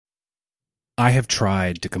I have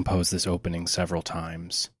tried to compose this opening several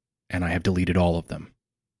times, and I have deleted all of them,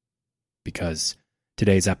 because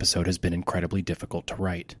today's episode has been incredibly difficult to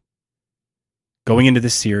write. Going into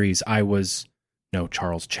this series, I was no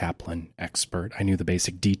Charles Chaplin expert. I knew the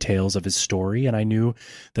basic details of his story, and I knew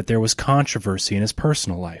that there was controversy in his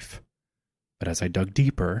personal life. But as I dug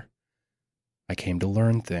deeper, I came to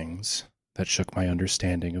learn things that shook my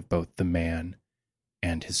understanding of both the man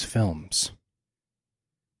and his films.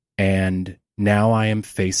 And now I am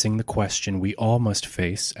facing the question we all must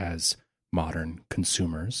face as modern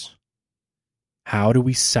consumers. How do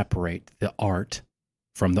we separate the art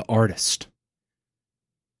from the artist?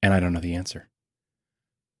 And I don't know the answer.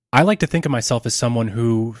 I like to think of myself as someone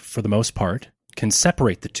who, for the most part, can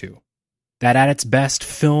separate the two. That at its best,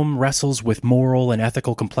 film wrestles with moral and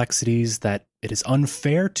ethical complexities that it is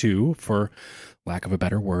unfair to, for lack of a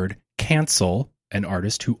better word, cancel an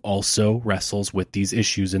artist who also wrestles with these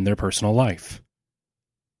issues in their personal life.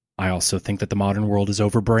 I also think that the modern world is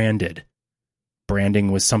overbranded.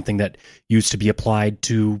 Branding was something that used to be applied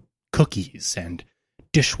to cookies and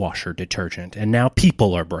dishwasher detergent, and now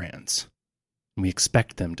people are brands. We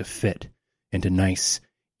expect them to fit into nice,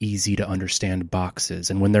 easy-to-understand boxes,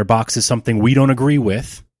 and when their box is something we don't agree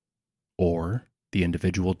with, or the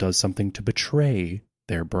individual does something to betray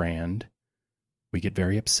their brand, we get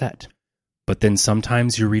very upset. But then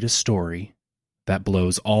sometimes you read a story that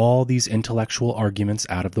blows all these intellectual arguments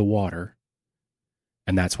out of the water,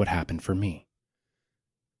 and that's what happened for me.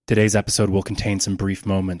 Today's episode will contain some brief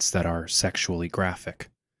moments that are sexually graphic.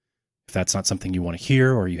 If that's not something you want to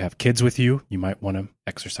hear, or you have kids with you, you might want to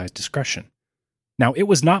exercise discretion. Now, it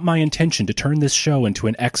was not my intention to turn this show into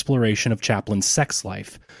an exploration of Chaplin's sex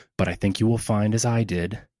life, but I think you will find, as I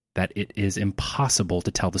did, that it is impossible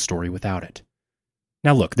to tell the story without it.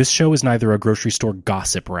 Now look, this show is neither a grocery store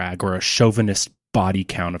gossip rag or a chauvinist body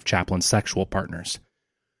count of Chaplin's sexual partners.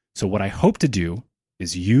 So what I hope to do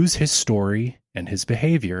is use his story and his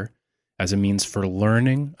behavior as a means for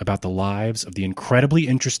learning about the lives of the incredibly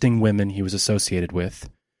interesting women he was associated with,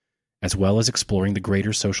 as well as exploring the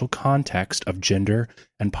greater social context of gender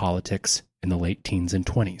and politics in the late teens and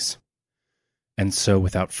 20s. And so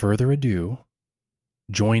without further ado,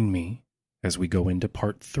 join me as we go into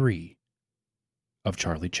part 3 of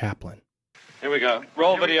Charlie Chaplin. Here we go.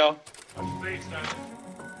 Roll video.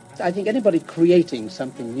 I think anybody creating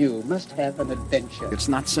something new must have an adventure. It's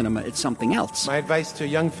not cinema, it's something else. My advice to a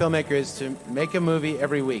young filmmaker is to make a movie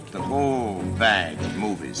every week. The whole bag of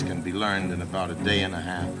movies can be learned in about a day and a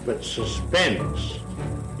half. But suspense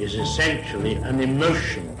is essentially an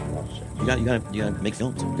emotional process. You gotta make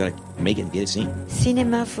films. You gotta make it and get it seen.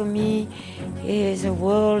 Cinema for me is a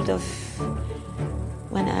world of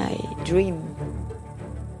when I dream.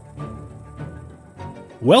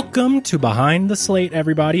 Welcome to Behind the Slate,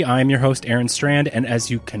 everybody. I'm your host, Aaron Strand, and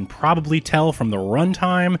as you can probably tell from the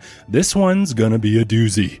runtime, this one's gonna be a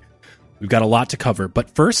doozy. We've got a lot to cover,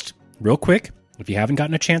 but first, real quick, if you haven't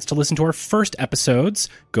gotten a chance to listen to our first episodes,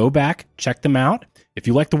 go back, check them out. If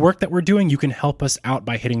you like the work that we're doing, you can help us out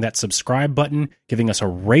by hitting that subscribe button, giving us a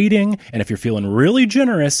rating, and if you're feeling really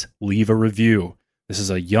generous, leave a review. This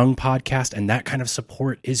is a young podcast, and that kind of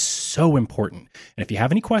support is so important. And if you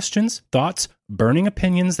have any questions, thoughts, burning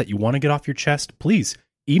opinions that you want to get off your chest, please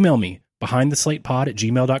email me,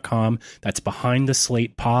 behindtheslatepod@gmail.com. That's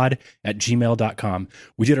behindtheslatepod@gmail.com.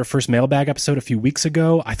 We did our first mailbag episode a few weeks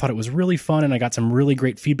ago. I thought it was really fun, and I got some really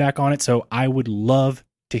great feedback on it, so I would love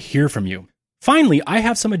to hear from you. Finally, I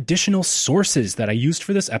have some additional sources that I used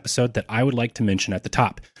for this episode that I would like to mention at the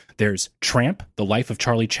top. There's Tramp, The Life of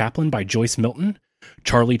Charlie Chaplin by Joyce Milton,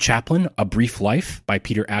 Charlie Chaplin, A Brief Life by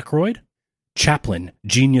Peter Ackroyd, Chaplin,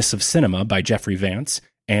 Genius of Cinema by Jeffrey Vance,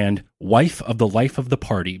 and Wife of the Life of the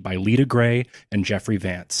Party by Lita Gray and Jeffrey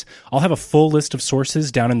Vance. I'll have a full list of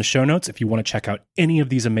sources down in the show notes if you want to check out any of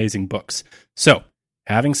these amazing books. So,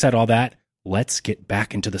 having said all that, let's get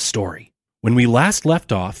back into the story. When we last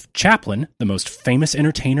left off, Chaplin, the most famous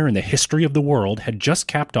entertainer in the history of the world, had just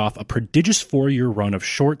capped off a prodigious 4-year run of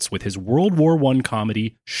shorts with his World War I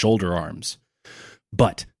comedy, Shoulder Arms.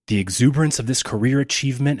 But the exuberance of this career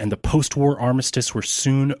achievement and the post-war armistice were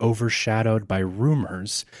soon overshadowed by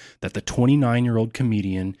rumors that the 29-year-old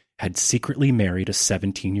comedian had secretly married a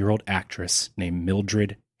 17-year-old actress named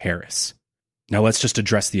Mildred Harris. Now let's just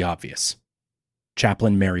address the obvious.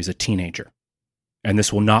 Chaplin marries a teenager, and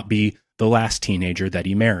this will not be the last teenager that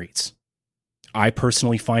he marries. I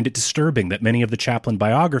personally find it disturbing that many of the Chaplin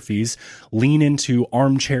biographies lean into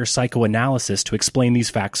armchair psychoanalysis to explain these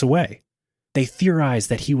facts away. They theorize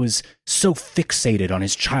that he was so fixated on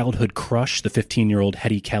his childhood crush, the 15-year-old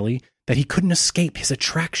Hetty Kelly, that he couldn't escape his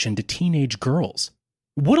attraction to teenage girls.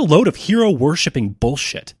 What a load of hero-worshipping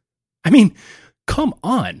bullshit. I mean, come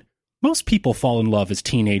on. Most people fall in love as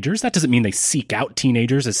teenagers. That doesn't mean they seek out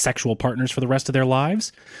teenagers as sexual partners for the rest of their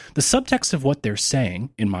lives. The subtext of what they're saying,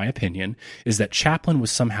 in my opinion, is that Chaplin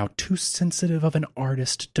was somehow too sensitive of an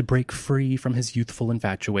artist to break free from his youthful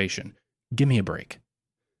infatuation. Give me a break.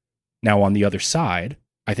 Now, on the other side,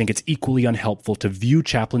 I think it's equally unhelpful to view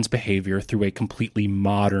Chaplin's behavior through a completely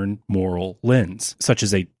modern moral lens, such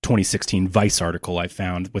as a 2016 Vice article I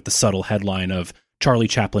found with the subtle headline of Charlie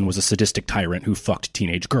Chaplin was a sadistic tyrant who fucked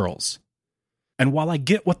teenage girls. And while I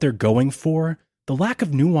get what they're going for, the lack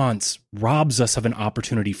of nuance robs us of an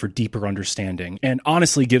opportunity for deeper understanding and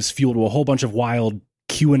honestly gives fuel to a whole bunch of wild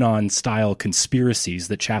QAnon-style conspiracies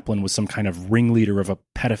that Chaplin was some kind of ringleader of a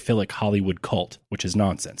pedophilic Hollywood cult, which is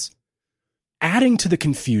nonsense. Adding to the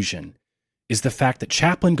confusion is the fact that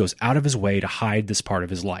Chaplin goes out of his way to hide this part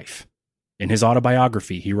of his life. In his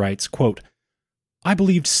autobiography, he writes, quote, "I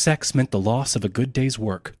believed sex meant the loss of a good day's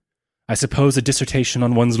work. I suppose a dissertation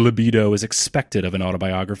on one's libido is expected of an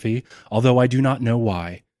autobiography, although I do not know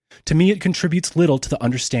why. To me, it contributes little to the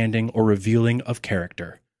understanding or revealing of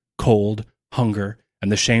character. Cold, hunger,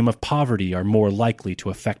 and the shame of poverty are more likely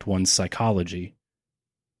to affect one's psychology."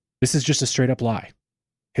 This is just a straight-up lie.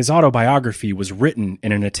 His autobiography was written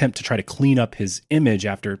in an attempt to try to clean up his image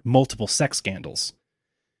after multiple sex scandals.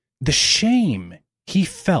 The shame he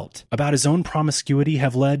felt about his own promiscuity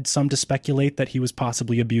have led some to speculate that he was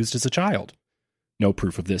possibly abused as a child. No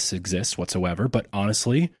proof of this exists whatsoever, but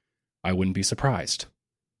honestly, I wouldn't be surprised.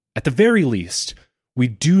 At the very least, we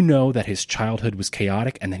do know that his childhood was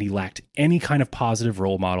chaotic and that he lacked any kind of positive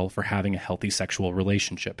role model for having a healthy sexual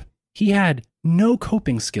relationship. He had no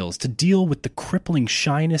coping skills to deal with the crippling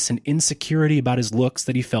shyness and insecurity about his looks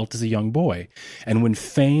that he felt as a young boy. And when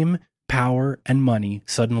fame, power, and money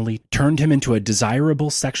suddenly turned him into a desirable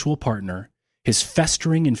sexual partner, his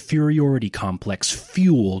festering inferiority complex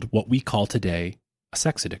fueled what we call today a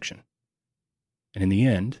sex addiction. And in the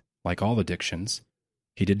end, like all addictions,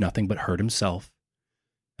 he did nothing but hurt himself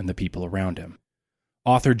and the people around him.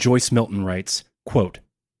 Author Joyce Milton writes, quote,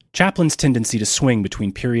 "Chaplin's tendency to swing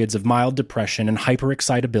between periods of mild depression and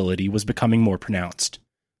hyperexcitability was becoming more pronounced.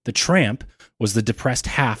 The tramp was the depressed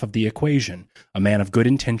half of the equation, a man of good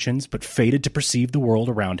intentions but fated to perceive the world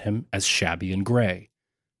around him as shabby and gray.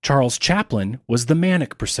 Charles Chaplin was the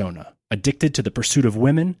manic persona, addicted to the pursuit of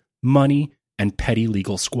women, money, and petty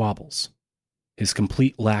legal squabbles. His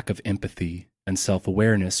complete lack of empathy and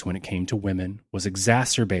self-awareness when it came to women was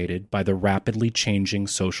exacerbated by the rapidly changing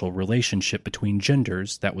social relationship between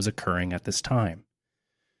genders that was occurring at this time.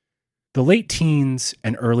 The late teens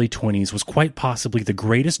and early 20s was quite possibly the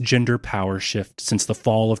greatest gender power shift since the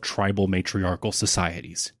fall of tribal matriarchal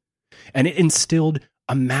societies, and it instilled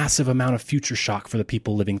a massive amount of future shock for the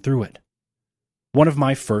people living through it. One of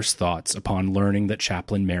my first thoughts upon learning that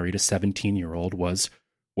Chaplin married a 17-year-old was,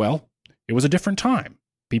 well, it was a different time.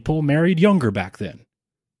 People married younger back then.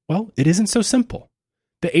 Well, it isn't so simple.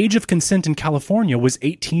 The age of consent in California was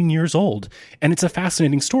 18 years old, and it's a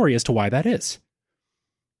fascinating story as to why that is.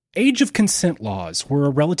 Age of consent laws were a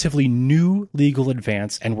relatively new legal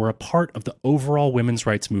advance and were a part of the overall women's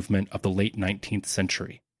rights movement of the late 19th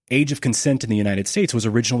century. Age of consent in the United States was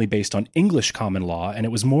originally based on English common law, and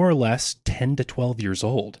it was more or less 10 to 12 years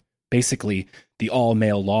old. Basically, the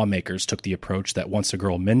all-male lawmakers took the approach that once a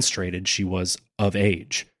girl menstruated, she was of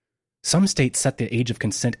age. Some states set the age of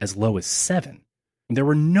consent as low as 7. There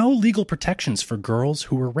were no legal protections for girls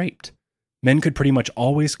who were raped. Men could pretty much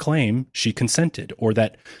always claim she consented, or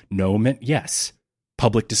that no meant yes.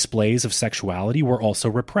 Public displays of sexuality were also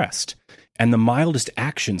repressed, and the mildest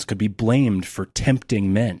actions could be blamed for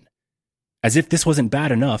tempting men. As if this wasn't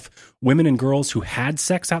bad enough, women and girls who had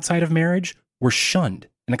sex outside of marriage were shunned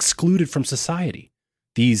and excluded from society.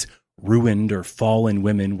 These ruined or fallen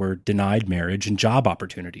women were denied marriage and job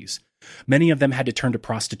opportunities. Many of them had to turn to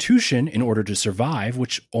prostitution in order to survive,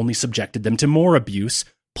 which only subjected them to more abuse,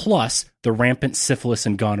 plus the rampant syphilis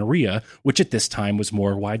and gonorrhea, which at this time was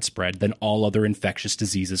more widespread than all other infectious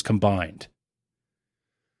diseases combined.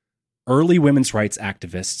 Early women's rights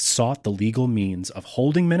activists sought the legal means of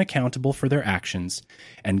holding men accountable for their actions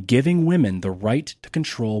and giving women the right to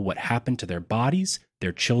control what happened to their bodies,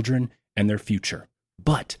 their children, and their future.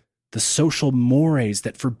 But the social mores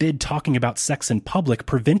that forbid talking about sex in public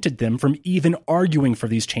prevented them from even arguing for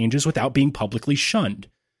these changes without being publicly shunned.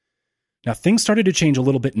 Now, things started to change a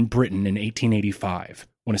little bit in Britain in 1885,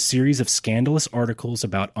 when a series of scandalous articles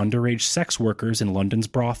about underage sex workers in London's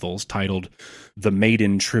brothels titled "The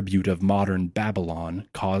Maiden Tribute of Modern Babylon"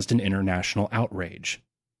 caused an international outrage.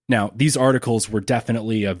 Now, these articles were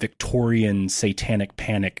definitely a Victorian satanic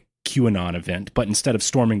panic QAnon event, but instead of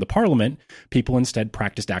storming the parliament, people instead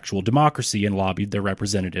practiced actual democracy and lobbied their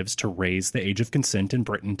representatives to raise the age of consent in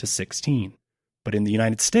Britain to 16. But in the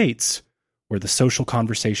United States, where the social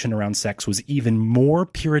conversation around sex was even more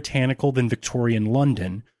puritanical than Victorian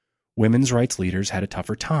London, women's rights leaders had a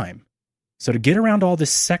tougher time. So to get around all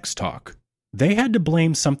this sex talk, they had to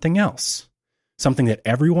blame something else. Something that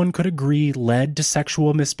everyone could agree led to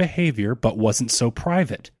sexual misbehavior but wasn't so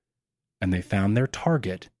private. And they found their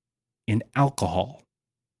target in alcohol.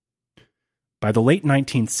 By the late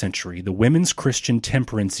 19th century, the Women's Christian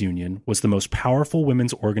Temperance Union was the most powerful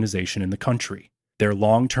women's organization in the country. Their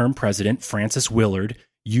long-term president, Frances Willard,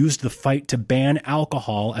 used the fight to ban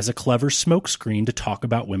alcohol as a clever smokescreen to talk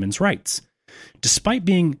about women's rights. Despite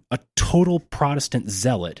being a total Protestant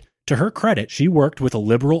zealot, to her credit, she worked with a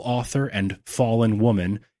liberal author and fallen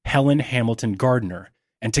woman, Helen Hamilton Gardner,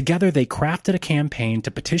 and together they crafted a campaign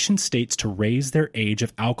to petition states to raise their age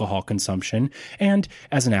of alcohol consumption, and,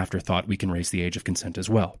 as an afterthought, we can raise the age of consent as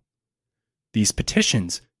well. These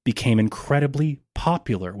petitions became incredibly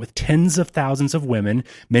popular, with tens of thousands of women,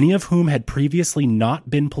 many of whom had previously not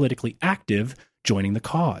been politically active, joining the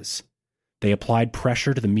cause. They applied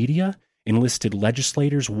pressure to the media, enlisted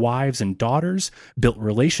legislators' wives and daughters, built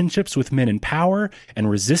relationships with men in power, and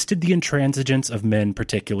resisted the intransigence of men,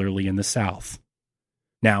 particularly in the South.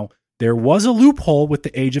 Now, there was a loophole with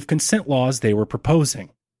the age of consent laws they were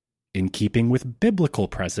proposing. In keeping with biblical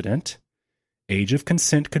precedent, age of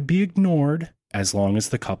consent could be ignored as long as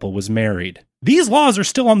the couple was married. These laws are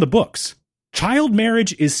still on the books. Child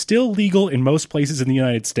marriage is still legal in most places in the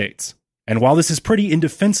United States. And while this is pretty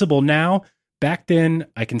indefensible now, back then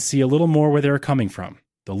I can see a little more where they're coming from.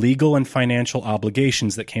 The legal and financial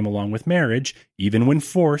obligations that came along with marriage, even when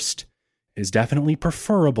forced, is definitely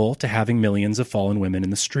preferable to having millions of fallen women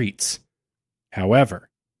in the streets. However,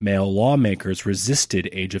 male lawmakers resisted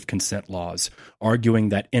age of consent laws, arguing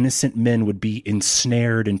that innocent men would be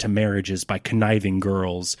ensnared into marriages by conniving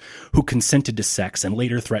girls who consented to sex and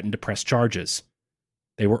later threatened to press charges.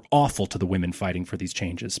 They were awful to the women fighting for these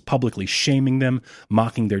changes, publicly shaming them,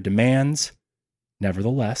 mocking their demands.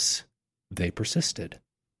 Nevertheless, they persisted.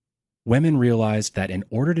 Women realized that in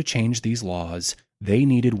order to change these laws, they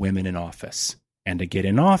needed women in office, and to get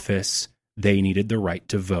in office, they needed the right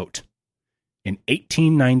to vote. In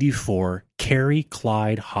 1894, Carrie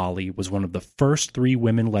Clyde Holly was one of the first 3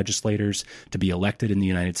 women legislators to be elected in the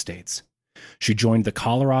United States. She joined the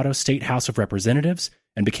Colorado State House of Representatives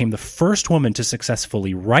and became the first woman to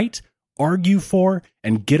successfully write, argue for,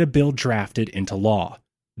 and get a bill drafted into law.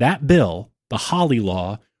 That bill, the Holly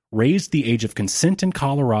Law, raised the age of consent in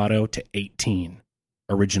Colorado to 18.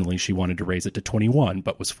 Originally, she wanted to raise it to 21,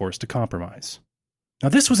 but was forced to compromise. Now,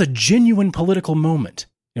 this was a genuine political moment,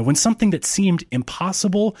 and when something that seemed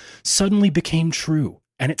impossible suddenly became true,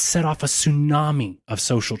 and it set off a tsunami of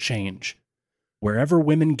social change. Wherever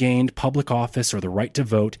women gained public office or the right to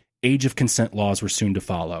vote, age of consent laws were soon to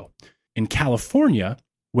follow. In California,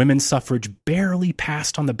 women's suffrage barely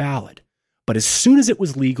passed on the ballot, but as soon as it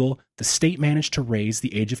was legal, the state managed to raise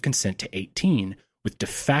the age of consent to 18, with de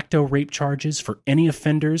facto rape charges for any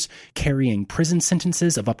offenders carrying prison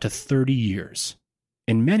sentences of up to 30 years.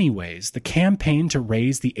 In many ways, the campaign to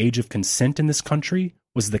raise the age of consent in this country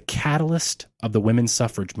was the catalyst of the women's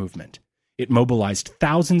suffrage movement. It mobilized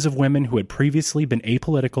thousands of women who had previously been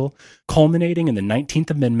apolitical, culminating in the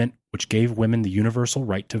 19th Amendment, which gave women the universal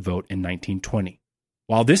right to vote in 1920.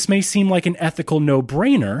 While this may seem like an ethical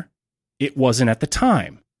no-brainer, it wasn't at the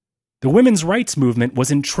time. The women's rights movement was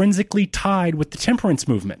intrinsically tied with the temperance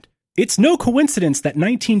movement. It's no coincidence that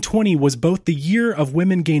 1920 was both the year of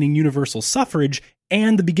women gaining universal suffrage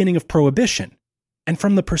and the beginning of Prohibition. And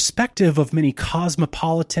from the perspective of many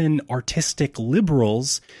cosmopolitan, artistic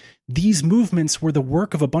liberals, these movements were the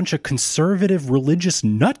work of a bunch of conservative religious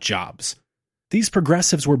nutjobs. These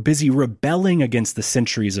progressives were busy rebelling against the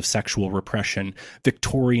centuries of sexual repression,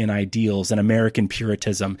 Victorian ideals, and American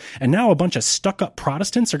Puritanism, and now a bunch of stuck-up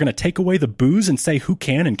Protestants are going to take away the booze and say who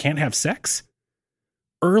can and can't have sex?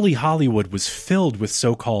 Early Hollywood was filled with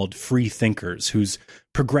so-called free thinkers whose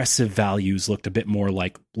progressive values looked a bit more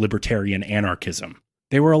like libertarian anarchism.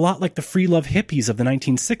 They were a lot like the free love hippies of the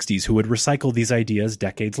 1960s who would recycle these ideas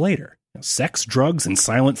decades later. Sex, drugs, and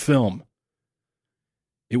silent film.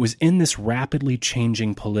 It was in this rapidly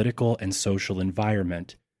changing political and social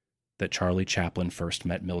environment that Charlie Chaplin first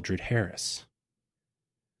met Mildred Harris.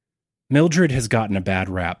 Mildred has gotten a bad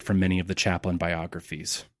rap from many of the Chaplin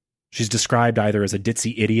biographies. She's described either as a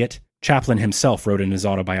ditzy idiot. Chaplin himself wrote in his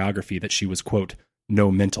autobiography that she was, quote, no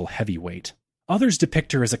mental heavyweight. Others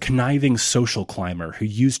depict her as a conniving social climber who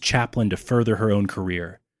used Chaplin to further her own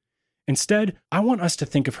career. Instead, I want us to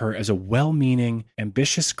think of her as a well-meaning,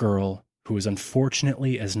 ambitious girl who is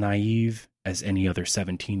unfortunately as naive as any other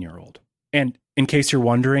 17-year-old. And in case you're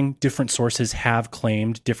wondering, different sources have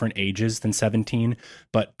claimed different ages than 17,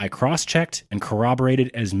 but I cross-checked and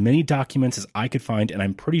corroborated as many documents as I could find, and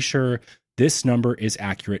I'm pretty sure this number is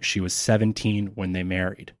accurate. She was 17 when they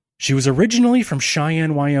married. She was originally from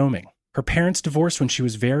Cheyenne, Wyoming. Her parents divorced when she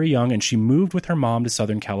was very young, and she moved with her mom to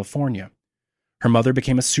Southern California. Her mother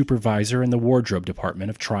became a supervisor in the wardrobe department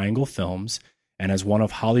of Triangle Films, and as one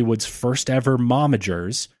of Hollywood's first ever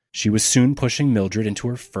momagers, she was soon pushing Mildred into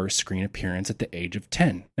her first screen appearance at the age of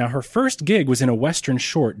 10. Now, her first gig was in a Western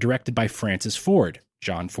short directed by Francis Ford,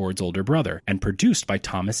 John Ford's older brother, and produced by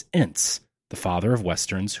Thomas Ince, the father of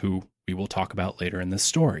Westerns, who we will talk about later in this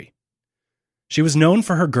story. She was known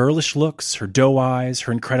for her girlish looks, her doe eyes,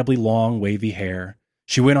 her incredibly long, wavy hair.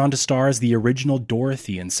 She went on to star as the original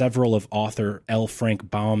Dorothy in several of author L.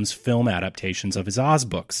 Frank Baum's film adaptations of his Oz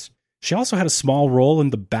books. She also had a small role in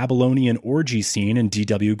the Babylonian orgy scene in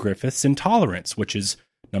D.W. Griffith's Intolerance, which is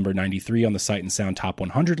number 93 on the Sight and Sound Top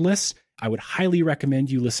 100 list. I would highly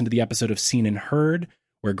recommend you listen to the episode of Seen and Heard,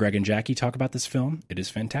 where Greg and Jackie talk about this film. It is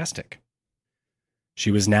fantastic.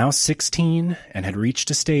 She was now 16 and had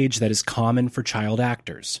reached a stage that is common for child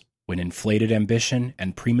actors, when inflated ambition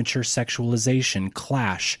and premature sexualization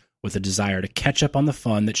clash with a desire to catch up on the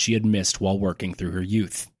fun that she had missed while working through her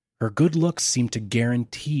youth. Her good looks seemed to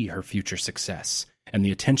guarantee her future success, and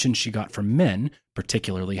the attention she got from men,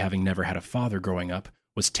 particularly having never had a father growing up,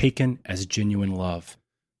 was taken as genuine love.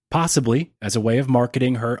 Possibly, as a way of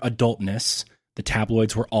marketing her adultness, the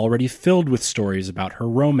tabloids were already filled with stories about her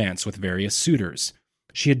romance with various suitors.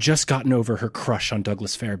 She had just gotten over her crush on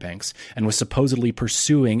Douglas Fairbanks and was supposedly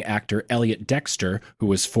pursuing actor Elliot Dexter, who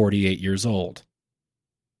was 48 years old.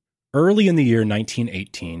 Early in the year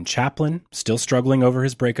 1918, Chaplin, still struggling over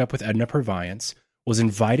his breakup with Edna Purviance, was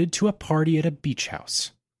invited to a party at a beach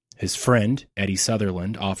house. His friend, Eddie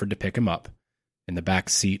Sutherland, offered to pick him up. In the back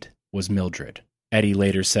seat was Mildred. Eddie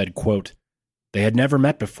later said, quote, "They had never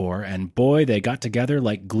met before, and boy, they got together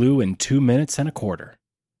like glue in 2 minutes and a quarter."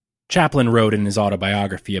 Chaplin wrote in his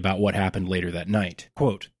autobiography about what happened later that night,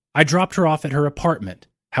 quote, "I dropped her off at her apartment.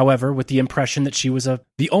 However, with the impression that she was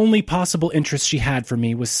the only possible interest she had for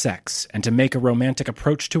me was sex, and to make a romantic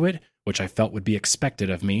approach to it, which I felt would be expected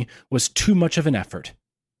of me, was too much of an effort.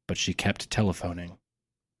 But she kept telephoning."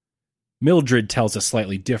 Mildred tells a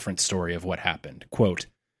slightly different story of what happened. Quote,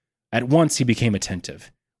 "At once he became attentive.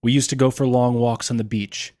 We used to go for long walks on the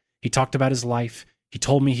beach. He talked about his life. He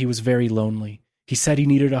told me he was very lonely. He said he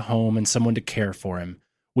needed a home and someone to care for him.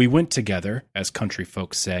 We went together, as country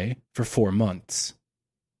folks say, for 4 months."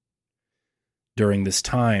 During this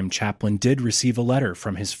time, Chaplin did receive a letter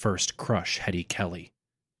from his first crush, Hetty Kelly.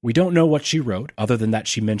 We don't know what she wrote, other than that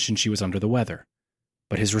she mentioned she was under the weather.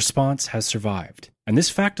 But his response has survived, and this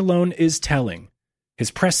fact alone is telling.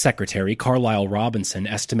 His press secretary, Carlisle Robinson,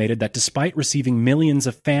 estimated that despite receiving millions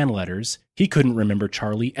of fan letters, he couldn't remember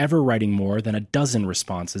Charlie ever writing more than a dozen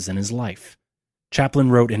responses in his life. Chaplin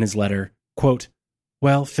wrote in his letter, quote,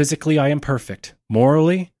 "Well, physically I am perfect.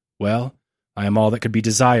 Morally, well, I am all that could be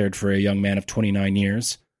desired for a young man of 29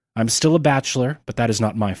 years. I'm still a bachelor, but that is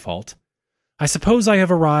not my fault. I suppose I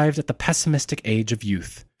have arrived at the pessimistic age of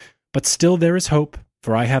youth, but still there is hope,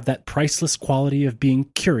 for I have that priceless quality of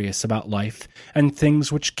being curious about life and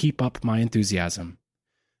things which keep up my enthusiasm.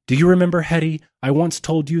 Do you remember, Hetty, I once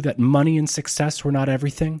told you that money and success were not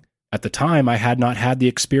everything? At the time I had not had the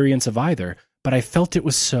experience of either, but I felt it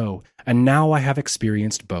was so, and now I have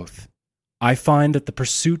experienced both. I find that the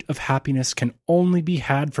pursuit of happiness can only be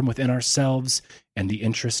had from within ourselves and the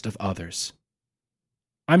interest of others."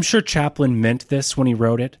 I'm sure Chaplin meant this when he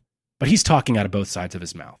wrote it, but he's talking out of both sides of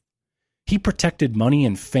his mouth. He protected money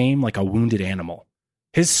and fame like a wounded animal.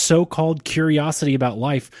 His so-called curiosity about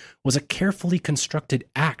life was a carefully constructed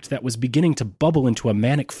act that was beginning to bubble into a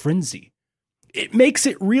manic frenzy. It makes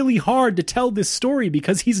it really hard to tell this story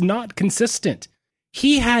because he's not consistent.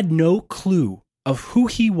 He had no clue of who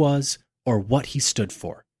he was or what he stood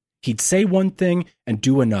for. He'd say one thing and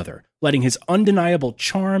do another, letting his undeniable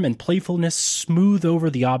charm and playfulness smooth over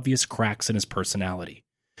the obvious cracks in his personality.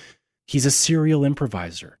 He's a serial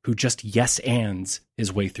improviser who just yes-ands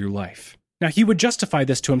his way through life. Now, he would justify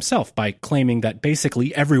this to himself by claiming that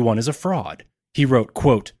basically everyone is a fraud. He wrote,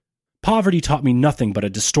 quote, "Poverty taught me nothing but a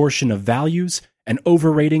distortion of values, an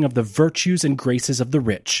overrating of the virtues and graces of the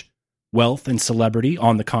rich. Wealth and celebrity,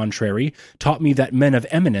 on the contrary, taught me that men of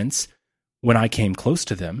eminence, when I came close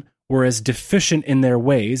to them, were as deficient in their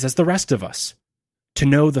ways as the rest of us. To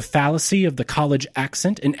know the fallacy of the college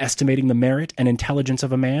accent in estimating the merit and intelligence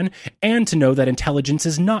of a man, and to know that intelligence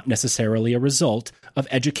is not necessarily a result of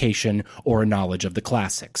education or a knowledge of the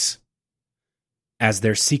classics. As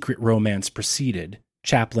their secret romance proceeded,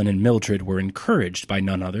 Chaplin and Mildred were encouraged by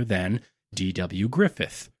none other than D.W.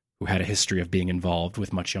 Griffith, who had a history of being involved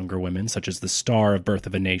with much younger women, such as the star of Birth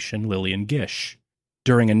of a Nation, Lillian Gish.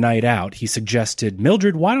 During a night out, he suggested,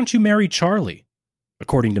 "Mildred, why don't you marry Charlie?"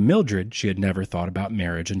 According to Mildred, she had never thought about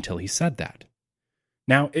marriage until he said that.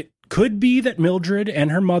 Now, it could be that Mildred and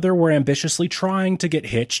her mother were ambitiously trying to get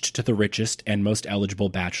hitched to the richest and most eligible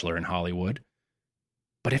bachelor in Hollywood.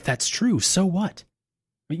 But if that's true, so what?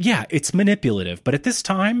 Yeah, it's manipulative, but at this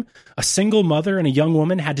time, a single mother and a young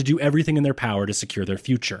woman had to do everything in their power to secure their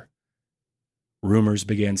future. Rumors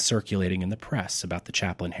began circulating in the press about the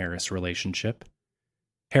Chaplin-Harris relationship.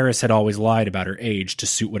 Harris had always lied about her age to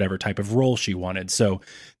suit whatever type of role she wanted, so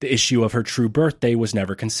the issue of her true birthday was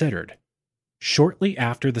never considered. Shortly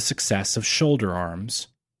after the success of Shoulder Arms,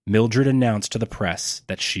 Mildred announced to the press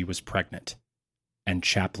that she was pregnant, and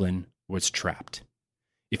Chaplin was trapped.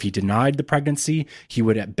 If he denied the pregnancy, he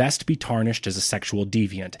would at best be tarnished as a sexual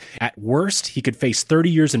deviant. At worst, he could face 30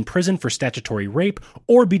 years in prison for statutory rape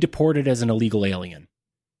or be deported as an illegal alien.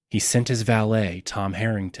 He sent his valet, Tom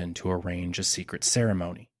Harrington, to arrange a secret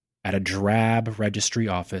ceremony. At a drab registry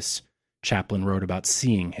office, Chaplin wrote about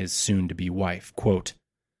seeing his soon-to-be wife, quote,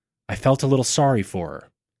 "I felt a little sorry for her.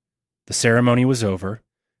 The ceremony was over.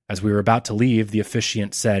 As we were about to leave, the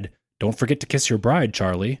officiant said, 'Don't forget to kiss your bride,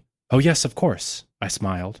 Charlie.' 'Oh yes, of course,' I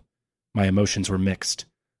smiled. My emotions were mixed.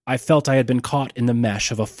 I felt I had been caught in the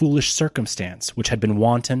mesh of a foolish circumstance which had been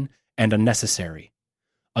wanton and unnecessary.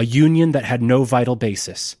 A union that had no vital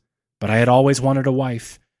basis. But I had always wanted a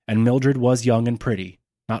wife, and Mildred was young and pretty,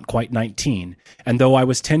 not quite 19, and though I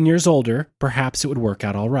was 10 years older, perhaps it would work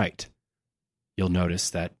out all right." You'll notice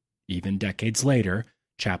that, even decades later,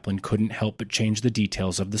 Chaplin couldn't help but change the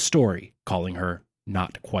details of the story, calling her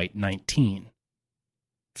not quite 19.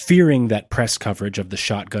 Fearing that press coverage of the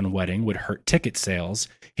shotgun wedding would hurt ticket sales,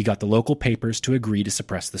 he got the local papers to agree to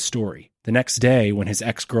suppress the story. The next day, when his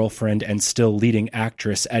ex-girlfriend and still leading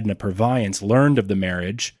actress Edna Purviance learned of the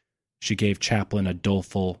marriage, she gave Chaplin a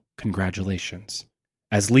doleful congratulations.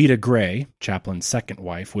 As Leda Gray, Chaplin's second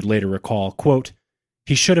wife, would later recall, quote,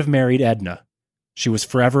 "He should have married Edna. She was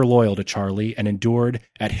forever loyal to Charlie and endured,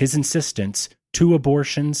 at his insistence, 2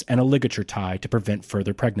 abortions and a ligature tie to prevent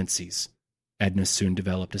further pregnancies." Edna soon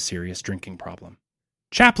developed a serious drinking problem.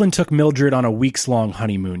 Chaplin took Mildred on a weeks-long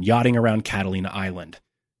honeymoon, yachting around Catalina Island.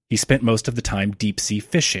 He spent most of the time deep-sea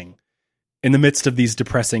fishing. In the midst of these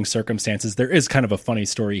depressing circumstances, there is kind of a funny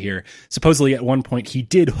story here. Supposedly, at one point, he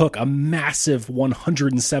did hook a massive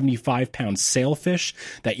 175-pound sailfish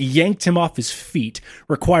that yanked him off his feet,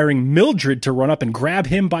 requiring Mildred to run up and grab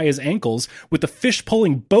him by his ankles, with the fish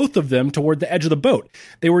pulling both of them toward the edge of the boat.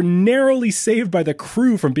 They were narrowly saved by the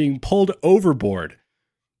crew from being pulled overboard.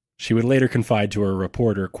 She would later confide to her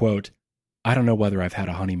reporter, quote, "I don't know whether I've had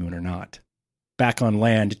a honeymoon or not." Back on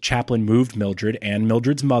land, Chaplin moved Mildred and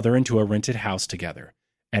Mildred's mother into a rented house together,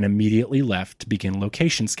 and immediately left to begin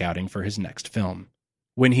location scouting for his next film.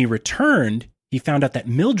 When he returned, he found out that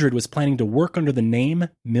Mildred was planning to work under the name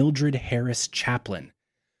Mildred Harris Chaplin.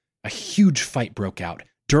 A huge fight broke out,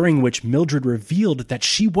 during which Mildred revealed that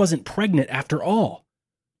she wasn't pregnant after all.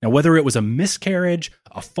 Now, whether it was a miscarriage,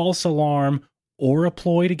 a false alarm, or a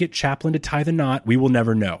ploy to get Chaplin to tie the knot, we will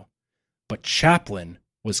never know. But Chaplin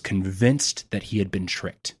was convinced that he had been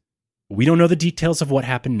tricked. We don't know the details of what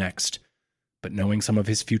happened next, but knowing some of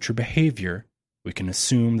his future behavior, we can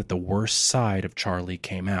assume that the worst side of Charlie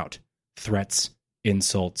came out: threats,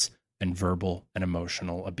 insults, and verbal and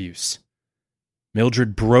emotional abuse.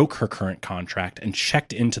 Mildred broke her current contract and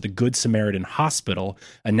checked into the Good Samaritan Hospital,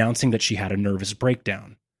 announcing that she had a nervous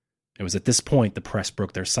breakdown. It was at this point the press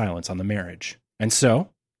broke their silence on the marriage. And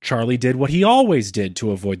so, Charlie did what he always did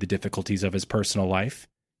to avoid the difficulties of his personal life.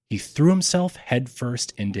 He threw himself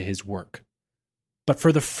headfirst into his work. But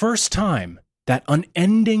for the first time, that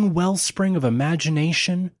unending wellspring of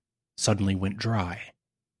imagination suddenly went dry.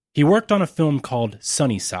 He worked on a film called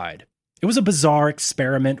Sunnyside. It was a bizarre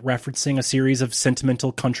experiment referencing a series of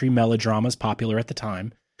sentimental country melodramas popular at the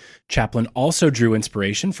time. Chaplin also drew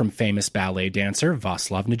inspiration from famous ballet dancer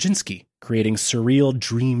Vaslav Nijinsky, creating surreal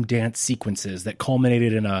dream dance sequences that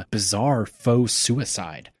culminated in a bizarre faux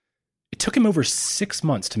suicide. It took him over 6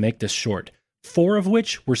 months to make this short, 4 of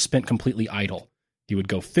which were spent completely idle. He would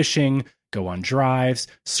go fishing, go on drives,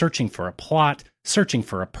 searching for a plot, searching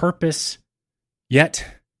for a purpose.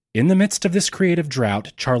 Yet, in the midst of this creative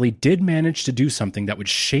drought, Charlie did manage to do something that would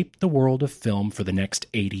shape the world of film for the next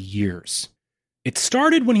 80 years. It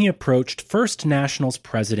started when he approached First National's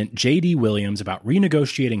president J.D. Williams about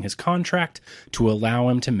renegotiating his contract to allow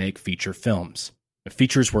him to make feature films. The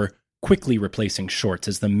features were quickly replacing shorts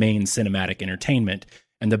as the main cinematic entertainment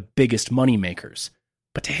and the biggest moneymakers.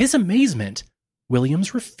 But to his amazement,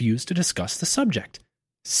 Williams refused to discuss the subject.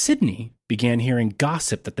 Sidney began hearing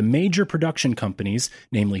gossip that the major production companies,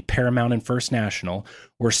 namely Paramount and First National,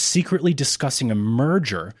 were secretly discussing a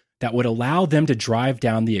merger that would allow them to drive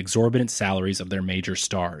down the exorbitant salaries of their major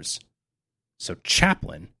stars. So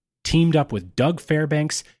Chaplin teamed up with Doug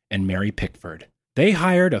Fairbanks and Mary Pickford. They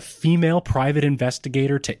hired a female private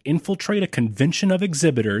investigator to infiltrate a convention of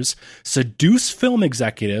exhibitors, seduce film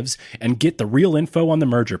executives, and get the real info on the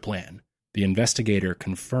merger plan. The investigator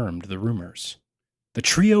confirmed the rumors. The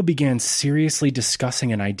trio began seriously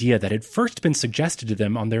discussing an idea that had first been suggested to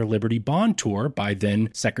them on their Liberty Bond tour by then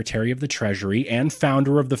Secretary of the Treasury and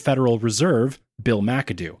founder of the Federal Reserve, Bill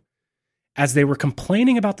McAdoo. As they were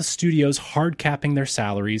complaining about the studios hard capping their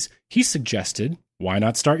salaries, he suggested, why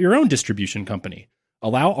not start your own distribution company?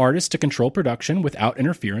 Allow artists to control production without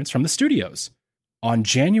interference from the studios. On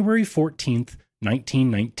January 14th,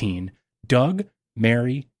 1919, Doug,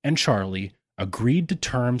 Mary, and Charlie agreed to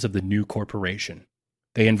terms of the new corporation.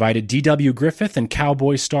 They invited D.W. Griffith and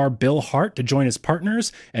cowboy star Bill Hart to join as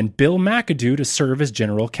partners and Bill McAdoo to serve as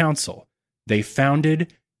general counsel. They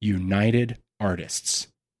founded United Artists.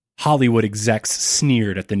 Hollywood execs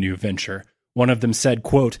sneered at the new venture. One of them said,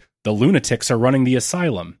 quote, "The lunatics are running the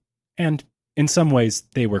asylum." And in some ways,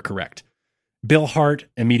 they were correct. Bill Hart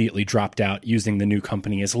immediately dropped out, using the new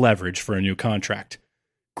company as leverage for a new contract.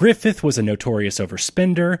 Griffith was a notorious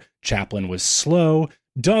overspender, Chaplin was slow,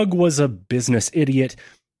 Doug was a business idiot.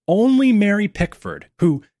 Only Mary Pickford,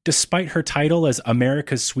 who, despite her title as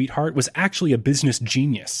America's sweetheart, was actually a business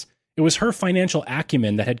genius. It was her financial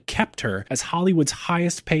acumen that had kept her as Hollywood's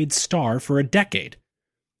highest-paid star for a decade.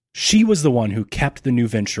 She was the one who kept the new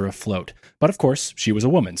venture afloat, but of course, she was a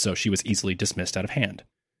woman, so she was easily dismissed out of hand.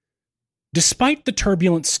 Despite the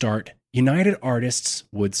turbulent start, United Artists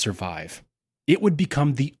would survive. It would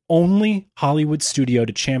become the only Hollywood studio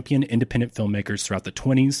to champion independent filmmakers throughout the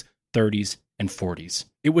 20s, 30s, and 40s.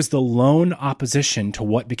 It was the lone opposition to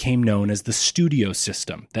what became known as the studio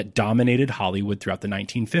system that dominated Hollywood throughout the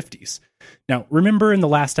 1950s. Now, remember in the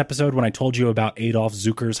last episode when I told you about Adolf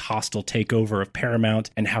Zucker's hostile takeover of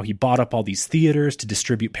Paramount and how he bought up all these theaters to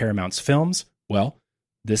distribute Paramount's films? Well,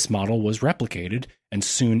 this model was replicated, and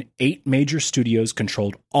soon 8 major studios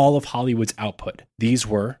controlled all of Hollywood's output. These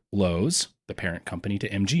were Loews, the parent company to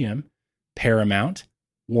MGM, Paramount,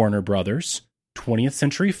 Warner Brothers, 20th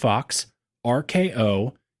Century Fox,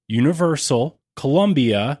 RKO, Universal,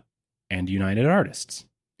 Columbia, and United Artists.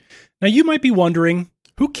 Now you might be wondering,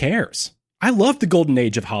 who cares? I love the golden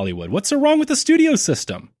age of Hollywood. What's so wrong with the studio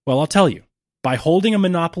system? Well, I'll tell you. By holding a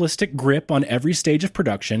monopolistic grip on every stage of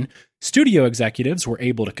production, studio executives were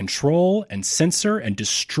able to control and censor and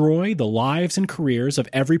destroy the lives and careers of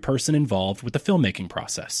every person involved with the filmmaking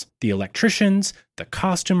process. The electricians, the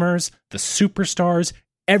costumers, the superstars,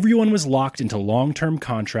 everyone was locked into long-term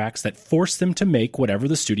contracts that forced them to make whatever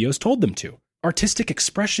the studios told them to. Artistic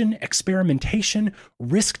expression, experimentation,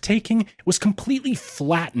 risk-taking was completely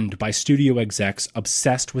flattened by studio execs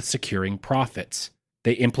obsessed with securing profits.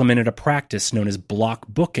 They implemented a practice known as block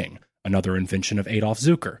booking, another invention of Adolf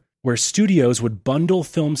Zucker, where studios would bundle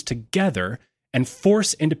films together and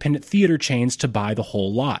force independent theater chains to buy the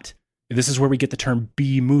whole lot. This is where we get the term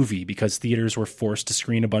B-movie, because theaters were forced to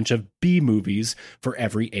screen a bunch of B-movies for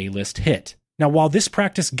every A-list hit. Now, while this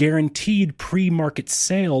practice guaranteed pre-market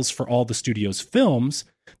sales for all the studio's films,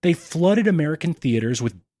 they flooded American theaters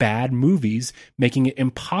with bad movies, making it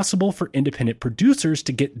impossible for independent producers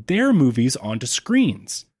to get their movies onto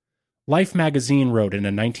screens. Life magazine wrote in a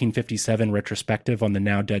 1957 retrospective on the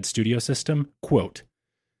now-dead studio system, quote,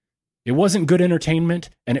 "It wasn't good entertainment,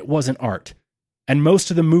 and it wasn't art. And most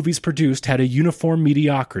of the movies produced had a uniform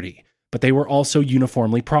mediocrity, but they were also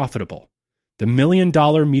uniformly profitable. The $1 million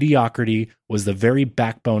mediocrity was the very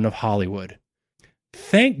backbone of Hollywood."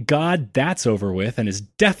 Thank God that's over with and is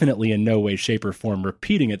definitely in no way, shape, or form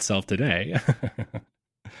repeating itself today.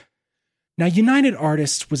 Now, United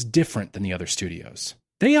Artists was different than the other studios.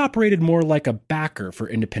 They operated more like a backer for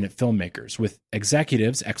independent filmmakers, with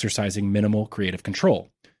executives exercising minimal creative control.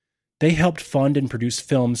 They helped fund and produce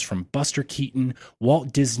films from Buster Keaton,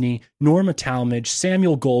 Walt Disney, Norma Talmadge,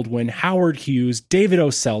 Samuel Goldwyn, Howard Hughes, David O.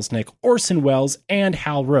 Selznick, Orson Welles, and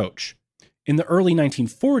Hal Roach. In the early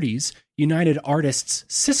 1940s, United Artists'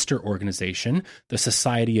 sister organization, the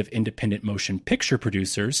Society of Independent Motion Picture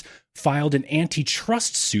Producers, filed an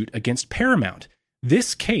antitrust suit against Paramount.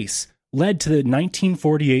 This case led to the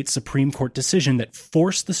 1948 Supreme Court decision that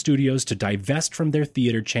forced the studios to divest from their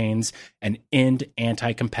theater chains and end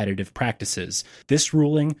anti-competitive practices. This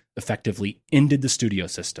ruling effectively ended the studio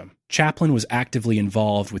system. Chaplin was actively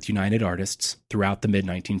involved with United Artists throughout the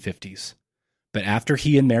mid-1950s. But after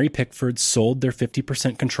he and Mary Pickford sold their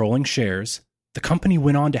 50% controlling shares, the company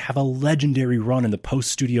went on to have a legendary run in the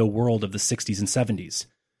post-studio world of the 60s and 70s.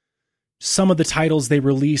 Some of the titles they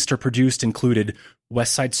released or produced included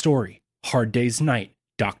West Side Story, Hard Day's Night,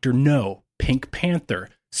 Dr. No, Pink Panther,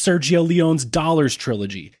 Sergio Leone's Dollars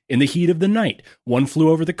trilogy, In the Heat of the Night, One Flew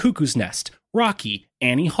Over the Cuckoo's Nest, Rocky,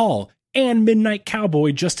 Annie Hall, and Midnight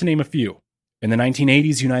Cowboy, just to name a few. In the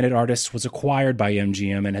 1980s, United Artists was acquired by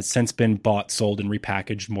MGM and has since been bought, sold, and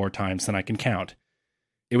repackaged more times than I can count.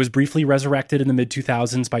 It was briefly resurrected in the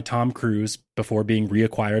mid-2000s by Tom Cruise before being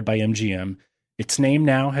reacquired by MGM. Its name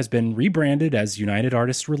now has been rebranded as United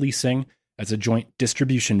Artists Releasing as a joint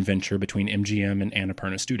distribution venture between MGM and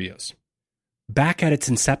Annapurna Studios. Back at its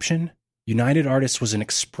inception, United Artists was an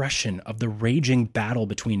expression of the raging battle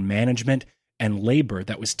between management and labor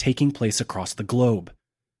that was taking place across the globe.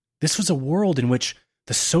 This was a world in which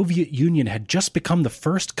the Soviet Union had just become the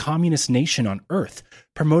first communist nation on Earth,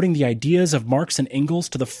 promoting the ideas of Marx and Engels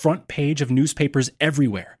to the front page of newspapers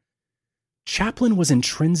everywhere. Chaplin was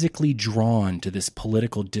intrinsically drawn to this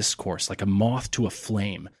political discourse like a moth to a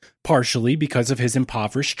flame, partially because of his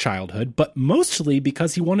impoverished childhood, but mostly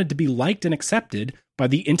because he wanted to be liked and accepted by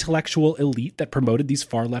the intellectual elite that promoted these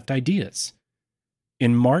far-left ideas.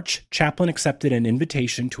 In March, Chaplin accepted an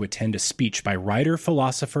invitation to attend a speech by writer,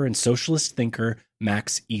 philosopher, and socialist thinker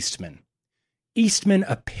Max Eastman. Eastman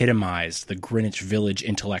epitomized the Greenwich Village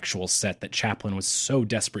intellectual set that Chaplin was so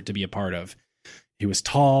desperate to be a part of. He was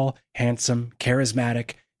tall, handsome,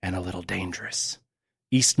 charismatic, and a little dangerous.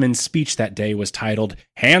 Eastman's speech that day was titled,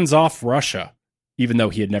 "Hands Off Russia," even though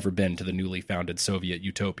he had never been to the newly founded Soviet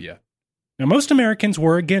utopia. Now, most Americans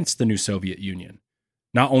were against the new Soviet Union.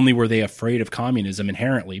 Not only were they afraid of communism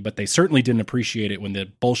inherently, but they certainly didn't appreciate it when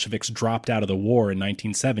the Bolsheviks dropped out of the war in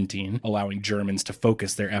 1917, allowing Germans to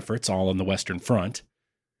focus their efforts all on the Western Front.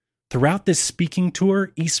 Throughout this speaking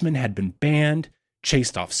tour, Eastman had been banned,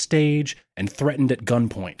 chased off stage, and threatened at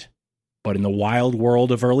gunpoint. But in the wild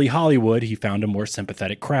world of early Hollywood, he found a more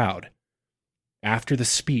sympathetic crowd. After the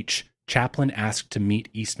speech, Chaplin asked to meet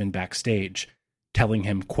Eastman backstage, telling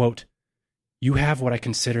him, quote, "You have what I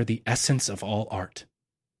consider the essence of all art."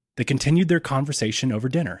 They continued their conversation over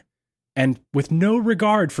dinner. And with no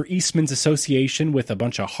regard for Eastman's association with a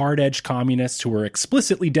bunch of hard-edged communists who were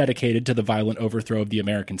explicitly dedicated to the violent overthrow of the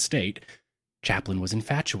American state, Chaplin was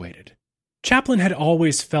infatuated. Chaplin had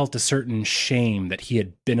always felt a certain shame that he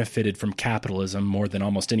had benefited from capitalism more than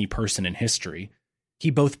almost any person in history. He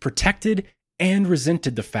both protected and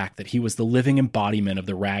resented the fact that he was the living embodiment of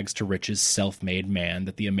the rags-to-riches self-made man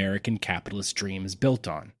that the American capitalist dream is built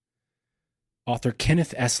on. Author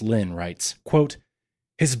Kenneth S. Lynn writes, quote,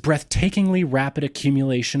 "His breathtakingly rapid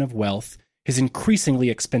accumulation of wealth, his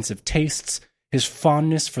increasingly expensive tastes, his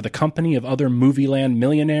fondness for the company of other movie-land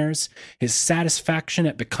millionaires, his satisfaction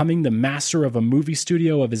at becoming the master of a movie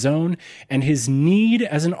studio of his own, and his need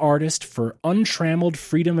as an artist for untrammeled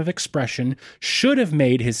freedom of expression should have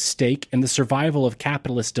made his stake in the survival of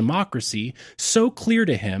capitalist democracy so clear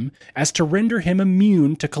to him as to render him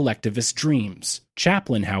immune to collectivist dreams.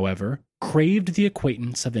 Chaplin, however, craved the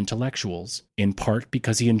acquaintance of intellectuals, in part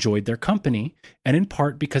because he enjoyed their company, and in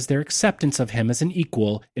part because their acceptance of him as an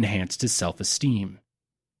equal enhanced his self-esteem."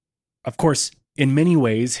 Of course, in many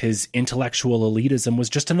ways, his intellectual elitism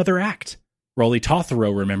was just another act. Rolly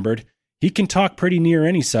Tothero remembered, "He can talk pretty near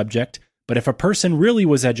any subject, but if a person really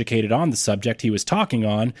was educated on the subject he was talking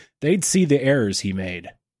on, they'd see the errors he made."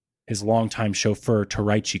 His longtime chauffeur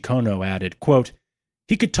Toraichi Kono added, quote,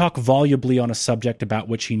 "He could talk volubly on a subject about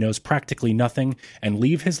which he knows practically nothing and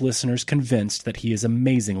leave his listeners convinced that he is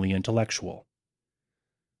amazingly intellectual."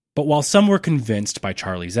 But while some were convinced by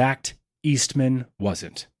Charlie's act, Eastman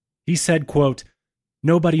wasn't. He said, quote,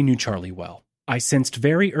 "Nobody knew Charlie well. I sensed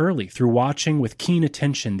very early through watching with keen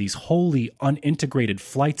attention these wholly unintegrated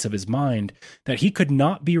flights of his mind that he could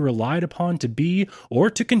not be relied upon to be or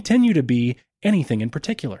to continue to be anything in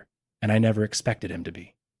particular, and I never expected him to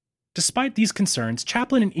be." Despite these concerns,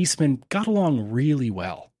 Chaplin and Eastman got along really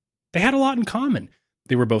well. They had a lot in common.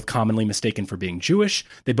 They were both commonly mistaken for being Jewish,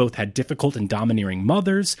 they both had difficult and domineering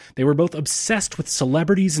mothers, they were both obsessed with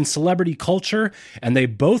celebrities and celebrity culture, and they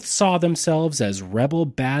both saw themselves as rebel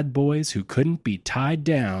bad boys who couldn't be tied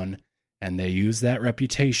down, and they used that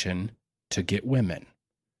reputation to get women.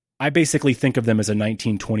 I basically think of them as a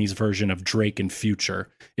 1920s version of Drake and Future,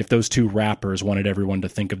 if those two rappers wanted everyone to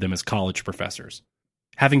think of them as college professors.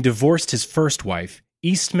 Having divorced his first wife,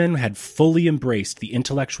 Eastman had fully embraced the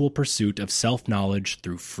intellectual pursuit of self-knowledge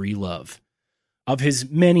through free love. Of his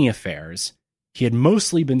many affairs, he had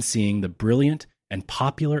mostly been seeing the brilliant and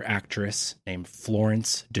popular actress named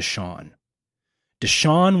Florence Deshawn.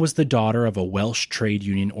 Deshawn was the daughter of a Welsh trade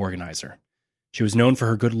union organizer. She was known for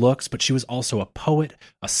her good looks, but she was also a poet,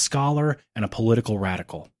 a scholar, and a political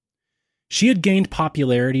radical. She had gained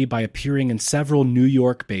popularity by appearing in several New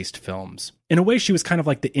York-based films. In a way, she was kind of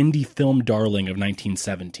like the indie film darling of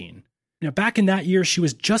 1917. Now, back in that year, she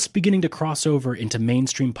was just beginning to cross over into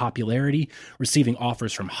mainstream popularity, receiving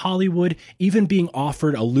offers from Hollywood, even being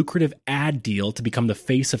offered a lucrative ad deal to become the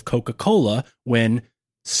face of Coca-Cola when,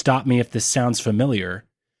 stop me if this sounds familiar,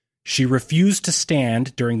 she refused to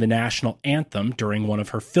stand during the national anthem during one of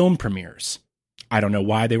her film premieres. I don't know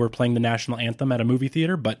why they were playing the national anthem at a movie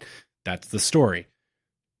theater, but that's the story.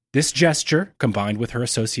 This gesture, combined with her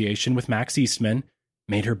association with Max Eastman,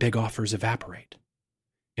 made her big offers evaporate.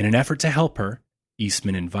 In an effort to help her,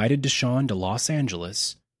 Eastman invited Deshawn to Los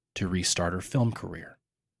Angeles to restart her film career.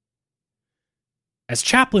 As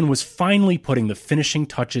Chaplin was finally putting the finishing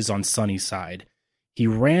touches on Sunnyside, he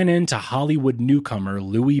ran into Hollywood newcomer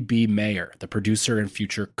Louis B. Mayer, the producer and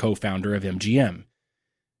future co-founder of MGM.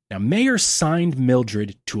 Now, Mayer signed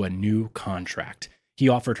Mildred to a new contract. He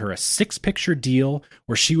offered her a 6-picture deal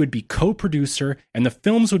where she would be co-producer and the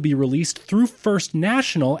films would be released through First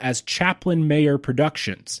National as Chaplin Mayer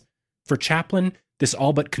Productions. For Chaplin, this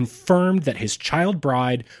all but confirmed that his child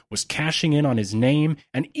bride was cashing in on his name,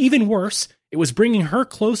 and even worse, it was bringing her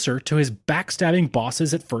closer to his backstabbing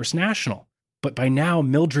bosses at First National. But by now,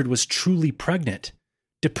 Mildred was truly pregnant.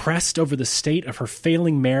 Depressed over the state of her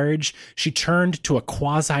failing marriage, she turned to a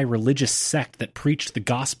quasi-religious sect that preached the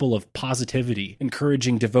gospel of positivity,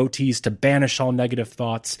 encouraging devotees to banish all negative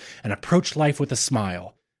thoughts and approach life with a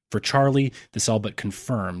smile. For Charlie, this all but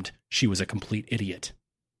confirmed she was a complete idiot.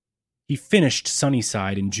 He finished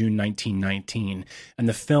Sunnyside in June 1919, and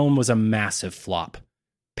the film was a massive flop.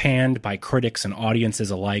 Panned by critics and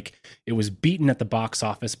audiences alike, it was beaten at the box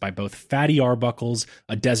office by both Fatty Arbuckle's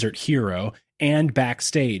A Desert Hero and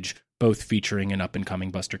Backstage, both featuring an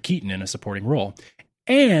up-and-coming Buster Keaton in a supporting role,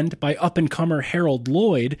 and by up-and-comer Harold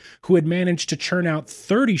Lloyd, who had managed to churn out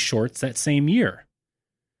 30 shorts that same year.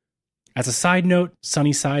 As a side note,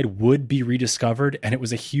 Sunnyside would be rediscovered, and it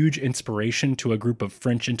was a huge inspiration to a group of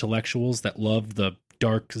French intellectuals that loved the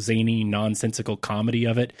dark, zany, nonsensical comedy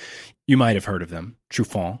of it. You might have heard of them: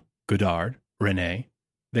 Truffaut, Godard, René.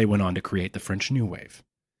 They went on to create the French New Wave.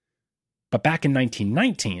 But back in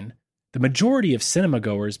 1919, the majority of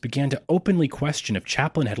cinemagoers began to openly question if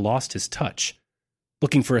Chaplin had lost his touch.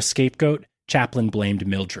 Looking for a scapegoat, Chaplin blamed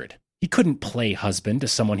Mildred. He couldn't play husband to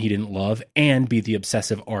someone he didn't love and be the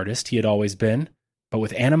obsessive artist he had always been. But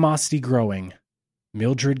with animosity growing,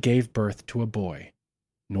 Mildred gave birth to a boy,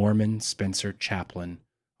 Norman Spencer Chaplin,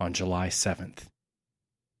 on July 7th.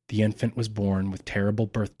 The infant was born with terrible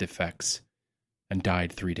birth defects and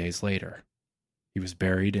died 3 days later. He was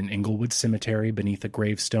buried in Inglewood Cemetery beneath a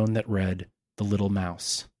gravestone that read, "The Little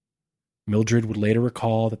Mouse." Mildred would later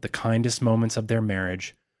recall that the kindest moments of their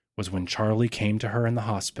marriage was when Charlie came to her in the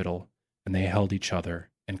hospital and they held each other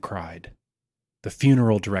and cried. The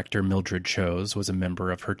funeral director Mildred chose was a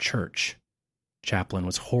member of her church. Chaplin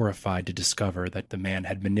was horrified to discover that the man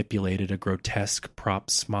had manipulated a grotesque prop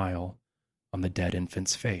smile on the dead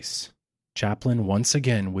infant's face. Chaplin once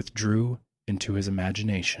again withdrew into his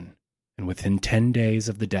imagination, and within 10 days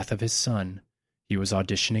of the death of his son, he was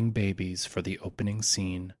auditioning babies for the opening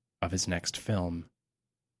scene of his next film,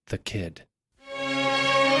 The Kid.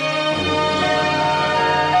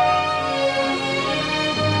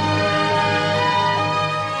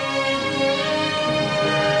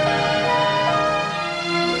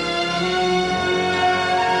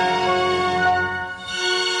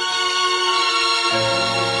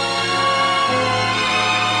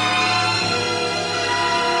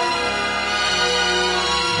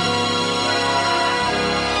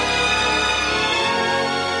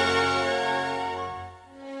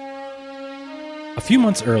 A few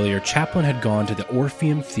months earlier, Chaplin had gone to the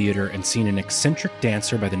Orpheum Theater and seen an eccentric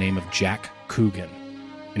dancer by the name of Jack Coogan.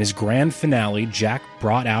 In his grand finale, Jack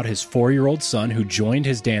brought out his 4-year-old son, who joined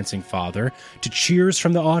his dancing father, to cheers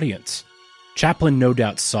from the audience. Chaplin no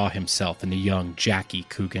doubt saw himself in the young Jackie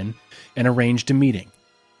Coogan and arranged a meeting.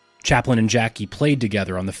 Chaplin and Jackie played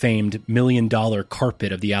together on the famed $1 Million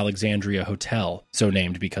carpet of the Alexandria Hotel, so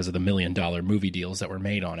named because of the $1 Million movie deals that were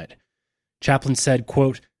made on it. Chaplin said,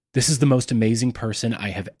 quote, "This is the most amazing person I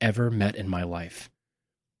have ever met in my life."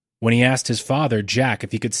 When he asked his father, Jack,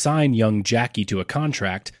 if he could sign young Jackie to a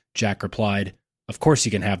contract, Jack replied, "Of course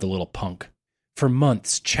you can have the little punk." For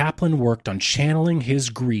months, Chaplin worked on channeling his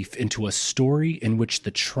grief into a story in which the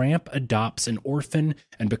tramp adopts an orphan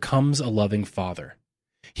and becomes a loving father.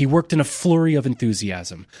 He worked in a flurry of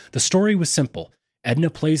enthusiasm. The story was simple. Edna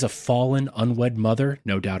plays a fallen, unwed mother,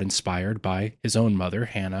 no doubt inspired by his own mother,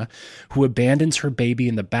 Hannah, who abandons her baby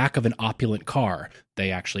in the back of an opulent car. They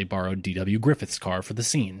actually borrowed D.W. Griffith's car for the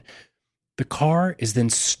scene. The car is then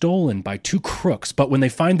stolen by two crooks, but when they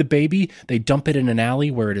find the baby, they dump it in an alley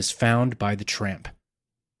where it is found by the tramp.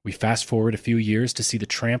 We fast forward a few years to see the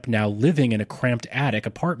tramp now living in a cramped attic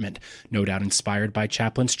apartment, no doubt inspired by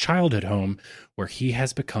Chaplin's childhood home, where he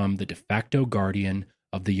has become the de facto guardian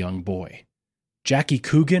of the young boy. Jackie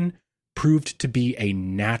Coogan proved to be a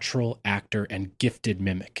natural actor and gifted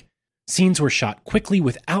mimic. Scenes were shot quickly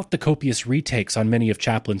without the copious retakes on many of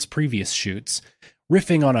Chaplin's previous shoots.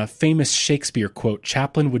 Riffing on a famous Shakespeare quote,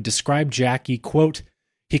 Chaplin would describe Jackie, quote,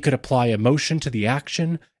 "He could apply emotion to the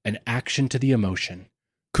action and action to the emotion."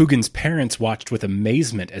 Coogan's parents watched with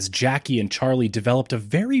amazement as Jackie and Charlie developed a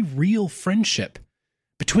very real friendship.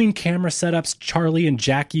 Between camera setups, Charlie and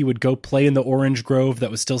Jackie would go play in the orange grove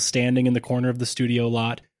that was still standing in the corner of the studio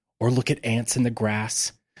lot, or look at ants in the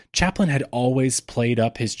grass. Chaplin had always played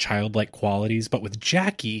up his childlike qualities, but with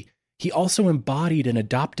Jackie, he also embodied an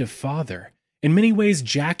adoptive father. In many ways,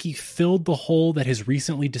 Jackie filled the hole that his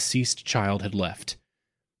recently deceased child had left.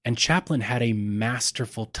 And Chaplin had a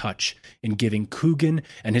masterful touch in giving Coogan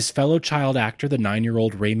and his fellow child actor, the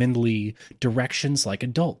 9-year-old Raymond Lee, directions like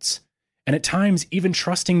adults. And at times, even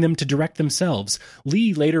trusting them to direct themselves.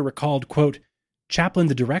 Lee later recalled, quote, "Chaplin,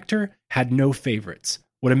 the director, had no favorites.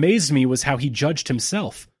 What amazed me was how he judged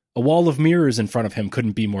himself. A wall of mirrors in front of him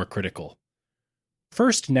couldn't be more critical."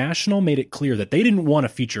 First National made it clear that they didn't want a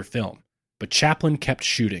feature film, but Chaplin kept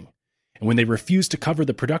shooting. And when they refused to cover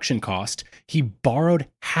the production cost, he borrowed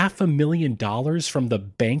 $500,000 from the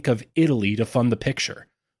Bank of Italy to fund the picture.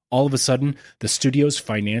 All of a sudden, the studio's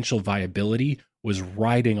financial viability was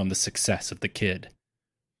riding on the success of The Kid.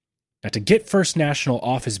 Now, to get First National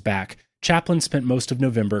off his back, Chaplin spent most of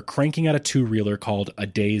November cranking out a two-reeler called A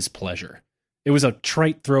Day's Pleasure. It was a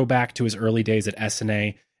trite throwback to his early days at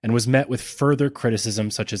SNA and was met with further criticism,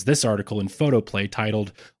 such as this article in Photoplay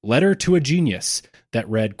titled "Letter to a Genius" that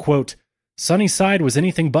read, quote, "Sunnyside was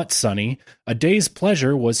anything but sunny. A day's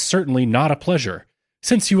pleasure was certainly not a pleasure.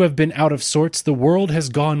 Since you have been out of sorts, the world has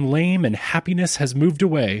gone lame and happiness has moved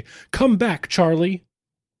away. Come back, Charlie."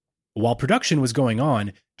 While production was going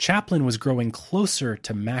on, Chaplin was growing closer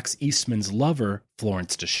to Max Eastman's lover,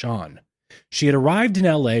 Florence Deshawn. She had arrived in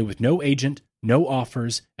LA with no agent, no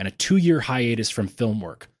offers, and a 2-year hiatus from film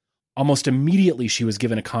work. Almost immediately, she was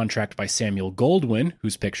given a contract by Samuel Goldwyn,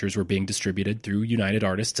 whose pictures were being distributed through United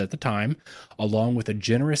Artists at the time, along with a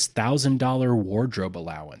generous $1,000 wardrobe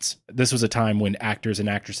allowance. This was a time when actors and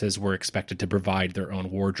actresses were expected to provide their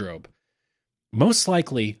own wardrobe. Most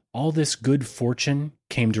likely, all this good fortune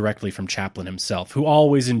came directly from Chaplin himself, who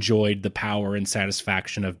always enjoyed the power and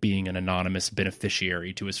satisfaction of being an anonymous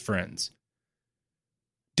beneficiary to his friends.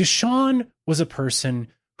 Deshawn was a person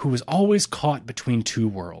who was always caught between two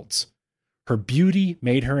worlds. Her beauty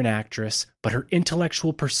made her an actress, but her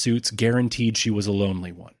intellectual pursuits guaranteed she was a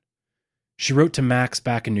lonely one. She wrote to Max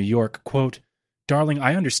back in New York, quote, "Darling,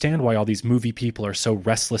 I understand why all these movie people are so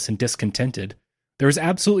restless and discontented. There is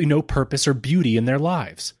absolutely no purpose or beauty in their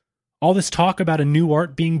lives. All this talk about a new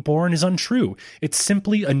art being born is untrue. It's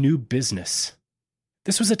simply a new business."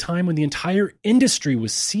 This was a time when the entire industry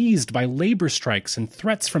was seized by labor strikes and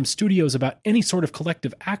threats from studios about any sort of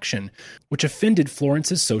collective action, which offended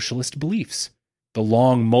Florence's socialist beliefs. The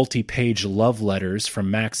long, multi-page love letters from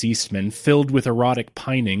Max Eastman, filled with erotic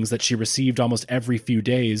pinings that she received almost every few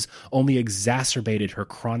days, only exacerbated her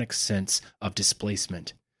chronic sense of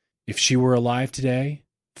displacement. If she were alive today,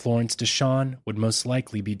 Florence Deshawn would most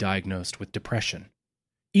likely be diagnosed with depression.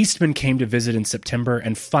 Eastman came to visit in September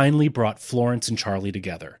and finally brought Florence and Charlie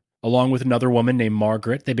together. Along with another woman named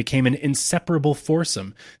Margaret, they became an inseparable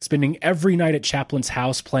foursome, spending every night at Chaplin's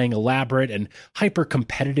house playing elaborate and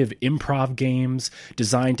hyper-competitive improv games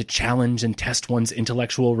designed to challenge and test one's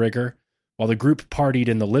intellectual rigor. While the group partied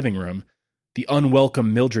in the living room, the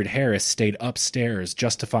unwelcome Mildred Harris stayed upstairs,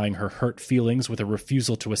 justifying her hurt feelings with a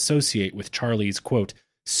refusal to associate with Charlie's, quote,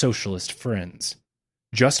 "socialist friends."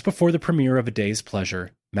 Just before the premiere of A Day's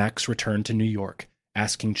Pleasure, Max returned to New York,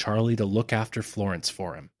 asking Charlie to look after Florence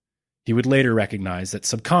for him. He would later recognize that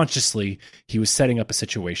subconsciously he was setting up a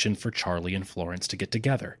situation for Charlie and Florence to get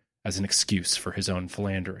together, as an excuse for his own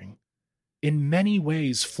philandering. In many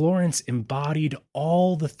ways, Florence embodied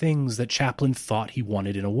all the things that Chaplin thought he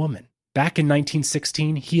wanted in a woman. Back in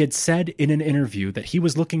 1916, he had said in an interview that he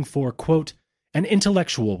was looking for, quote, "an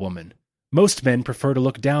intellectual woman, Most men prefer to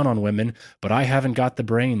look down on women, but I haven't got the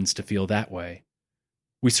brains to feel that way.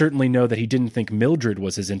 We certainly know that he didn't think Mildred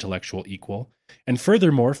was his intellectual equal, and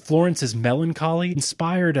furthermore, Florence's melancholy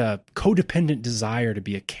inspired a codependent desire to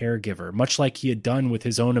be a caregiver, much like he had done with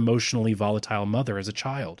his own emotionally volatile mother as a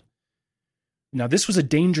child. Now, this was a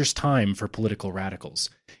dangerous time for political radicals.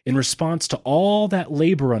 In response to all that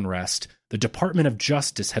labor unrest, the Department of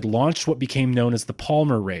Justice had launched what became known as the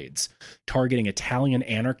Palmer Raids, targeting Italian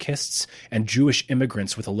anarchists and Jewish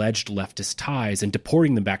immigrants with alleged leftist ties and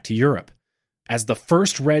deporting them back to Europe. As the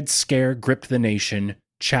first Red Scare gripped the nation,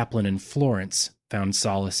 Chaplin and Florence found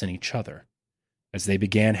solace in each other. As they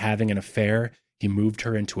began having an affair, he moved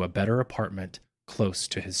her into a better apartment close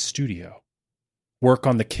to his studio. Work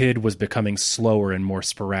on the kid was becoming slower and more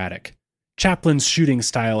sporadic. Chaplin's shooting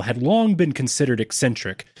style had long been considered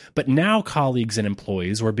eccentric, but now colleagues and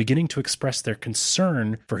employees were beginning to express their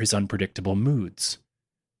concern for his unpredictable moods.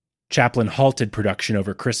 Chaplin halted production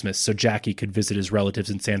over Christmas so Jackie could visit his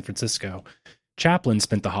relatives in San Francisco. Chaplin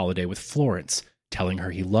spent the holiday with Florence, telling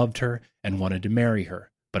her he loved her and wanted to marry her.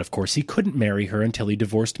 But of course he couldn't marry her until he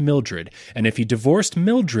divorced Mildred, and if he divorced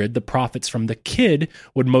Mildred, the profits from the kid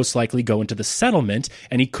would most likely go into the settlement,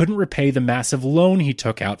 and he couldn't repay the massive loan he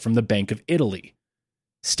took out from the Bank of Italy.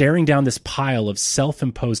 Staring down this pile of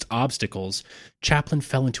self-imposed obstacles, Chaplin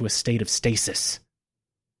fell into a state of stasis.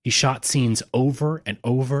 He shot scenes over and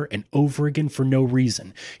over and over again for no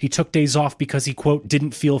reason. He took days off because he, quote,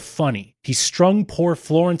 didn't feel funny. He strung poor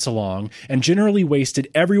Florence along and generally wasted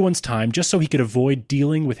everyone's time just so he could avoid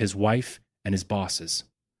dealing with his wife and his bosses.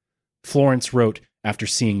 Florence wrote after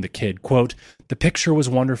seeing the kid, quote, "The picture was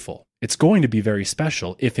wonderful. It's going to be very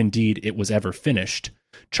special, if indeed it was ever finished.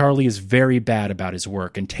 Charlie is very bad about his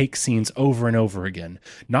work and takes scenes over and over again,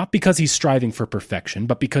 not because he's striving for perfection,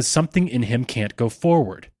 but because something in him can't go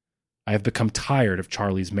forward. I have become tired of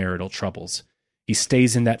Charlie's marital troubles. He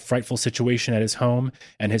stays in that frightful situation at his home,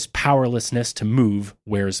 and his powerlessness to move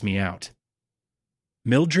wears me out."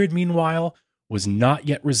 Mildred, meanwhile, was not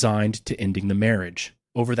yet resigned to ending the marriage.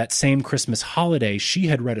 Over that same Christmas holiday, she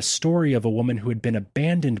had read a story of a woman who had been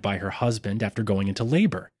abandoned by her husband after going into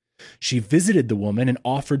labor. She visited the woman and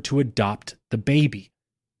offered to adopt the baby.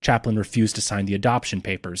 Chaplin refused to sign the adoption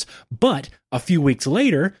papers, but a few weeks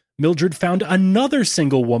later, Mildred found another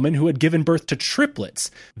single woman who had given birth to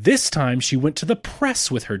triplets. This time, she went to the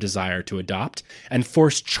press with her desire to adopt and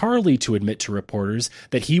forced Charlie to admit to reporters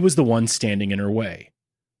that he was the one standing in her way.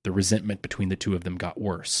 The resentment between the two of them got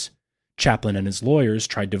worse. Chaplin and his lawyers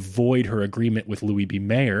tried to void her agreement with Louis B.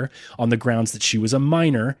 Mayer on the grounds that she was a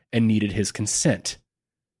minor and needed his consent.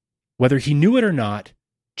 Whether he knew it or not,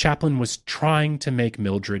 Chaplin was trying to make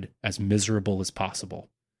Mildred as miserable as possible.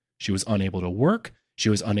 She was unable to work, she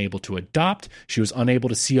was unable to adopt, she was unable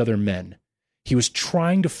to see other men. He was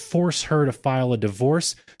trying to force her to file a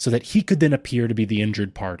divorce so that he could then appear to be the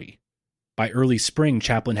injured party. By early spring,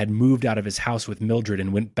 Chaplin had moved out of his house with Mildred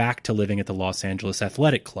and went back to living at the Los Angeles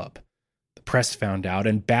Athletic Club. The press found out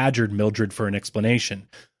and badgered Mildred for an explanation.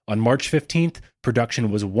 On March 15th, production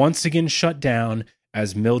was once again shut down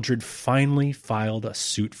as Mildred finally filed a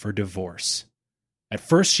suit for divorce. At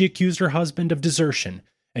first, she accused her husband of desertion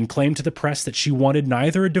and claimed to the press that she wanted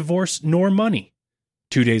neither a divorce nor money.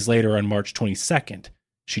 2 days later, on March 22nd,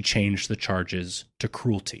 she changed the charges to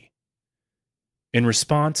cruelty. In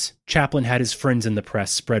response, Chaplin had his friends in the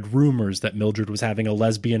press spread rumors that Mildred was having a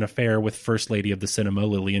lesbian affair with First Lady of the Cinema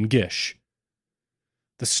Lillian Gish.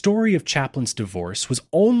 The story of Chaplin's divorce was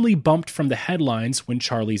only bumped from the headlines when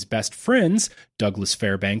Charlie's best friends, Douglas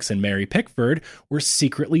Fairbanks and Mary Pickford, were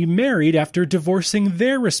secretly married after divorcing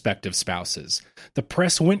their respective spouses. The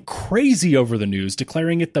press went crazy over the news,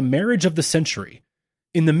 declaring it the marriage of the century.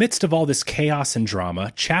 In the midst of all this chaos and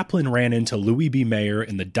drama, Chaplin ran into Louis B. Mayer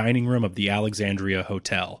in the dining room of the Alexandria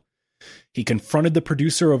Hotel. He confronted the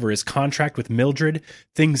producer over his contract with Mildred.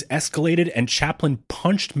 Things escalated, and Chaplin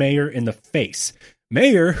punched Mayer in the face.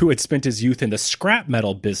 Mayer, who had spent his youth in the scrap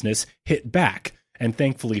metal business, hit back, and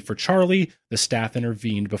thankfully for Charlie, the staff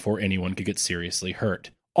intervened before anyone could get seriously hurt.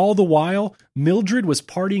 All the while, Mildred was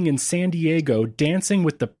partying in San Diego, dancing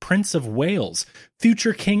with the Prince of Wales,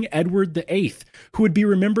 future King Edward VIII, who would be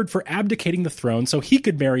remembered for abdicating the throne so he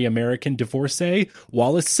could marry American divorcee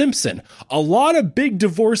Wallis Simpson. A lot of big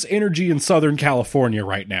divorce energy in Southern California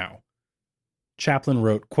right now. Chaplin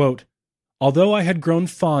wrote, quote, "Although I had grown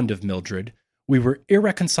fond of Mildred, we were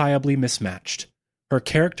irreconcilably mismatched. Her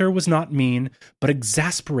character was not mean, but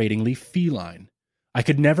exasperatingly feline. I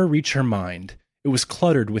could never reach her mind. It was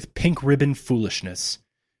cluttered with pink ribbon foolishness.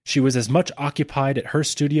 She was as much occupied at her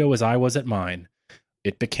studio as I was at mine.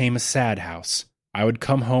 It became a sad house, I would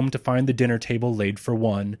come home to find the dinner table laid for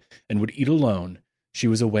one, and would eat alone. She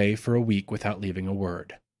was away for a week without leaving a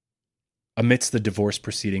word. Amidst the divorce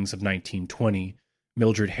proceedings of 1920,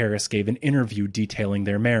 Mildred Harris gave an interview detailing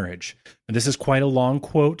their marriage. And this is quite a long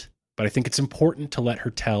quote, but I think it's important to let her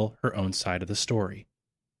tell her own side of the story.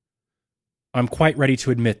 I'm quite ready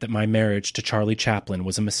to admit that my marriage to Charlie Chaplin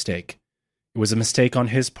was a mistake. It was a mistake on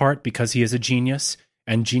his part because he is a genius,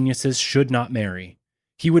 and geniuses should not marry.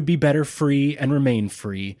 He would be better free and remain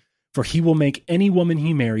free, for he will make any woman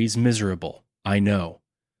he marries miserable, I know.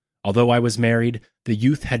 Although I was married, the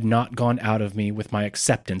youth had not gone out of me with my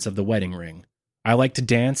acceptance of the wedding ring. I liked to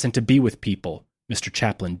dance and to be with people. Mr.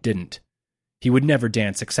 Chaplin didn't. He would never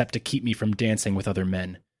dance except to keep me from dancing with other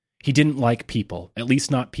men. He didn't like people, at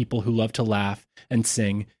least not people who love to laugh and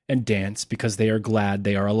sing and dance because they are glad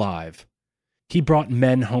they are alive. He brought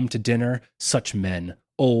men home to dinner, such men,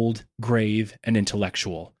 old, grave, and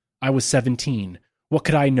intellectual. I was 17. What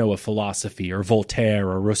could I know of philosophy, or Voltaire,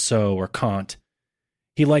 or Rousseau, or Kant?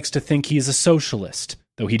 He likes to think he is a socialist,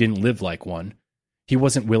 though he didn't live like one. He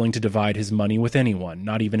wasn't willing to divide his money with anyone,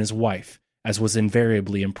 not even his wife, as was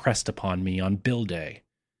invariably impressed upon me on bill day.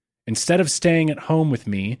 Instead of staying at home with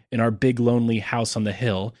me in our big lonely house on the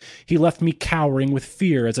hill, he left me cowering with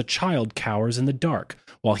fear as a child cowers in the dark,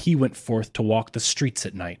 while he went forth to walk the streets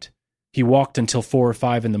at night. He walked until 4 or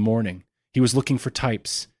 5 in the morning. He was looking for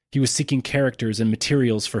types. He was seeking characters and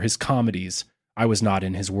materials for his comedies. I was not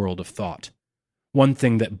in his world of thought. One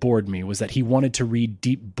thing that bored me was that he wanted to read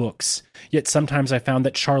deep books, yet sometimes I found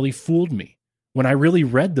that Charlie fooled me. When I really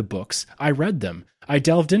read the books, I read them, I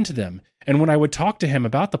delved into them, and when I would talk to him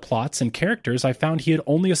about the plots and characters, I found he had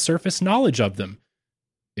only a surface knowledge of them.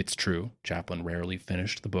 It's true, Chaplin rarely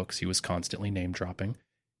finished the books he was constantly name-dropping.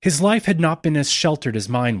 His life had not been as sheltered as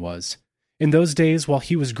mine was. In those days, while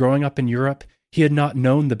he was growing up in Europe, he had not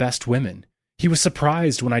known the best women. He was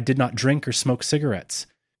surprised when I did not drink or smoke cigarettes.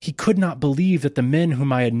 He could not believe that the men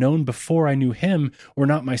whom I had known before I knew him were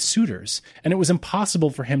not my suitors, and it was impossible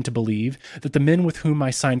for him to believe that the men with whom I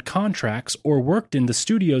signed contracts or worked in the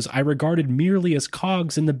studios I regarded merely as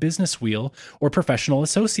cogs in the business wheel or professional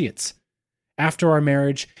associates. After our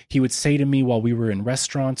marriage, he would say to me while we were in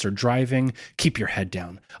restaurants or driving, "Keep your head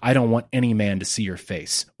down. I don't want any man to see your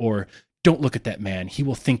face," or "Don't look at that man. He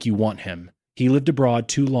will think you want him." He lived abroad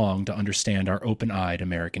too long to understand our open-eyed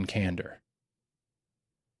American candor.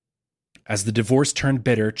 As the divorce turned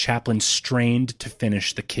bitter, Chaplin strained to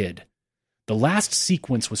finish The Kid. The last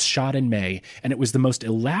sequence was shot in May, and it was the most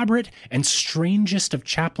elaborate and strangest of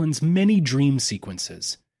Chaplin's many dream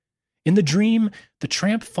sequences. In the dream, the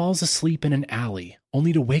tramp falls asleep in an alley,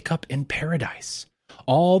 only to wake up in paradise.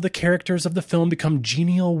 All the characters of the film become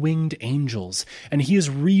genial winged angels, and he is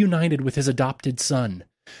reunited with his adopted son.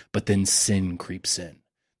 But then sin creeps in.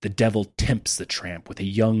 The devil tempts the tramp with a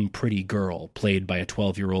young, pretty girl, played by a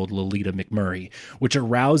 12-year-old Lolita McMurray, which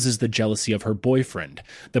arouses the jealousy of her boyfriend.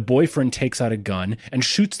 The boyfriend takes out a gun and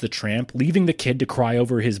shoots the tramp, leaving the kid to cry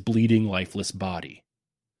over his bleeding, lifeless body.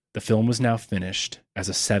 The film was now finished as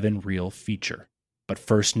a 7-reel feature, but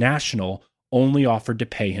First National only offered to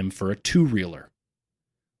pay him for a 2-reeler.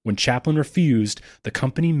 When Chaplin refused, the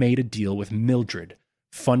company made a deal with Mildred,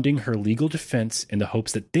 funding her legal defense in the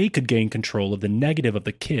hopes that they could gain control of the negative of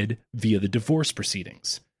The Kid via the divorce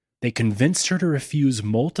proceedings. They convinced her to refuse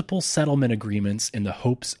multiple settlement agreements in the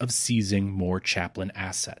hopes of seizing more Chaplin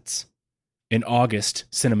assets. In August,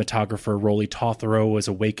 cinematographer Rolly Tothero was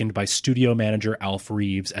awakened by studio manager Alf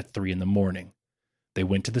Reeves at 3 in the morning. They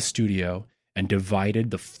went to the studio and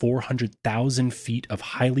divided the 400,000 feet of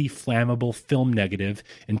highly flammable film negative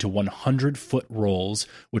into 100-foot rolls,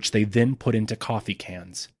 which they then put into coffee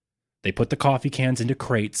cans. They put the coffee cans into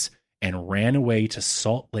crates and ran away to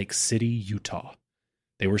Salt Lake City, Utah.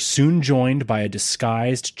 They were soon joined by a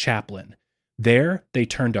disguised Chaplin. There, they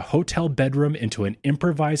turned a hotel bedroom into an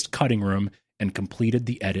improvised cutting room and completed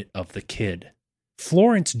the edit of The Kid.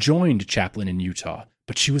 Florence joined Chaplin in Utah,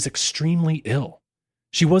 but she was extremely ill.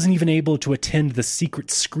 She wasn't even able to attend the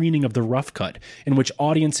secret screening of The Rough Cut, in which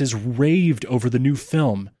audiences raved over the new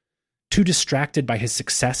film. Too distracted by his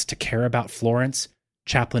success to care about Florence,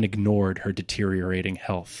 Chaplin ignored her deteriorating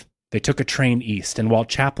health. They took a train east, and while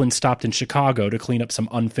Chaplin stopped in Chicago to clean up some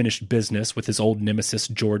unfinished business with his old nemesis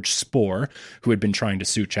George Spohr, who had been trying to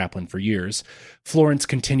sue Chaplin for years, Florence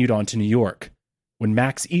continued on to New York. When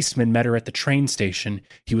Max Eastman met her at the train station,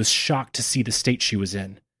 he was shocked to see the state she was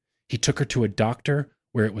in. He took her to a doctor,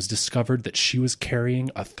 where it was discovered that she was carrying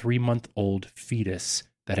a 3-month-old fetus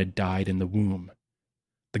that had died in the womb.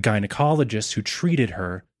 The gynecologist who treated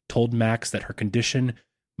her told Max that her condition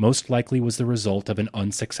most likely was the result of an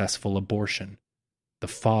unsuccessful abortion. The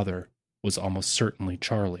father was almost certainly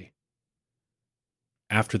Charlie.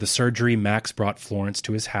 After the surgery, Max brought Florence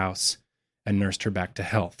to his house and nursed her back to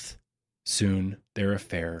health. Soon, their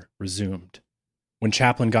affair resumed. When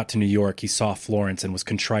Chaplin got to New York, he saw Florence and was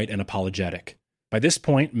contrite and apologetic. By this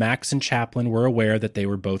point, Max and Chaplin were aware that they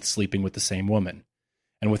were both sleeping with the same woman.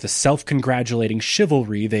 And with a self-congratulating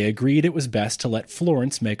chivalry, they agreed it was best to let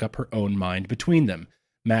Florence make up her own mind between them.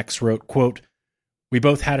 Max wrote, quote, "We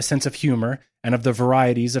both had a sense of humor and of the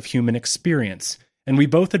varieties of human experience, and we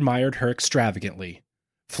both admired her extravagantly.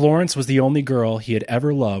 Florence was the only girl he had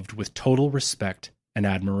ever loved with total respect and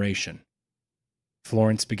admiration."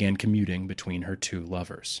 Florence began commuting between her two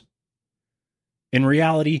lovers. In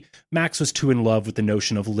reality, Max was too in love with the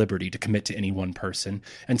notion of liberty to commit to any one person,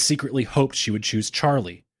 and secretly hoped she would choose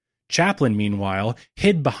Charlie. Chaplin, meanwhile,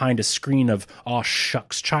 hid behind a screen of aw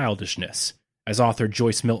shucks childishness. As author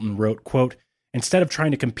Joyce Milton wrote, quote, "Instead of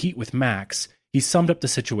trying to compete with Max, he summed up the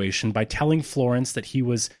situation by telling Florence that he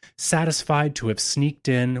was satisfied to have sneaked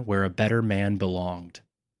in where a better man belonged."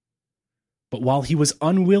 But while he was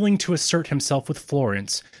unwilling to assert himself with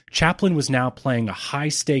Florence, Chaplin was now playing a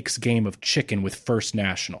high-stakes game of chicken with First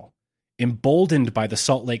National. Emboldened by the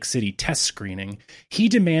Salt Lake City test screening, he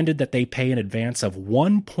demanded that they pay an advance of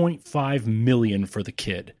 $1.5 million for the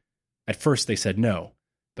kid. At first they said no,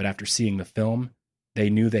 but after seeing the film, they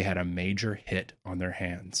knew they had a major hit on their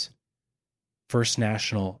hands. First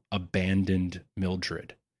National abandoned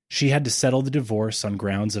Mildred. She had to settle the divorce on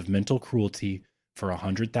grounds of mental cruelty for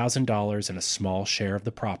 $100,000 and a small share of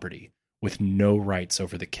the property, with no rights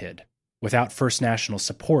over the kid. Without First National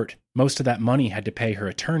support, most of that money had to pay her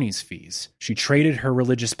attorney's fees. She traded her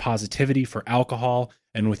religious positivity for alcohol,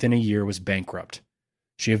 and within a year was bankrupt.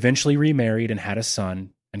 She eventually remarried and had a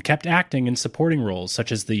son, and kept acting in supporting roles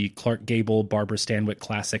such as the Clark Gable, Barbara Stanwyck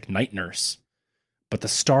classic Night Nurse. But the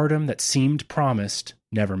stardom that seemed promised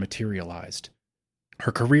never materialized.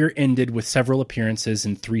 Her career ended with several appearances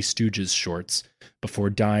in Three Stooges shorts before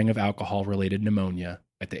dying of alcohol-related pneumonia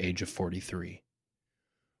at the age of 43.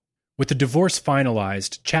 With the divorce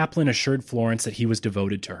finalized, Chaplin assured Florence that he was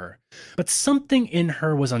devoted to her, but something in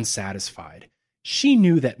her was unsatisfied. She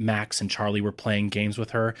knew that Max and Charlie were playing games with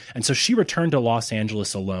her, and so she returned to Los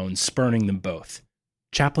Angeles alone, spurning them both.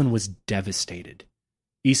 Chaplin was devastated.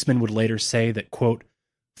 Eastman would later say that, quote,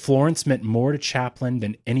 "Florence meant more to Chaplin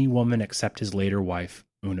than any woman except his later wife,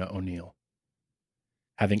 Una O'Neill."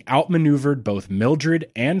 Having outmaneuvered both Mildred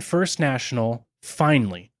and First National,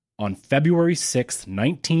 finally, on February 6,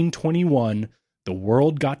 1921, the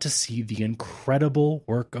world got to see the incredible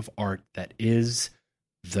work of art that is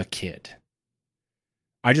The Kid.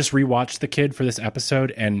 I just rewatched The Kid for this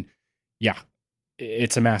episode, and yeah,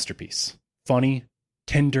 it's a masterpiece. Funny,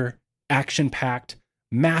 tender, action-packed,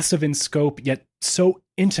 massive in scope, yet so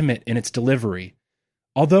intimate in its delivery.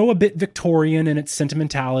 Although a bit Victorian in its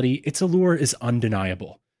sentimentality, its allure is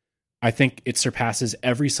undeniable. I think it surpasses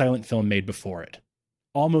every silent film made before it.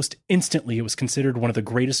 Almost instantly, it was considered one of the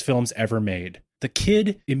greatest films ever made. The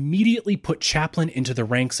Kid immediately put Chaplin into the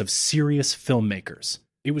ranks of serious filmmakers.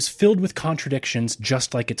 It was filled with contradictions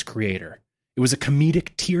just like its creator. It was a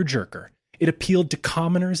comedic tearjerker. It appealed to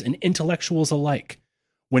commoners and intellectuals alike.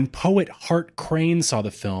 When poet Hart Crane saw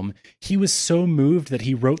the film, he was so moved that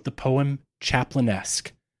he wrote the poem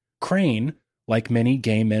Chaplinesque. Crane, like many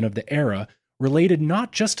gay men of the era, related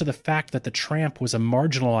not just to the fact that the tramp was a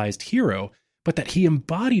marginalized hero, but that he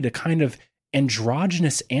embodied a kind of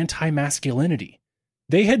androgynous anti-masculinity.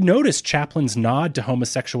 They had noticed Chaplin's nod to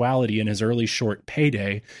homosexuality in his early short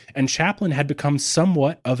Payday, and Chaplin had become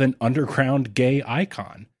somewhat of an underground gay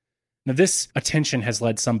icon. Now, this attention has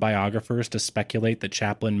led some biographers to speculate that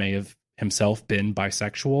Chaplin may have himself been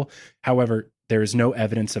bisexual. However, there is no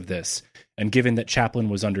evidence of this, and given that Chaplin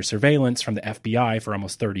was under surveillance from the FBI for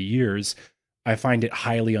almost 30 years, I find it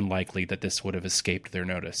highly unlikely that this would have escaped their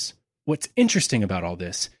notice. What's interesting about all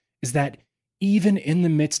this is that even in the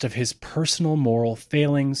midst of his personal moral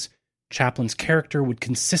failings, Chaplin's character would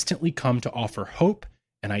consistently come to offer hope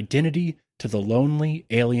and identity to the lonely,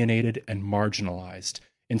 alienated, and marginalized,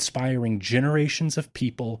 inspiring generations of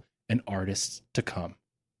people and artists to come.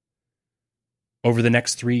 Over the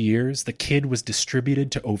next 3 years, The Kid was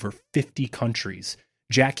distributed to over 50 countries.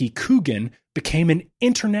 Jackie Coogan became an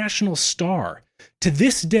international star. To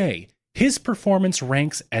this day, his performance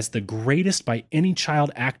ranks as the greatest by any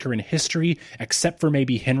child actor in history, except for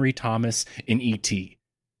maybe Henry Thomas in E.T.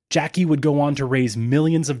 Jackie would go on to raise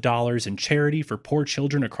millions of dollars in charity for poor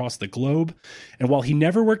children across the globe, and while he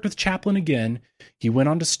never worked with Chaplin again, he went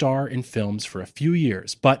on to star in films for a few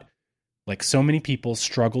years, but, like so many people,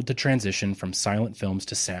 struggled to transition from silent films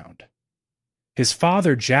to sound. His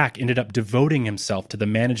father, Jack, ended up devoting himself to the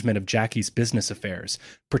management of Jackie's business affairs,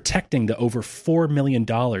 protecting the over $4 million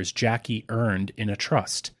Jackie earned in a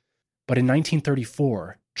trust. But in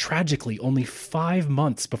 1934, tragically only 5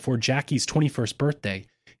 months before Jackie's 21st birthday,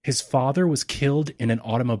 his father was killed in an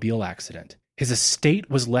automobile accident. His estate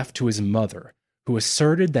was left to his mother, who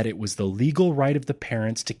asserted that it was the legal right of the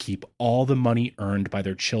parents to keep all the money earned by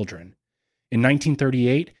their children. In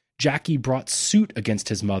 1938, Jackie brought suit against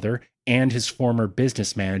his mother and his former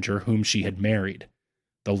business manager whom she had married.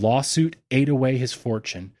 The lawsuit ate away his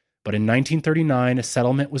fortune, but in 1939 a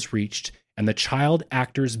settlement was reached, and the Child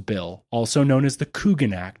Actors Bill, also known as the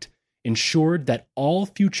Coogan Act, ensured that all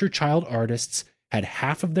future child artists had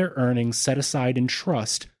half of their earnings set aside in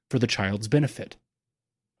trust for the child's benefit.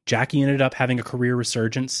 Jackie ended up having a career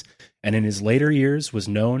resurgence, and in his later years was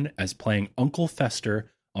known as playing Uncle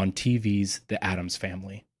Fester on TV's The Addams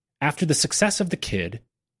Family. After the success of The Kid,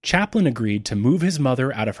 Chaplin agreed to move his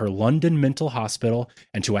mother out of her London mental hospital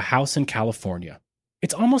and to a house in California.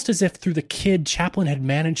 It's almost as if through The Kid, Chaplin had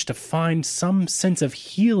managed to find some sense of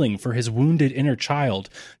healing for his wounded inner child,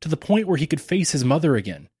 to the point where he could face his mother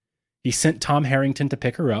again. He sent Tom Harrington to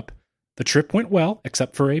pick her up. The trip went well,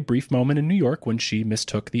 except for a brief moment in New York when she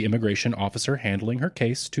mistook the immigration officer handling her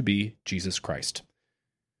case to be Jesus Christ.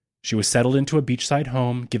 She was settled into a beachside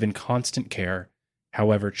home, given constant care.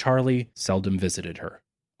 However, Charlie seldom visited her.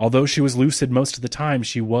 Although she was lucid most of the time,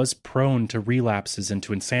 she was prone to relapses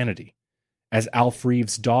into insanity. As Alf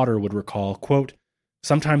Reeves' daughter would recall, quote,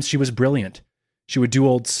 "Sometimes she was brilliant. She would do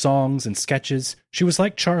old songs and sketches. She was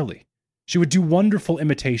like Charlie. She would do wonderful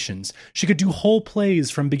imitations. She could do whole plays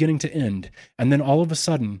from beginning to end, and then all of a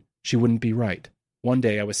sudden, she wouldn't be right. One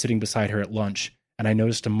day I was sitting beside her at lunch, and I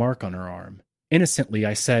noticed a mark on her arm. Innocently,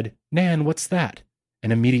 I said, 'Nan, what's that?'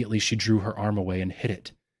 And immediately she drew her arm away and hid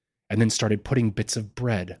it, and then started putting bits of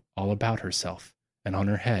bread all about herself and on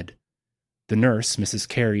her head. The nurse, Mrs.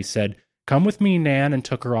 Carey, said, 'Come with me, Nan,' and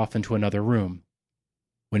took her off into another room.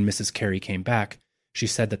 When Mrs. Carey came back, she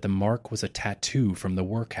said that the mark was a tattoo from the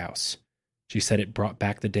workhouse. She said it brought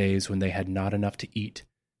back the days when they had not enough to eat,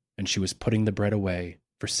 and she was putting the bread away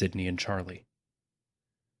for Sidney and Charlie."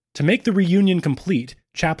 To make the reunion complete,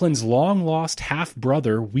 Chaplin's long-lost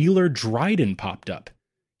half-brother Wheeler Dryden popped up.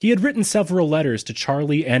 He had written several letters to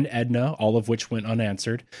Charlie and Edna, all of which went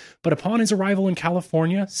unanswered, but upon his arrival in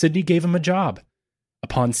California, Sidney gave him a job.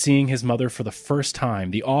 Upon seeing his mother for the first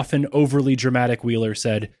time, the often overly dramatic Wheeler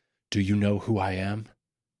said, "Do you know who I am?"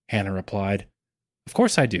 Hannah replied, "Of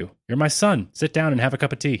course I do. You're my son. Sit down and have a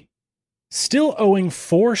cup of tea." Still owing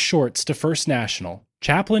 4 shorts to First National,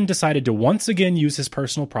 Chaplin decided to once again use his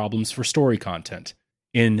personal problems for story content.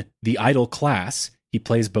 In The Idle Class, he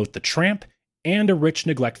plays both the tramp and a rich,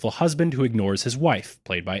 neglectful husband who ignores his wife,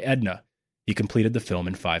 played by Edna. He completed the film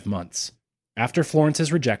in 5 months. After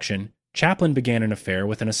Florence's rejection, Chaplin began an affair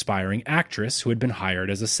with an aspiring actress who had been hired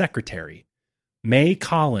as a secretary. May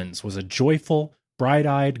Collins was a joyful,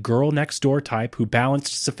 bright-eyed, girl-next-door type who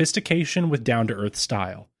balanced sophistication with down-to-earth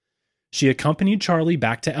style. She accompanied Charlie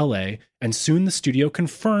back to L.A., and soon the studio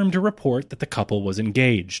confirmed a report that the couple was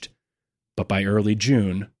engaged. But by early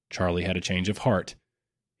June, Charlie had a change of heart.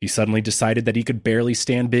 He suddenly decided that he could barely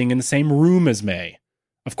stand being in the same room as May.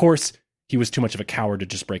 Of course, he was too much of a coward to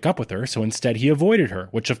just break up with her, so instead he avoided her,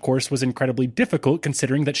 which of course was incredibly difficult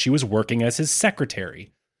considering that she was working as his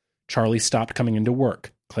secretary. Charlie stopped coming into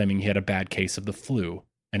work, claiming he had a bad case of the flu,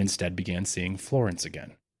 and instead began seeing Florence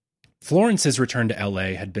again. Florence's return to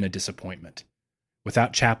L.A. had been a disappointment.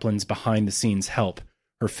 Without Chaplin's behind-the-scenes help,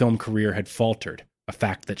 her film career had faltered, a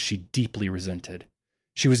fact that she deeply resented.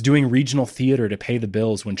 She was doing regional theater to pay the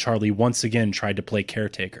bills when Charlie once again tried to play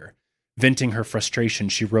caretaker. Venting her frustration,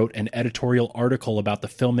 she wrote an editorial article about the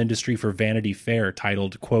film industry for Vanity Fair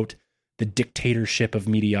titled, quote, "The Dictatorship of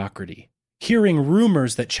Mediocrity." Hearing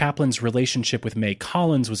rumors that Chaplin's relationship with May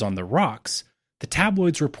Collins was on the rocks, the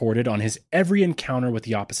tabloids reported on his every encounter with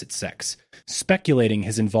the opposite sex, speculating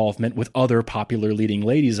his involvement with other popular leading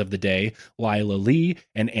ladies of the day, Lila Lee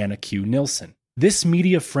and Anna Q. Nilsson. This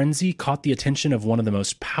media frenzy caught the attention of one of the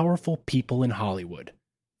most powerful people in Hollywood,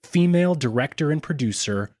 female director and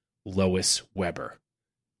producer Lois Weber.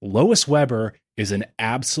 Lois Weber is an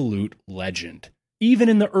absolute legend. Even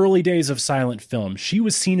in the early days of silent film, she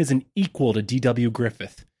was seen as an equal to D.W.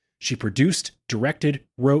 Griffith. She produced, directed,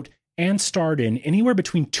 wrote, and starred in anywhere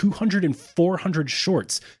between 200 and 400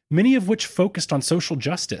 shorts, many of which focused on social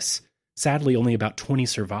justice. Sadly, only about 20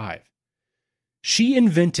 survive. She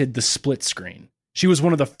invented the split screen. She was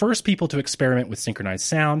one of the first people to experiment with synchronized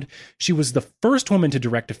sound. She was the first woman to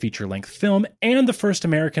direct a feature-length film and the first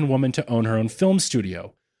American woman to own her own film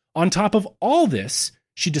studio. On top of all this,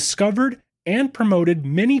 she discovered and promoted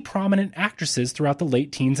many prominent actresses throughout the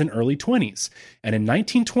late teens and early 20s. And in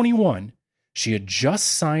 1921, she had just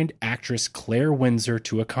signed actress Claire Windsor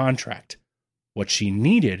to a contract. What she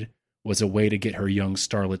needed was a way to get her young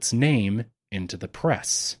starlet's name into the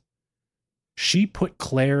press. She put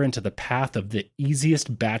Claire into the path of the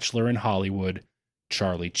easiest bachelor in Hollywood,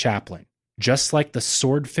 Charlie Chaplin. Just like the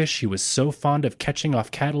swordfish he was so fond of catching off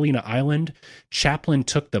Catalina Island, Chaplin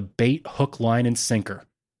took the bait hook, line, and sinker.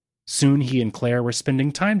 Soon he and Claire were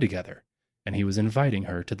spending time together, and he was inviting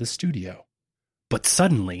her to the studio. But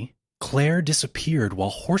suddenly, Claire disappeared while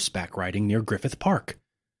horseback riding near Griffith Park.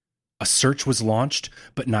 A search was launched,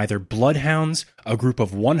 but neither bloodhounds, a group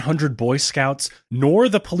of 100 Boy Scouts, nor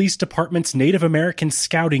the police department's Native American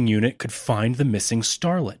scouting unit could find the missing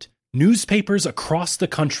starlet. Newspapers across the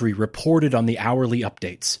country reported on the hourly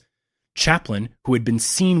updates. Chaplin, who had been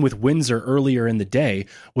seen with Windsor earlier in the day,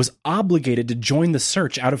 was obligated to join the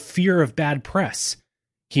search out of fear of bad press.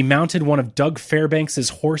 He mounted one of Doug Fairbanks's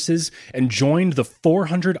horses and joined the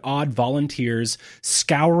 400-odd volunteers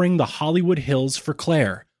scouring the Hollywood Hills for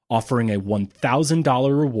Claire, offering a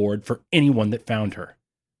 $1,000 reward for anyone that found her.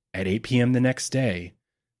 At 8 p.m. the next day,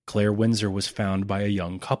 Claire Windsor was found by a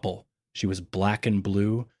young couple. She was black and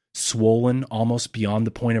blue, swollen almost beyond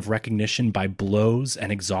the point of recognition by blows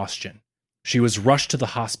and exhaustion. She was rushed to the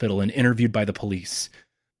hospital and interviewed by the police.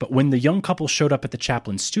 But when the young couple showed up at the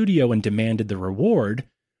Chaplin studio and demanded the reward,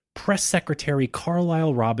 Press Secretary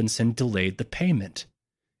Carlisle Robinson delayed the payment.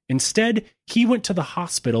 Instead, he went to the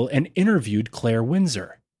hospital and interviewed Claire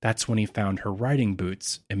Windsor. That's when he found her riding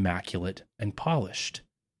boots immaculate and polished.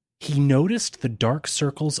 He noticed the dark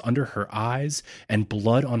circles under her eyes and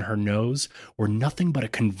blood on her nose were nothing but a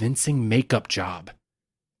convincing makeup job.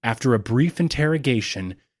 After a brief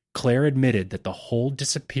interrogation, Claire admitted that the whole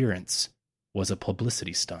disappearance was a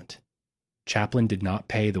publicity stunt. Chaplin did not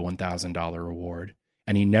pay the $1,000 reward,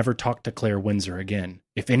 and he never talked to Claire Windsor again.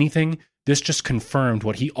 If anything, this just confirmed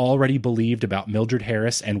what he already believed about Mildred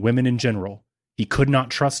Harris and women in general. He could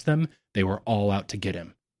not trust them. They were all out to get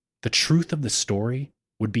him. The truth of the story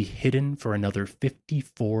would be hidden for another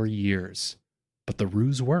 54 years. But the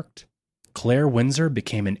ruse worked. Claire Windsor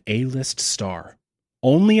became an A-list star.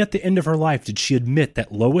 Only at the end of her life did she admit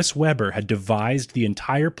that Lois Weber had devised the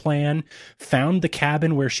entire plan, found the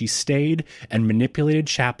cabin where she stayed, and manipulated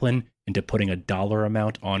Chaplin into putting a dollar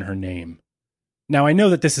amount on her name. Now, I know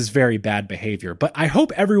that this is very bad behavior, but I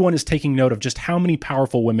hope everyone is taking note of just how many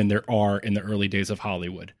powerful women there are in the early days of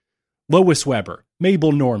Hollywood. Lois Weber,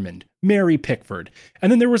 Mabel Normand, Mary Pickford,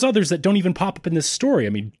 and then there was others that don't even pop up in this story. I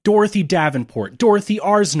mean, Dorothy Davenport, Dorothy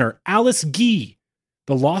Arzner, Alice Guy.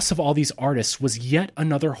 The loss of all these artists was yet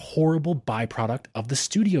another horrible byproduct of the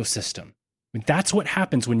studio system. I mean, that's what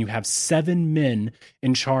happens when you have 7 men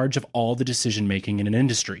in charge of all the decision-making in an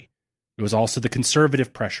industry. It was also the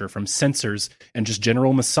conservative pressure from censors and just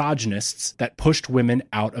general misogynists that pushed women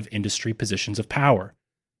out of industry positions of power.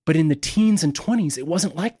 But in the teens and 20s, it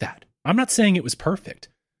wasn't like that. I'm not saying it was perfect,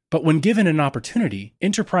 but when given an opportunity,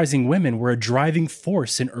 enterprising women were a driving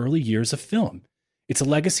force in early years of film. It's a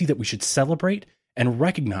legacy that we should celebrate and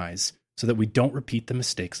recognize so that we don't repeat the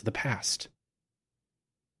mistakes of the past.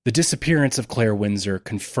 The disappearance of Claire Windsor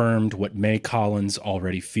confirmed what May Collins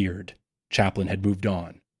already feared. Chaplin had moved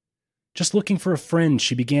on. Just looking for a friend,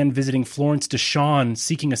 she began visiting Florence Deshawn,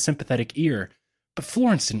 seeking a sympathetic ear. But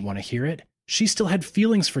Florence didn't want to hear it. She still had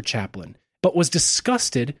feelings for Chaplin, but was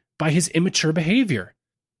disgusted by his immature behavior.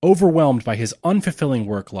 Overwhelmed by his unfulfilling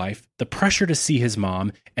work life, the pressure to see his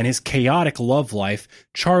mom, and his chaotic love life,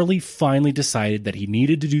 Charlie finally decided that he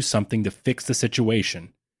needed to do something to fix the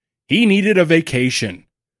situation. He needed a vacation.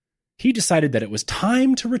 He decided that it was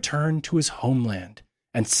time to return to his homeland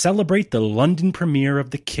and celebrate the London premiere of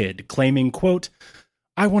The Kid, claiming, quote,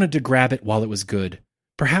 "I wanted to grab it while it was good.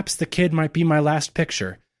 Perhaps The Kid might be my last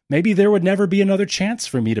picture. Maybe there would never be another chance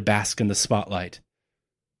for me to bask in the spotlight."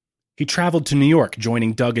 He traveled to New York,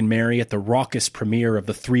 joining Doug and Mary at the raucous premiere of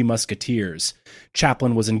The Three Musketeers.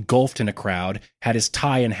 Chaplin was engulfed in a crowd, had his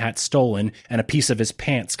tie and hat stolen, and a piece of his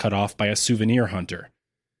pants cut off by a souvenir hunter.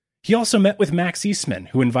 He also met with Max Eastman,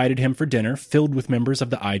 who invited him for dinner filled with members of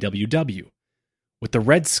the IWW. With the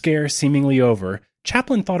Red Scare seemingly over,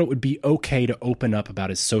 Chaplin thought it would be okay to open up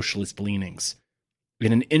about his socialist leanings.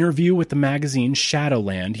 In an interview with the magazine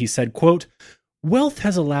Shadowland, he said, quote, "Wealth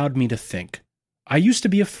has allowed me to think. I used to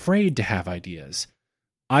be afraid to have ideas.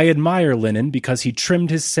 I admire Lenin because he trimmed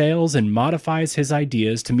his sails and modifies his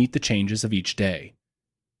ideas to meet the changes of each day."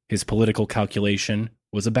 His political calculation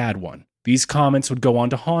was a bad one. These comments would go on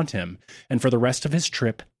to haunt him, and for the rest of his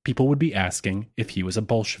trip, people would be asking if he was a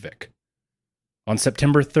Bolshevik. On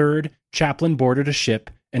September 3rd, Chaplin boarded a ship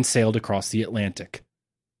and sailed across the Atlantic.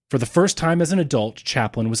 For the first time as an adult,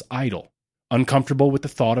 Chaplin was idle. Uncomfortable with the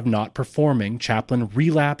thought of not performing, Chaplin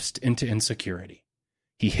relapsed into insecurity.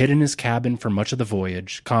 He hid in his cabin for much of the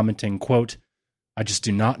voyage, commenting, quote, "I just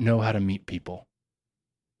do not know how to meet people."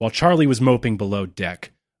 While Charlie was moping below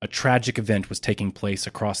deck, a tragic event was taking place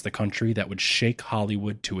across the country that would shake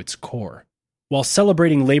Hollywood to its core. While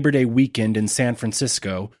celebrating Labor Day weekend in San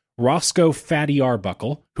Francisco, Roscoe Fatty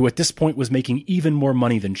Arbuckle, who at this point was making even more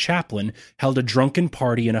money than Chaplin, held a drunken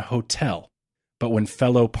party in a hotel. But when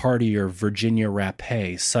fellow partier Virginia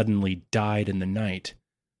Rapet suddenly died in the night,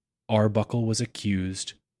 Arbuckle was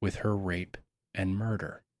accused with her rape and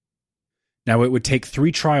murder. Now, it would take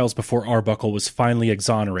 3 trials before Arbuckle was finally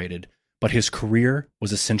exonerated, but his career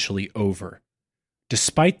was essentially over.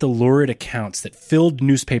 Despite the lurid accounts that filled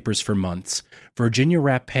newspapers for months, Virginia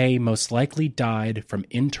Rapet most likely died from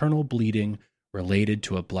internal bleeding related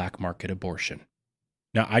to a black market abortion.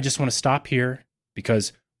 Now, I just want to stop here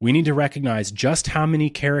because we need to recognize just how many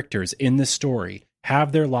characters in this story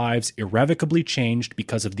have their lives irrevocably changed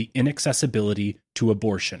because of the inaccessibility to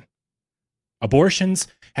abortion. Abortions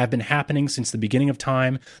have been happening since the beginning of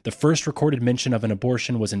time. The first recorded mention of an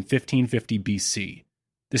abortion was in 1550 BC.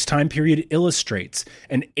 This time period illustrates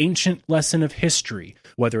an ancient lesson of history.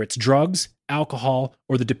 Whether it's drugs, alcohol,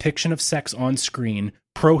 or the depiction of sex on screen,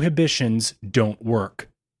 prohibitions don't work.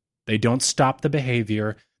 They don't stop the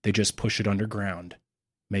behavior, they just push it underground,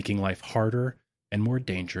 making life harder and more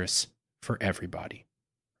dangerous for everybody.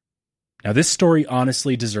 Now, this story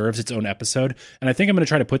honestly deserves its own episode, and I think I'm going to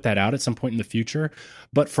try to put that out at some point in the future.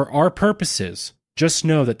 But for our purposes, just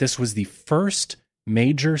know that this was the first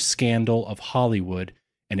major scandal of Hollywood,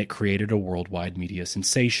 and it created a worldwide media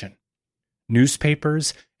sensation.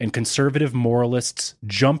 Newspapers and conservative moralists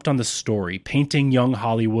jumped on the story, painting young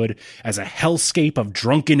Hollywood as a hellscape of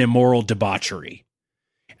drunken, immoral debauchery.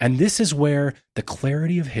 And this is where the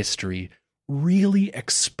clarity of history really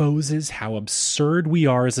exposes how absurd we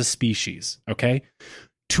are as a species, okay?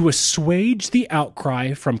 To assuage the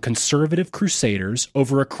outcry from conservative crusaders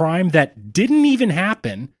over a crime that didn't even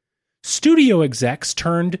happen, studio execs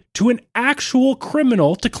turned to an actual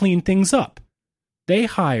criminal to clean things up. They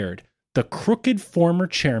hired the crooked former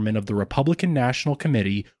chairman of the Republican National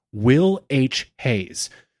Committee, Will H. Hayes,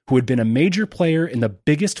 who had been a major player in the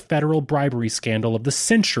biggest federal bribery scandal of the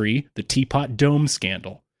century, the Teapot Dome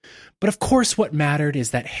scandal. But of course what mattered is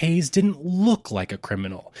that Hayes didn't look like a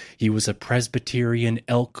criminal. He was a Presbyterian,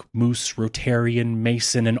 Elk, Moose, Rotarian,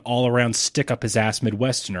 Mason, and all-around stick-up-his-ass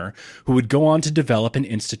Midwesterner who would go on to develop and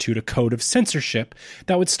institute a code of censorship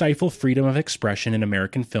that would stifle freedom of expression in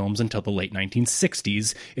American films until the late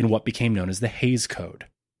 1960s in what became known as the Hayes Code.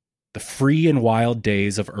 The free and wild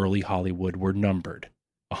days of early Hollywood were numbered.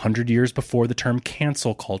 100 years before the term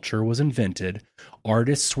cancel culture was invented,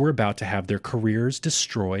 artists were about to have their careers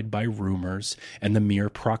destroyed by rumors and the mere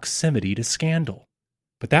proximity to scandal.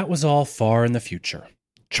 But that was all far in the future.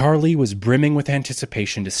 Charlie was brimming with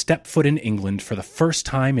anticipation to step foot in England for the first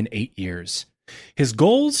time in 8 years. His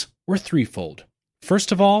goals were threefold.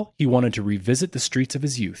 First of all, he wanted to revisit the streets of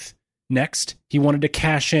his youth. Next, he wanted to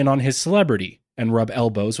cash in on his celebrity and rub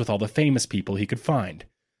elbows with all the famous people he could find.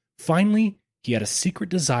 Finally, he had a secret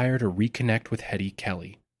desire to reconnect with Hetty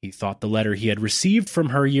Kelly. He thought the letter he had received from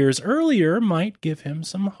her years earlier might give him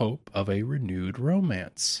some hope of a renewed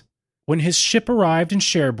romance. When his ship arrived in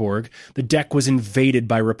Cherbourg, the deck was invaded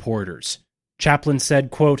by reporters. Chaplin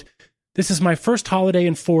said, quote, "This is my first holiday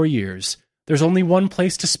in 4 years. There's only one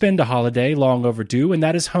place to spend a holiday, long overdue, and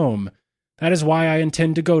that is home. That is why I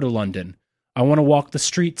intend to go to London. I want to walk the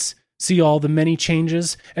streets, see all the many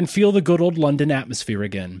changes, and feel the good old London atmosphere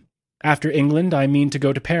again. After England, I mean to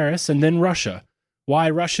go to Paris and then Russia. Why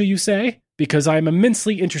Russia, you say? Because I am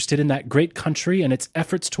immensely interested in that great country and its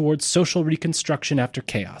efforts towards social reconstruction after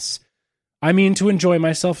chaos. I mean to enjoy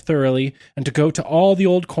myself thoroughly and to go to all the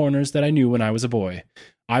old corners that I knew when I was a boy.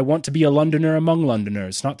 I want to be a Londoner among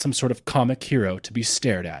Londoners, not some sort of comic hero to be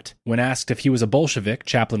stared at." When asked if he was a Bolshevik,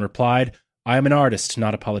 Chaplin replied, "I am an artist,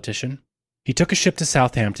 not a politician." He took a ship to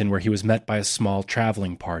Southampton where he was met by a small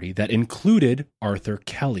traveling party that included Arthur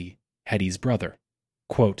Kelly, Hetty's brother.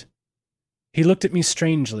 Quote, "He looked at me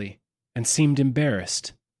strangely and seemed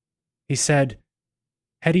embarrassed. He said,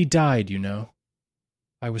 'Hetty died, you know.'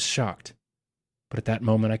 I was shocked, but at that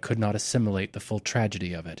moment I could not assimilate the full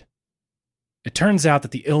tragedy of it." It turns out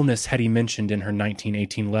that the illness Hetty mentioned in her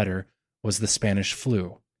 1918 letter was the Spanish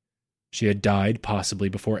flu. She had died possibly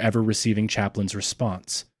before ever receiving Chaplin's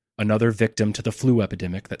response, another victim to the flu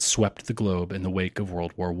epidemic that swept the globe in the wake of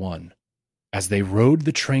World War I. As they rode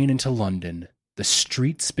the train into London, the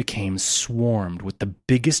streets became swarmed with the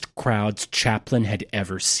biggest crowds Chaplin had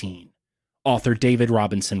ever seen. Author David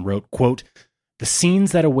Robinson wrote, quote, "The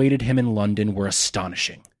scenes that awaited him in London were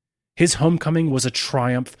astonishing. His homecoming was a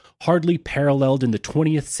triumph hardly paralleled in the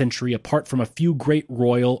 20th century apart from a few great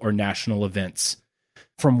royal or national events.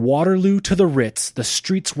 From Waterloo to the Ritz, the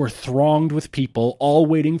streets were thronged with people, all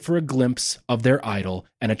waiting for a glimpse of their idol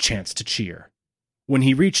and a chance to cheer. When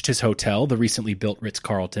he reached his hotel, the recently built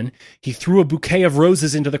Ritz-Carlton, he threw a bouquet of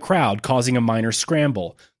roses into the crowd, causing a minor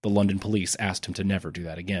scramble. The London police asked him to never do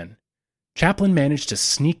that again. Chaplin managed to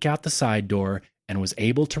sneak out the side door and was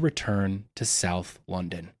able to return to South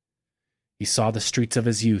London. He saw the streets of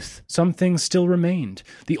his youth. Some things still remained.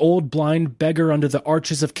 The old blind beggar under the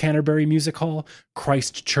arches of Canterbury Music Hall,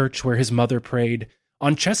 Christ Church where his mother prayed.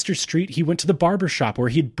 On Chester Street, he went to the barber shop where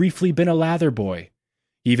he had briefly been a lather boy.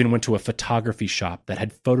 He even went to a photography shop that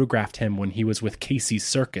had photographed him when he was with Casey's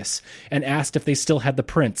Circus and asked if they still had the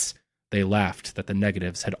prints. They laughed that the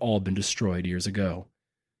negatives had all been destroyed years ago.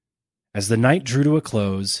 As the night drew to a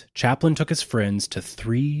close, Chaplin took his friends to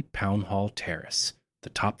 3 Pound Hall Terrace, the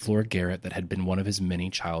top-floor garret that had been one of his many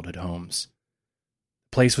childhood homes.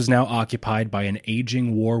 The place was now occupied by an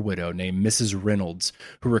aging war widow named Mrs. Reynolds,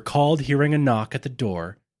 who recalled hearing a knock at the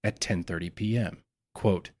door at 10:30 p.m.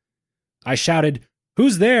 Quote, "I shouted,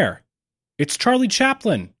 'Who's there?' 'It's Charlie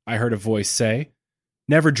Chaplin,' I heard a voice say.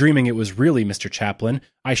 Never dreaming it was really Mr. Chaplin,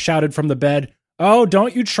 I shouted from the bed, 'Oh,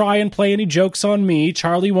 don't you try and play any jokes on me.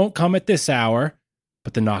 Charlie won't come at this hour.'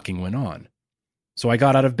 But the knocking went on. So I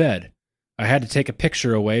got out of bed. I had to take a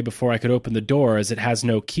picture away before I could open the door as it has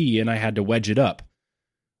no key and I had to wedge it up.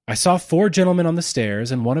 I saw 4 gentlemen on the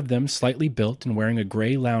stairs, and one of them, slightly built and wearing a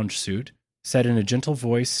gray lounge suit, said in a gentle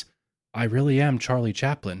voice, 'I really am Charlie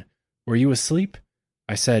Chaplin. Were you asleep?'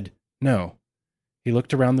 I said, 'No.' He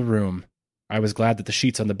looked around the room. I was glad that the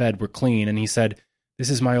sheets on the bed were clean, and he said, 'This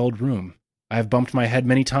is my old room. I have bumped my head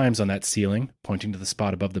many times on that ceiling,' pointing to the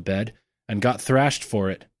spot above the bed, 'and got thrashed for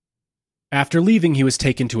it.' After leaving, he was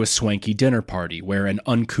taken to a swanky dinner party where an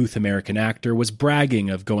uncouth American actor was bragging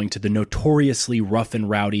of going to the notoriously rough and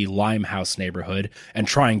rowdy Limehouse neighborhood and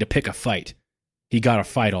trying to pick a fight. He got a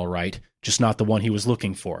fight all right, just not the one he was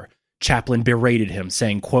looking for. Chaplin berated him,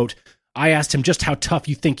 saying, quote, 'I asked him just how tough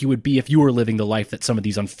you think you would be if you were living the life that some of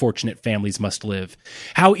these unfortunate families must live.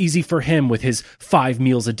 How easy for him with his 5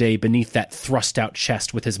 meals a day beneath that thrust-out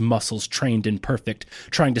chest with his muscles trained and perfect,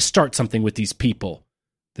 trying to start something with these people.'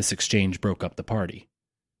 This exchange broke up the party.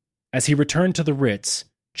 As he returned to the Ritz,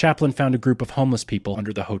 Chaplin found a group of homeless people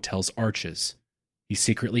under the hotel's arches. He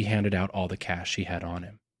secretly handed out all the cash he had on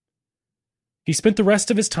him. He spent the rest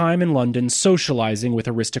of his time in London socializing with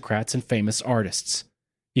aristocrats and famous artists.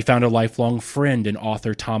 He found a lifelong friend in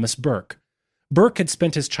author Thomas Burke. Burke had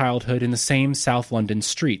spent his childhood in the same South London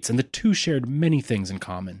streets, and the two shared many things in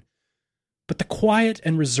common. But the quiet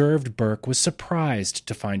and reserved Burke was surprised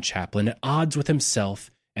to find Chaplin at odds with himself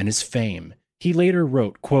and his fame. He later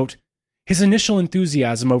wrote, quote, "His initial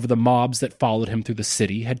enthusiasm over the mobs that followed him through the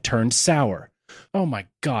city had turned sour. Oh my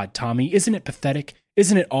God, Tommy, isn't it pathetic?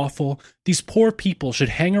 Isn't it awful? These poor people should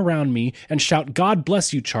hang around me and shout, 'God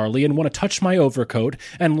bless you, Charlie,' and want to touch my overcoat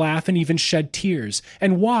and laugh and even shed tears.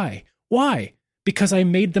 And why? Why? Because I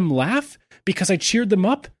made them laugh? Because I cheered them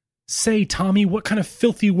up? Say, Tommy, what kind of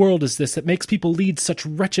filthy world is this that makes people lead such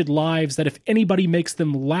wretched lives that if anybody makes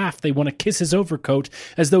them laugh, they want to kiss his overcoat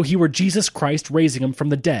as though he were Jesus Christ raising him from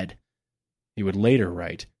the dead?" He would later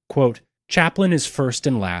write, quote, "Chaplin is first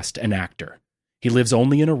and last an actor. He lives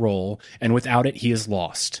only in a role, and without it he is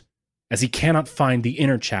lost. As he cannot find the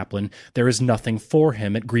inner Chaplin, there is nothing for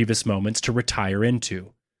him at grievous moments to retire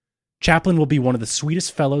into. Chaplin will be one of the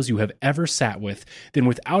sweetest fellows you have ever sat with, then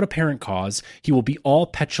without apparent cause, he will be all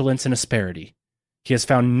petulance and asperity. He has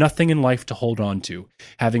found nothing in life to hold on to.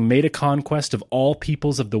 Having made a conquest of all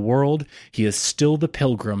peoples of the world, he is still the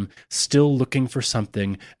pilgrim, still looking for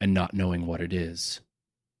something and not knowing what it is."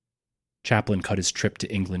 Chaplin cut his trip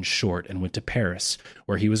to England short and went to Paris,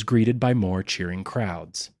 where he was greeted by more cheering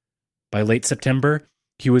crowds. By late September,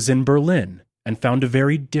 he was in Berlin and found a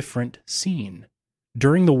very different scene.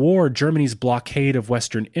 During the war, Germany's blockade of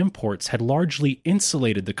Western imports had largely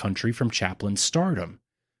insulated the country from Chaplin's stardom.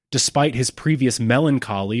 Despite his previous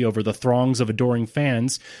melancholy over the throngs of adoring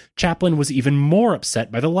fans, Chaplin was even more upset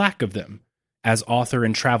by the lack of them. As author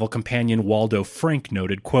and travel companion Waldo Frank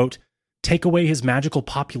noted, quote, "Take away his magical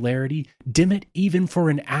popularity, dim it even for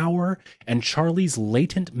an hour, and Charlie's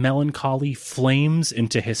latent melancholy flames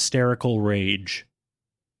into hysterical rage."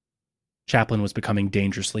 Chaplin was becoming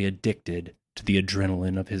dangerously addicted to the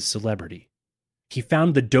adrenaline of his celebrity. He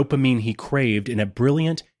found the dopamine he craved in a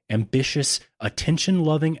brilliant, ambitious,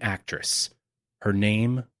 attention-loving actress. Her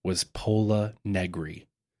name was Pola Negri.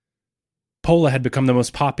 Pola had become the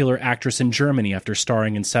most popular actress in Germany after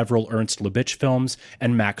starring in several Ernst Lubitsch films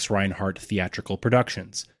and Max Reinhardt theatrical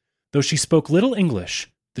productions. Though she spoke little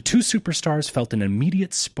English, the two superstars felt an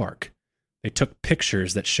immediate spark. They took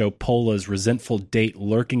pictures that show Pola's resentful date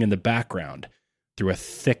lurking in the background. Through a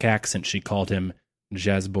thick accent, she called him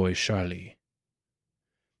Jazz Boy Charlie.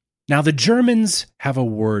 Now, the Germans have a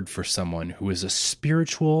word for someone who is a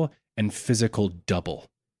spiritual and physical double.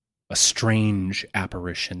 A strange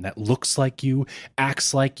apparition that looks like you,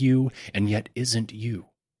 acts like you, and yet isn't you.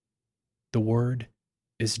 The word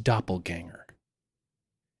is doppelganger.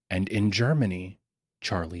 And in Germany,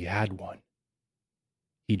 Charlie had one.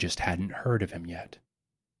 He just hadn't heard of him yet.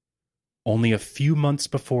 Only a few months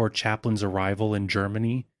before Chaplin's arrival in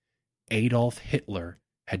Germany, Adolf Hitler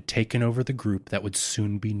had taken over the group that would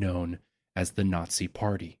soon be known as the Nazi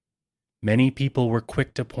Party. Many people were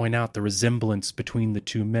quick to point out the resemblance between the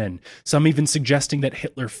two men, some even suggesting that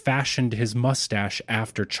Hitler fashioned his mustache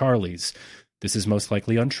after Charlie's. This is most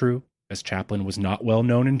likely untrue, as Chaplin was not well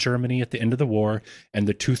known in Germany at the end of the war, and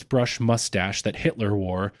the toothbrush mustache that Hitler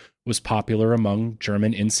wore was popular among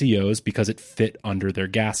German NCOs because it fit under their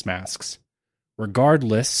gas masks.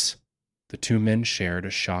 Regardless, the two men shared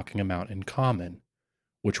a shocking amount in common,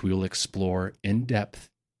 which we will explore in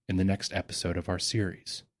depth in the next episode of our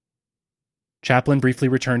series. Chaplin briefly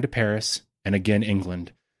returned to Paris, and again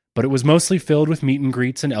England, but it was mostly filled with meet and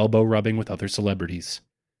greets and elbow-rubbing with other celebrities.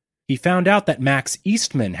 He found out that Max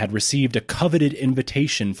Eastman had received a coveted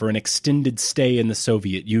invitation for an extended stay in the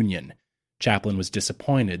Soviet Union. Chaplin was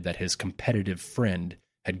disappointed that his competitive friend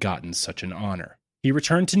had gotten such an honor. He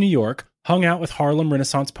returned to New York, hung out with Harlem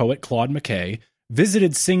Renaissance poet Claude McKay,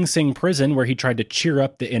 visited Sing Sing prison where he tried to cheer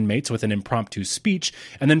up the inmates with an impromptu speech,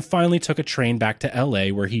 and then finally took a train back to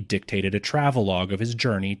L.A. where he dictated a travelogue of his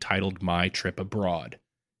journey titled My Trip Abroad.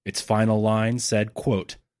 Its final line said,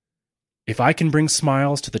 quote, "If I can bring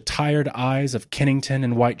smiles to the tired eyes of Kennington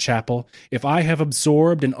and Whitechapel, if I have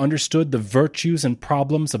absorbed and understood the virtues and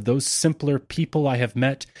problems of those simpler people I have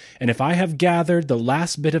met, and if I have gathered the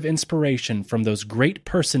last bit of inspiration from those great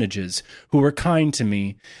personages who were kind to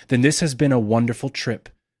me, then this has been a wonderful trip,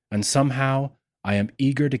 and somehow I am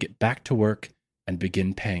eager to get back to work and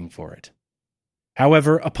begin paying for it."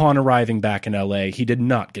 However, upon arriving back in L.A., he did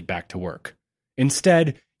not get back to work.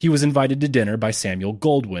 Instead, he was invited to dinner by Samuel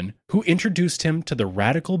Goldwyn, who introduced him to the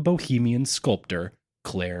radical bohemian sculptor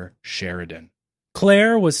Claire Sheridan.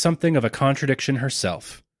 Claire was something of a contradiction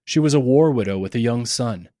herself. She was a war widow with a young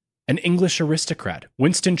son, an English aristocrat,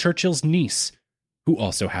 Winston Churchill's niece, who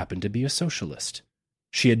also happened to be a socialist.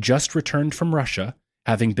 She had just returned from Russia,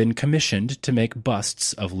 having been commissioned to make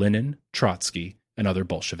busts of Lenin, Trotsky, and other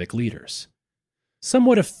Bolshevik leaders.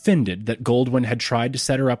 Somewhat offended that Goldwyn had tried to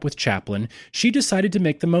set her up with Chaplin, she decided to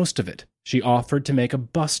make the most of it. She offered to make a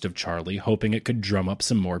bust of Charlie, hoping it could drum up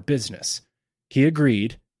some more business. He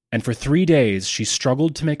agreed, and for 3 days she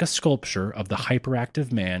struggled to make a sculpture of the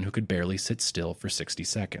hyperactive man who could barely sit still for 60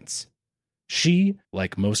 seconds. She,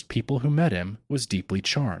 like most people who met him, was deeply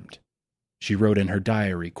charmed. She wrote in her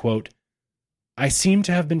diary, quote, "I seem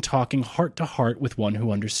to have been talking heart to heart with one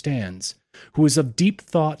who understands, who is of deep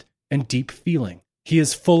thought and deep feeling. He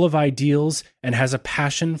is full of ideals and has a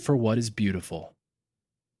passion for what is beautiful."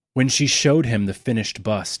 When she showed him the finished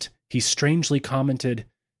bust, he strangely commented,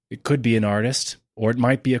 "It could be an artist, or it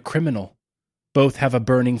might be a criminal. Both have a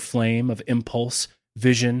burning flame of impulse,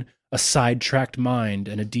 vision, a sidetracked mind,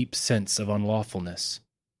 and a deep sense of unlawfulness."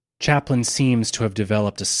 Chaplin seems to have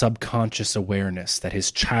developed a subconscious awareness that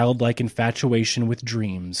his childlike infatuation with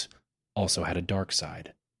dreams also had a dark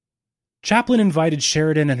side. Chaplin invited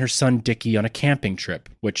Sheridan and her son Dickie on a camping trip,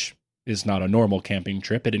 which is not a normal camping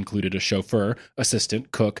trip. It included a chauffeur,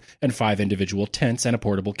 assistant, cook, and 5 individual tents and a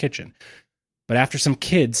portable kitchen. But after some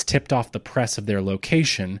kids tipped off the press of their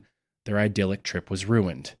location, their idyllic trip was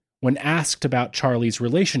ruined. When asked about Charlie's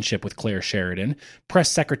relationship with Claire Sheridan,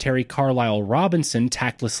 Press Secretary Carlyle Robinson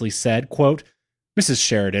tactlessly said, quote, "Mrs.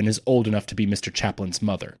 Sheridan is old enough to be Mr. Chaplin's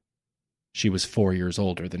mother." She was 4 years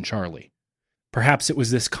older than Charlie. Perhaps it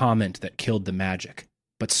was this comment that killed the magic,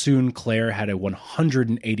 but soon Claire had a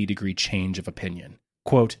 180-degree change of opinion.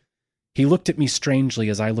 Quote, "He looked at me strangely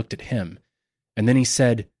as I looked at him, and then he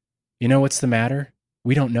said, 'You know what's the matter?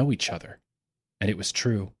 We don't know each other.' And it was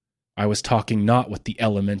true. I was talking not with the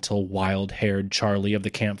elemental, wild-haired Charlie of the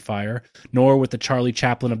campfire, nor with the Charlie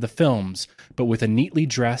Chaplin of the films, but with a neatly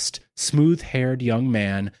dressed, smooth-haired young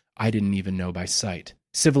man I didn't even know by sight.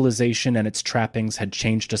 Civilization and its trappings had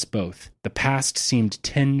changed us both. The past seemed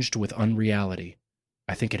tinged with unreality.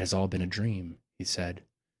 I think it has all been a dream," he said.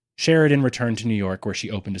 Sheridan returned to New York, where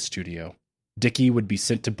she opened a studio. Dickie would be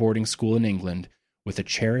sent to boarding school in England with a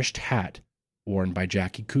cherished hat worn by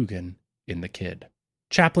Jackie Coogan in The Kid.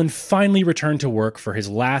 Chaplin finally returned to work for his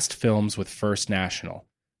last films with First National.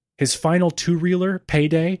 His final two-reeler,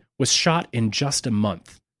 Payday, was shot in just a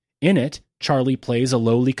month. In it, Charlie plays a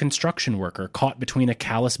lowly construction worker caught between a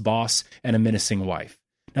callous boss and a menacing wife.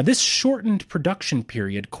 Now, this shortened production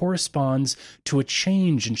period corresponds to a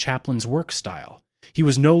change in Chaplin's work style. He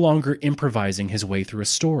was no longer improvising his way through a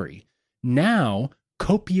story. Now,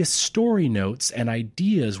 copious story notes and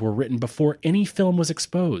ideas were written before any film was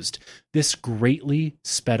exposed. This greatly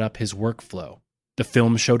sped up his workflow. The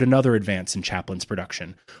film showed another advance in Chaplin's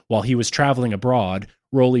production. While he was traveling abroad,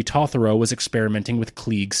 Rolly Tothero was experimenting with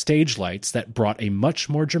Klieg stage lights that brought a much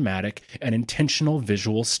more dramatic and intentional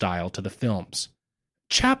visual style to the films.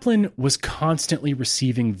 Chaplin was constantly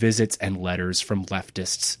receiving visits and letters from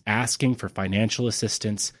leftists asking for financial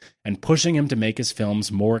assistance and pushing him to make his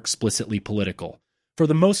films more explicitly political. For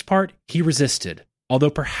the most part, he resisted, although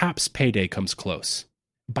perhaps Payday comes close.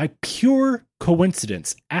 By pure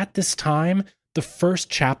coincidence, at this time, the first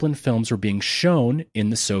Chaplin films were being shown in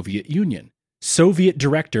the Soviet Union. Soviet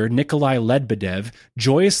director Nikolai Lebedev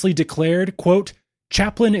joyously declared, quote,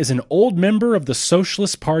 "Chaplin is an old member of the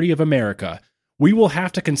Socialist Party of America. We will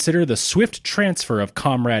have to consider the swift transfer of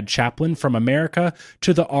Comrade Chaplin from America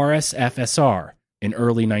to the RSFSR." In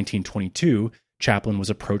early 1922, Chaplin was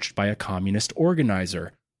approached by a communist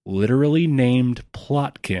organizer, literally named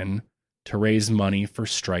Plotkin, to raise money for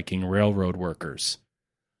striking railroad workers.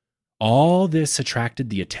 All this attracted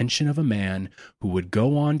the attention of a man who would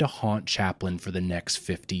go on to haunt Chaplin for the next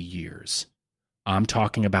 50 years. I'm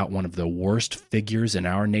talking about one of the worst figures in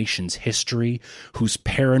our nation's history, whose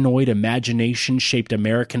paranoid imagination shaped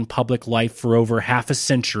American public life for over half a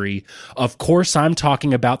century. Of course, I'm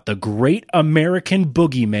talking about the great American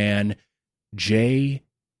boogeyman, J.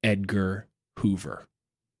 Edgar Hoover.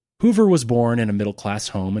 Hoover was born in a middle-class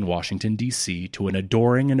home in Washington, D.C. to an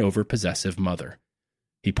adoring and overpossessive mother.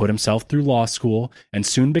 He put himself through law school and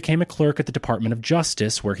soon became a clerk at the Department of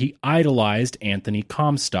Justice, where he idolized Anthony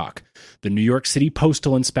Comstock, the New York City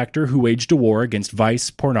postal inspector who waged a war against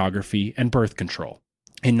vice, pornography, and birth control.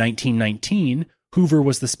 In 1919, Hoover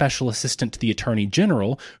was the special assistant to the Attorney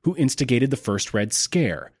General who instigated the first Red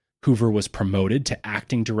Scare. Hoover was promoted to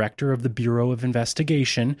acting director of the Bureau of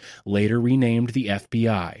Investigation, later renamed the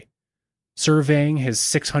FBI. Surveying his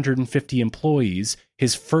 650 employees,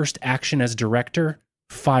 his first action as director: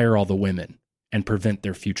 fire all the women and prevent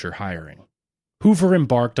their future hiring. Hoover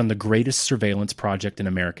embarked on the greatest surveillance project in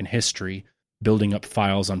American history, building up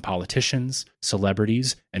files on politicians,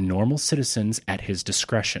 celebrities, and normal citizens at his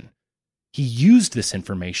discretion. He used this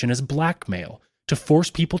information as blackmail to force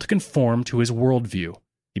people to conform to his worldview.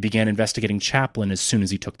 He began investigating Chaplin as soon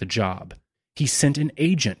as he took the job. He sent an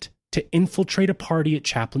agent to infiltrate a party at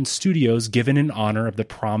Chaplin's studios given in honor of the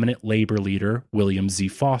prominent labor leader William Z.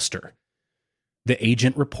 Foster. The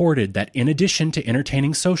agent reported that in addition to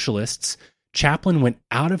entertaining socialists, Chaplin went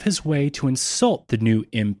out of his way to insult the new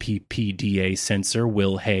MPPDA censor,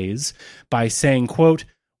 Will Hayes, by saying, quote,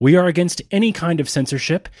 "We are against any kind of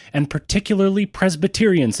censorship, and particularly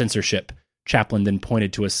Presbyterian censorship." Chaplin then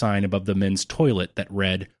pointed to a sign above the men's toilet that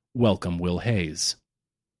read, "Welcome, Will Hayes."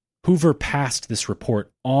 Hoover passed this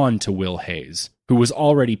report on to Will Hayes, who was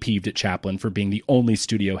already peeved at Chaplin for being the only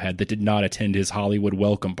studio head that did not attend his Hollywood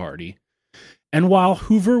welcome party. And while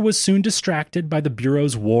Hoover was soon distracted by the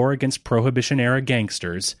Bureau's war against Prohibition-era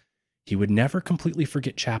gangsters, he would never completely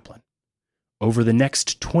forget Chaplin. Over the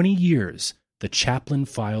next 20 years, the Chaplin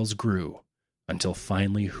files grew, until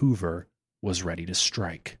finally Hoover was ready to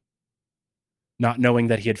strike. Not knowing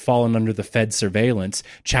that he had fallen under the Fed's surveillance,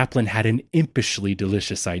 Chaplin had an impishly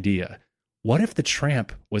delicious idea. What if the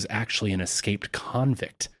tramp was actually an escaped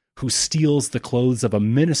convict who steals the clothes of a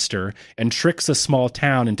minister and tricks a small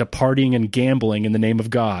town into partying and gambling in the name of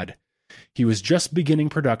God? He was just beginning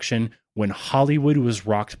production when Hollywood was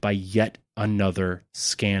rocked by yet another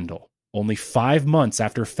scandal. Only 5 months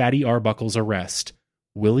after Fatty Arbuckle's arrest,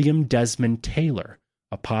 William Desmond Taylor,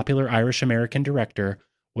 a popular Irish-American director,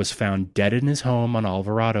 was found dead in his home on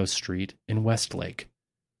Alvarado Street in Westlake.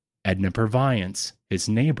 Edna Purviance, his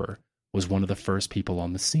neighbor, was one of the first people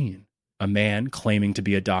on the scene. A man claiming to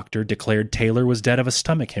be a doctor declared Taylor was dead of a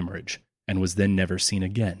stomach hemorrhage and was then never seen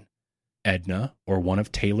again. Edna, or one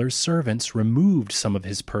of Taylor's servants, removed some of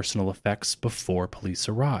his personal effects before police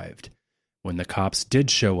arrived. When the cops did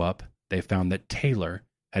show up, they found that Taylor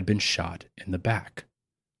had been shot in the back.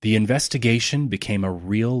 The investigation became a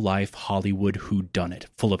real-life Hollywood whodunit,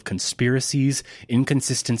 full of conspiracies,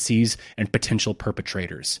 inconsistencies, and potential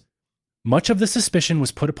perpetrators. Much of the suspicion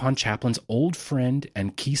was put upon Chaplin's old friend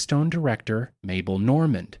and Keystone director, Mabel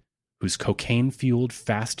Normand, whose cocaine-fueled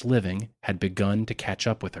fast living had begun to catch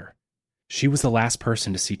up with her. She was the last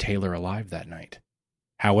person to see Taylor alive that night.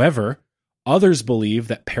 However, others believe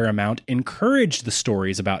that Paramount encouraged the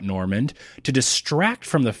stories about Normand to distract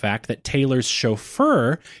from the fact that Taylor's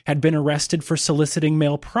chauffeur had been arrested for soliciting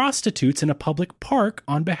male prostitutes in a public park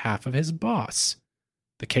on behalf of his boss.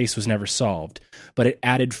 The case was never solved, but it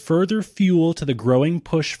added further fuel to the growing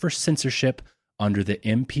push for censorship under the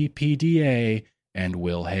MPPDA and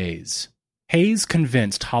Will Hayes. Hayes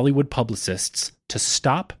convinced Hollywood publicists to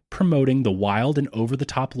stop promoting the wild and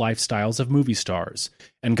over-the-top lifestyles of movie stars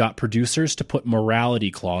and got producers to put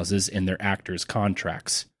morality clauses in their actors'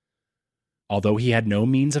 contracts. Although he had no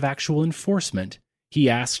means of actual enforcement, he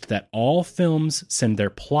asked that all films send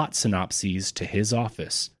their plot synopses to his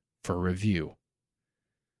office for review.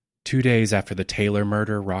 2 days after the Taylor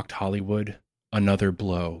murder rocked Hollywood, another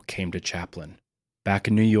blow came to Chaplin. Back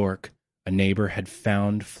in New York, a neighbor had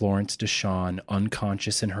found Florence Deshawn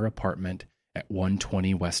unconscious in her apartment at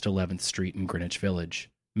 120 West 11th Street in Greenwich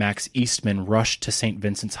Village. Max Eastman rushed to St.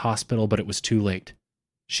 Vincent's Hospital, but it was too late.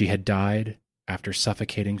 She had died after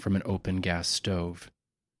suffocating from an open gas stove.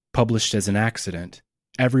 Published as an accident,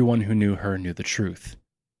 everyone who knew her knew the truth.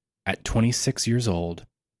 At 26 years old,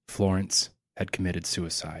 Florence had committed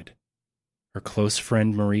suicide. Her close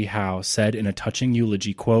friend Marie Howe said in a touching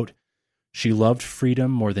eulogy, quote, "She loved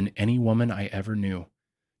freedom more than any woman I ever knew.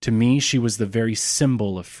 To me, she was the very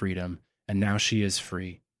symbol of freedom, and now she is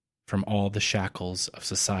free from all the shackles of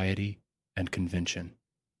society and convention."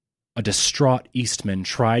 A distraught Eastman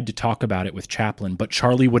tried to talk about it with Chaplin, but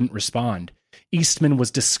Charlie wouldn't respond. Eastman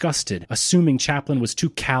was disgusted, assuming Chaplin was too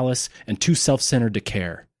callous and too self-centered to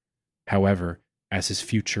care. However, as his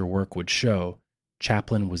future work would show,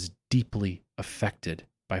 Chaplin was deeply affected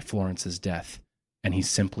by Florence's death, and he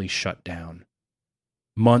simply shut down.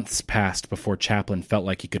 Months passed before Chaplin felt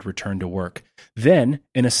like he could return to work. Then,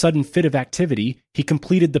 in a sudden fit of activity, he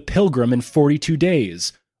completed The Pilgrim in 42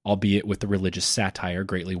 days, albeit with the religious satire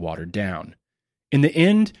greatly watered down. In the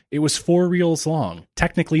end, it was 4 reels long,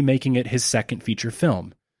 technically making it his second feature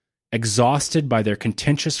film. Exhausted by their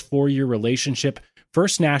contentious 4-year relationship,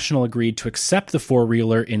 First National agreed to accept the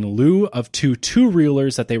 4-reeler in lieu of 2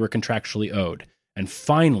 2-reelers that they were contractually owed. And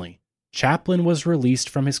finally, Chaplin was released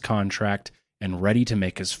from his contract and ready to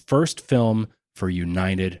make his first film for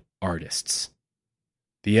United Artists.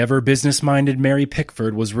 The ever business-minded Mary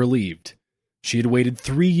Pickford was relieved. She had waited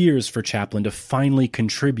 3 years for Chaplin to finally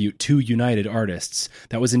contribute to United Artists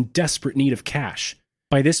that was in desperate need of cash.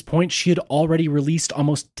 By this point, she had already released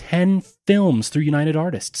almost 10 films through United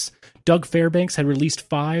Artists. Doug Fairbanks had released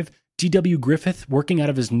 5, D.W. Griffith, working out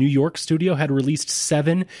of his New York studio, had released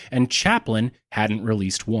 7, and Chaplin hadn't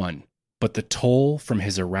released 1. But the toll from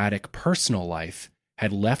his erratic personal life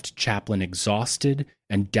had left Chaplin exhausted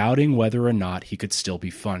and doubting whether or not he could still be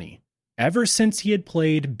funny. Ever since he had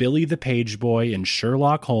played Billy the Page Boy in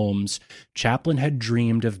Sherlock Holmes, Chaplin had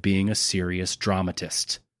dreamed of being a serious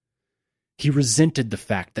dramatist. He resented the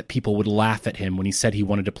fact that people would laugh at him when he said he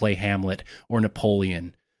wanted to play Hamlet or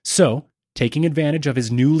Napoleon. So, taking advantage of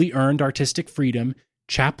his newly earned artistic freedom,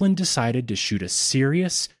 Chaplin decided to shoot a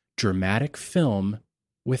serious, dramatic film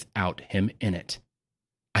without him in it.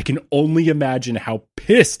 I can only imagine how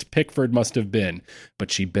pissed Pickford must have been, but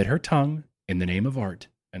she bit her tongue in the name of art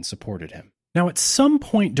and supported him. Now, at some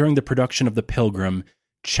point during the production of The Pilgrim,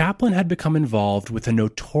 Chaplin had become involved with a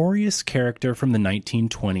notorious character from the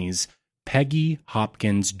 1920s, Peggy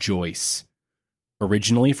Hopkins Joyce.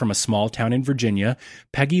 Originally from a small town in Virginia,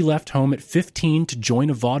 Peggy left home at 15 to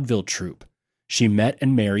join a vaudeville troupe. She met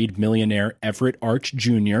and married millionaire Everett Arch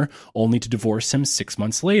Jr., only to divorce him 6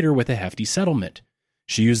 months later with a hefty settlement.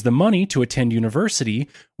 She used the money to attend university,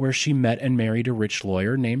 where she met and married a rich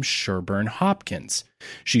lawyer named Sherburne Hopkins.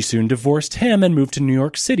 She soon divorced him and moved to New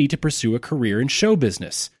York City to pursue a career in show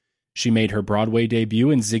business. She made her Broadway debut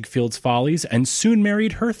in Ziegfeld's Follies and soon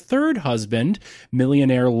married her third husband,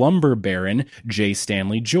 millionaire lumber baron J.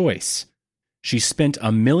 Stanley Joyce. She spent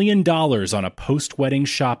 $1 million on a post-wedding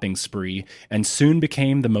shopping spree and soon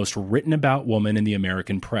became the most written-about woman in the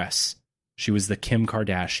American press. She was the Kim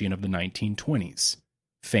Kardashian of the 1920s,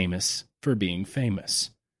 famous for being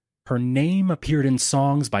famous. Her name appeared in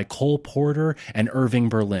songs by Cole Porter and Irving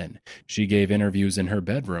Berlin. She gave interviews in her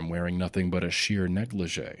bedroom wearing nothing but a sheer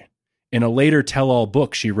negligee. In a later tell-all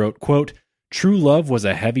book, she wrote, quote, "True love was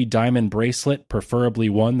a heavy diamond bracelet, preferably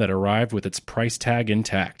one that arrived with its price tag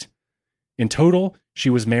intact." In total, she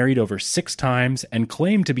was married over 6 times and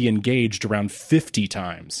claimed to be engaged around 50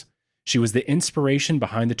 times. She was the inspiration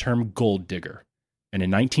behind the term gold digger. and in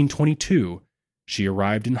 1922, she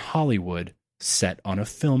arrived in Hollywood set on a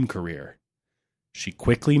film career. She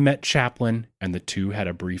quickly met Chaplin, and the two had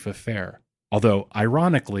a brief affair, although,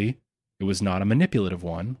 ironically, it was not a manipulative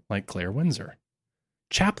one like Claire Windsor.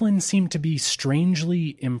 Chaplin seemed to be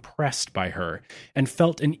strangely impressed by her and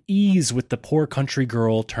felt an ease with the poor country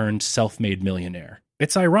girl turned self-made millionaire.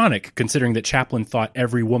 It's ironic, considering that Chaplin thought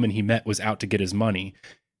every woman he met was out to get his money.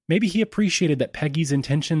 Maybe he appreciated that Peggy's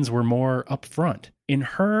intentions were more upfront. In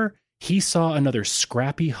her, he saw another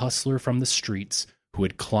scrappy hustler from the streets who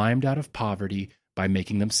had climbed out of poverty by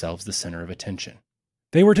making themselves the center of attention.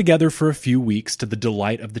 They were together for a few weeks to the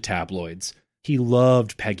delight of the tabloids. He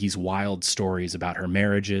loved Peggy's wild stories about her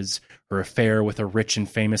marriages, her affair with a rich and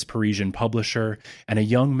famous Parisian publisher, and a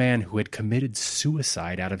young man who had committed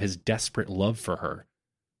suicide out of his desperate love for her.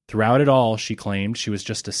 Throughout it all, she claimed she was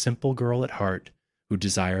just a simple girl at heart who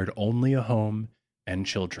desired only a home and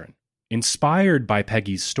children. Inspired by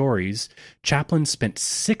Peggy's stories, Chaplin spent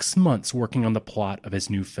 6 months working on the plot of his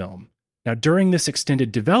new film. Now, during this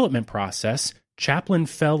extended development process, Chaplin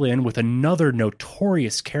fell in with another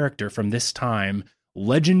notorious character from this time,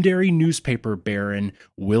 legendary newspaper baron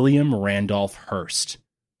William Randolph Hearst.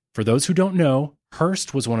 For those who don't know,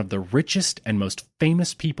 Hearst was one of the richest and most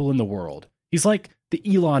famous people in the world. He's like the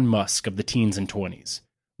Elon Musk of the teens and 20s.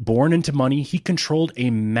 Born into money, he controlled a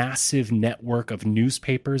massive network of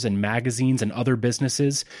newspapers and magazines and other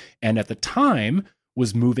businesses, and at the time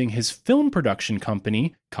was moving his film production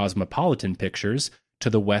company, Cosmopolitan Pictures, to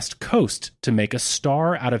the West Coast to make a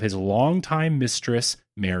star out of his longtime mistress,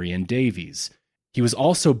 Marion Davies. He was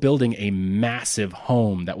also building a massive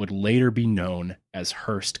home that would later be known as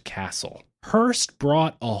Hearst Castle. Hearst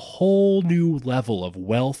brought a whole new level of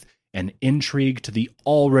wealth and intrigue to the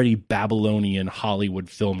already Babylonian Hollywood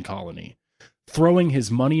film colony. Throwing his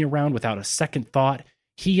money around without a second thought,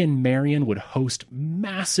 he and Marion would host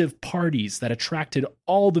massive parties that attracted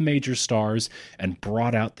all the major stars and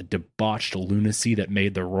brought out the debauched lunacy that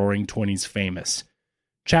made the Roaring Twenties famous.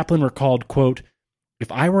 Chaplin recalled, quote,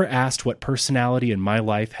 "If I were asked what personality in my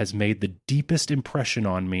life has made the deepest impression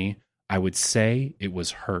on me, I would say it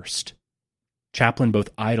was Hearst." Chaplin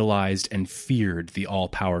both idolized and feared the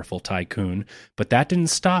all-powerful tycoon, but that didn't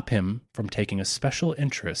stop him from taking a special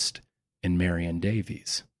interest in Marion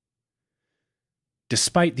Davies.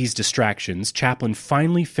 Despite these distractions, Chaplin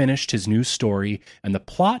finally finished his new story, and the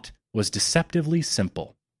plot was deceptively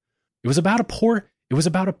simple. It was about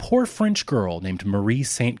a poor French girl named Marie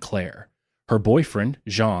St. Clair. Her boyfriend,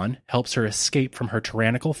 Jean, helps her escape from her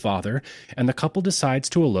tyrannical father, and the couple decides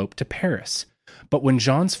to elope to Paris. But when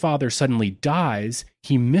Jean's father suddenly dies,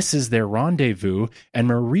 he misses their rendezvous, and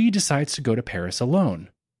Marie decides to go to Paris alone.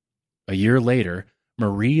 A year later,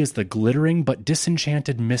 Marie is the glittering but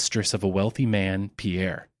disenchanted mistress of a wealthy man,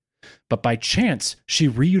 Pierre. But by chance, she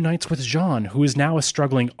reunites with Jean, who is now a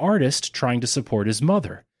struggling artist trying to support his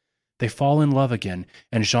mother. They fall in love again,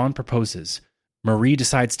 and Jean proposes. Marie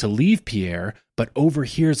decides to leave Pierre, but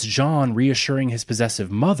overhears Jean reassuring his possessive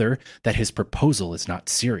mother that his proposal is not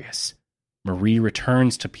serious. Marie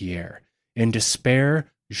returns to Pierre. In despair,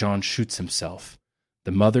 Jean shoots himself.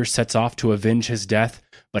 The mother sets off to avenge his death,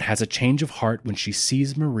 but has a change of heart when she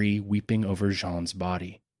sees Marie weeping over Jean's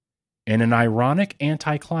body. In an ironic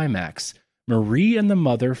anticlimax, Marie and the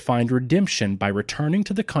mother find redemption by returning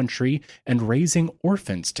to the country and raising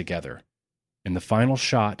orphans together. In the final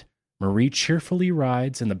shot, Marie cheerfully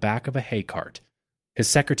rides in the back of a hay cart. His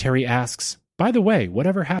secretary asks, "By the way,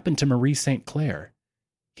 whatever happened to Marie St. Clair?"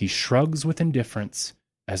 He shrugs with indifference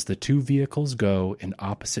as the two vehicles go in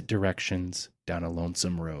opposite directions down a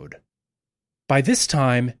lonesome road. By this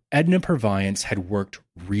time, Edna Purviance had worked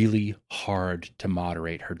really hard to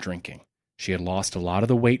moderate her drinking. She had lost a lot of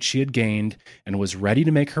the weight she had gained and was ready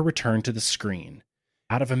to make her return to the screen.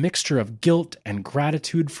 Out of a mixture of guilt and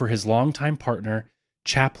gratitude for his longtime partner,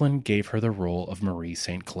 Chaplin gave her the role of Marie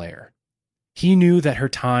St. Clair. He knew that her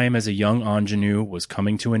time as a young ingenue was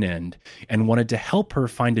coming to an end and wanted to help her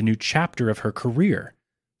find a new chapter of her career.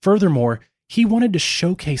 Furthermore, he wanted to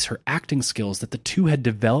showcase her acting skills that the two had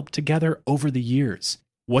developed together over the years.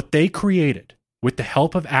 What they created, with the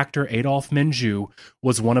help of actor Adolphe Menjou,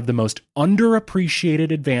 was one of the most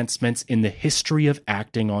underappreciated advancements in the history of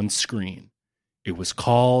acting on screen. It was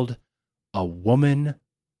called A Woman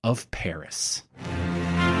of Paris.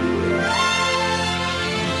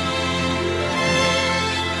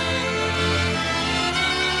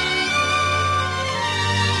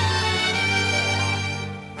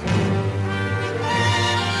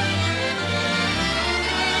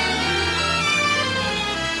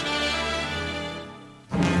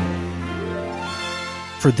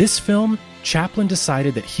 For this film, Chaplin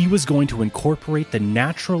decided that he was going to incorporate the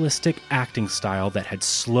naturalistic acting style that had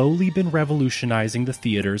slowly been revolutionizing the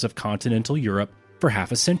theaters of continental Europe for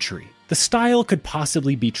half a century. The style could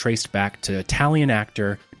possibly be traced back to Italian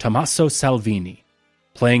actor Tommaso Salvini.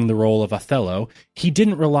 Playing the role of Othello, he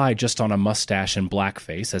didn't rely just on a mustache and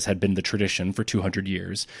blackface, as had been the tradition for 200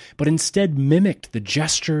 years, but instead mimicked the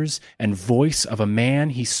gestures and voice of a man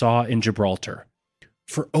he saw in Gibraltar.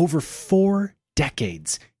 For over 4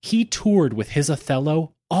 decades, he toured with his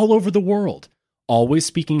Othello all over the world, always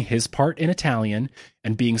speaking his part in Italian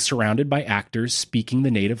and being surrounded by actors speaking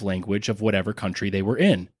the native language of whatever country they were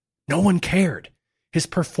in. No one cared. His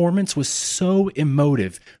performance was so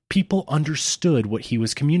emotive, people understood what he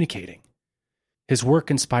was communicating. His work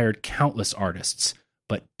inspired countless artists,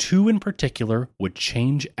 but 2 in particular would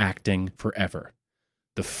change acting forever.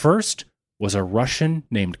 The first was a Russian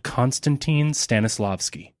named Konstantin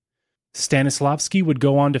Stanislavski. Stanislavski would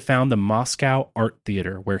go on to found the Moscow Art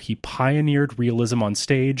Theater, where he pioneered realism on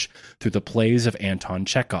stage through the plays of Anton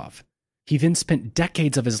Chekhov. He then spent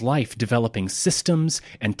decades of his life developing systems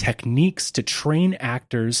and techniques to train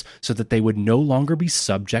actors so that they would no longer be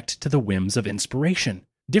subject to the whims of inspiration.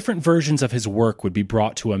 Different versions of his work would be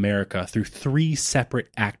brought to America through 3 separate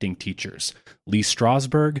acting teachers: Lee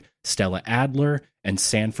Strasberg, Stella Adler, and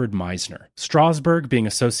Sanford Meisner. Strasberg being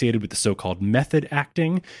associated with the so-called method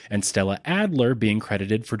acting, and Stella Adler being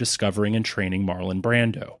credited for discovering and training Marlon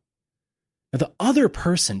Brando. Now, the other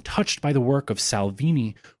person touched by the work of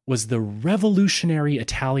Salvini was the revolutionary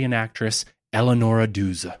Italian actress Eleonora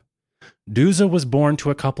Duse. Duse was born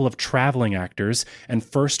to a couple of traveling actors and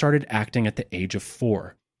first started acting at the age of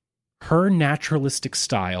 4. Her naturalistic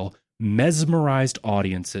style mesmerized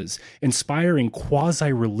audiences, inspiring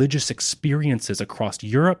quasi-religious experiences across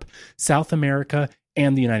Europe, South America,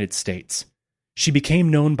 and the United States. She became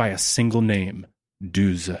known by a single name,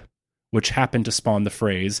 Duse, which happened to spawn the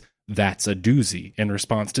phrase, "That's a doozy," in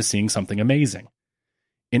response to seeing something amazing.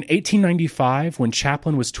 In 1895, when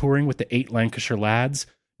Chaplin was touring with the 8 Lancashire Lads,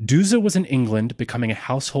 Duse was in England, becoming a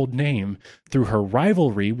household name through her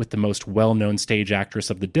rivalry with the most well-known stage actress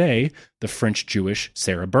of the day, the French-Jewish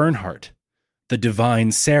Sarah Bernhardt. The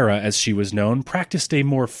Divine Sarah, as she was known, practiced a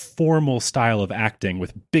more formal style of acting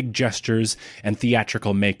with big gestures and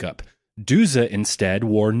theatrical makeup. Duse instead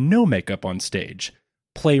wore no makeup on stage.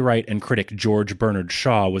 Playwright and critic George Bernard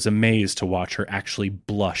Shaw was amazed to watch her actually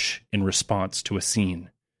blush in response to a scene.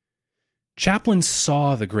 Chaplin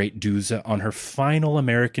saw the great Duse on her final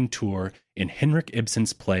American tour in Henrik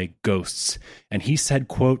Ibsen's play Ghosts, and he said,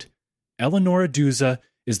 quote, "Eleonora Duse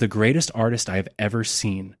is the greatest artist I have ever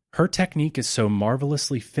seen. Her technique is so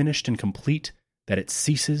marvelously finished and complete that it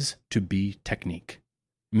ceases to be technique."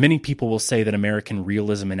 Many people will say that American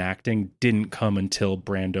realism in acting didn't come until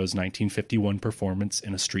Brando's 1951 performance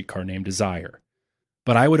in A Streetcar Named Desire.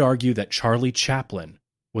 But I would argue that Charlie Chaplin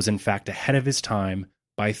was in fact ahead of his time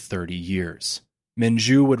by 30 years.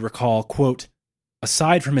 Minju would recall, quote,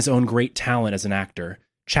 "Aside from his own great talent as an actor,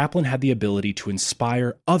 Chaplin had the ability to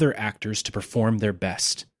inspire other actors to perform their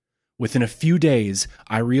best. Within a few days,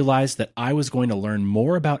 I realized that I was going to learn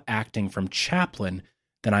more about acting from Chaplin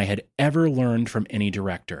than I had ever learned from any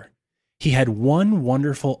director. He had one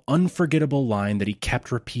wonderful, unforgettable line that he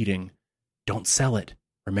kept repeating: 'Don't sell it.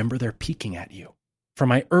 Remember they're peeking at you.' From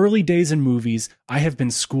my early days in movies, I have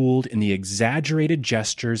been schooled in the exaggerated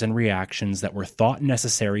gestures and reactions that were thought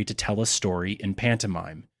necessary to tell a story in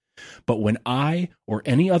pantomime. But when I or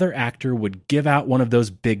any other actor would give out one of those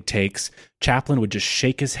big takes, Chaplin would just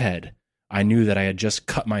shake his head. I knew that I had just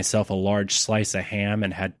cut myself a large slice of ham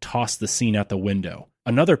and had tossed the scene out the window."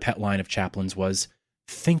 Another pet line of Chaplin's was,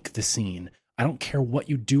 "Think the scene. I don't care what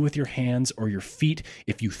you do with your hands or your feet.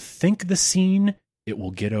 If you think the scene, it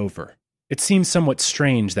will get over." It seems somewhat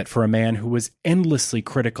strange that for a man who was endlessly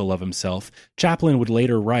critical of himself, Chaplin would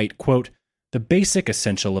later write, quote, "The basic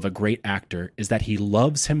essential of a great actor is that he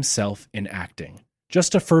loves himself in acting.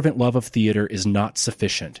 Just a fervent love of theater is not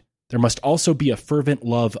sufficient. There must also be a fervent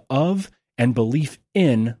love of and belief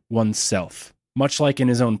in oneself." Much like in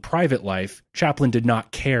his own private life, Chaplin did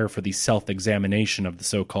not care for the self-examination of the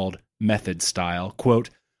so-called method style. Quote,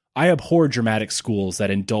 "I abhor dramatic schools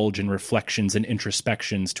that indulge in reflections and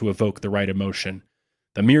introspections to evoke the right emotion.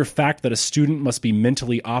 The mere fact that a student must be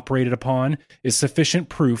mentally operated upon is sufficient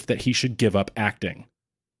proof that he should give up acting."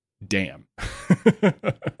 Damn.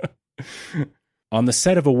 On the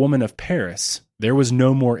set of A Woman of Paris, there was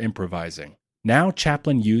no more improvising. Now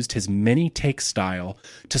Chaplin used his many-take style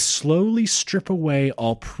to slowly strip away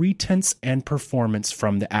all pretense and performance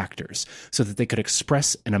from the actors so that they could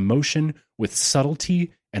express an emotion with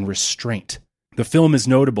subtlety and restraint. The film is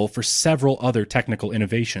notable for several other technical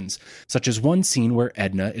innovations, such as one scene where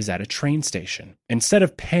Edna is at a train station. Instead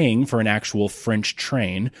of paying for an actual French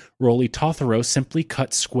train, Rolly Tothero simply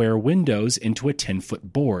cut square windows into a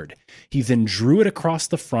 10-foot board. He then drew it across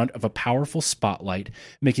the front of a powerful spotlight,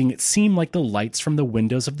 making it seem like the lights from the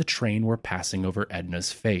windows of the train were passing over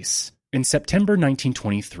Edna's face. In September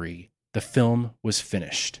 1923, the film was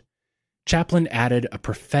finished. Chaplin added a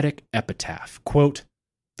prophetic epitaph, quote,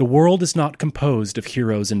 "The world is not composed of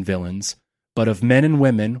heroes and villains, but of men and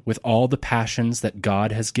women with all the passions that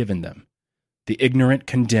God has given them. The ignorant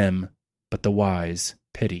condemn, but the wise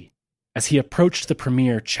pity." As he approached the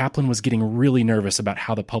premiere, Chaplin was getting really nervous about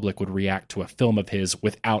how the public would react to a film of his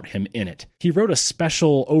without him in it. He wrote a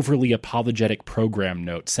special, overly apologetic program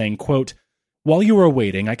note saying, quote, "While you are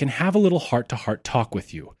waiting, I can have a little heart-to-heart talk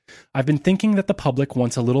with you. I've been thinking that the public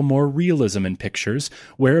wants a little more realism in pictures,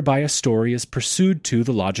 whereby a story is pursued to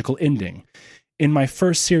the logical ending. In my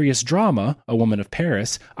first serious drama, A Woman of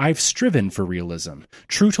Paris, I've striven for realism,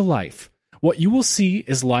 true to life. What you will see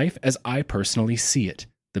is life as I personally see it.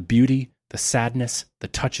 The beauty, the sadness, the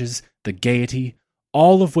touches, the gaiety,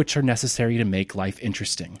 all of which are necessary to make life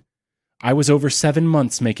interesting. I was over 7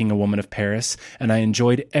 months making A Woman of Paris, and I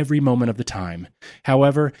enjoyed every moment of the time.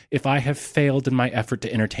 However, if I have failed in my effort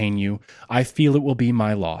to entertain you, I feel it will be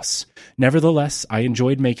my loss. Nevertheless, I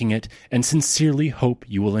enjoyed making it, and sincerely hope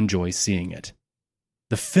you will enjoy seeing it."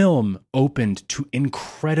 The film opened to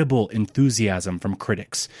incredible enthusiasm from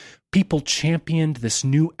critics. People championed this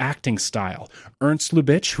new acting style. Ernst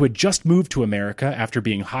Lubitsch, who had just moved to America after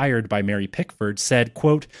being hired by Mary Pickford, said,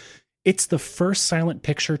 quote, "It's the first silent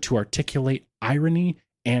picture to articulate irony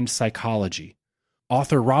and psychology."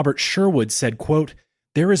 Author Robert Sherwood said, quote,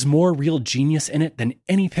 "There is more real genius in it than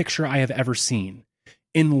any picture I have ever seen."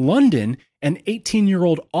 In London, an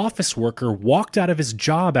 18-year-old office worker walked out of his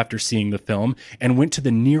job after seeing the film and went to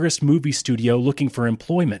the nearest movie studio looking for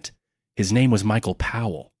employment. His name was Michael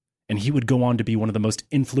Powell, and he would go on to be one of the most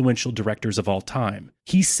influential directors of all time.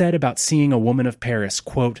 He said about seeing A Woman of Paris,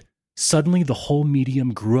 quote, "Suddenly the whole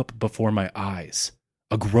medium grew up before my eyes.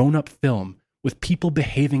 A grown-up film with people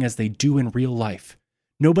behaving as they do in real life.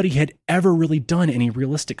 Nobody had ever really done any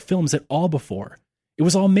realistic films at all before. It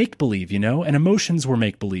was all make-believe, and emotions were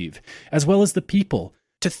make-believe, as well as the people.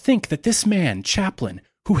 To think that this man, Chaplin,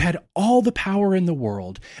 who had all the power in the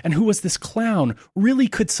world, and who was this clown, really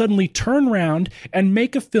could suddenly turn round and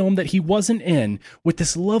make a film that he wasn't in with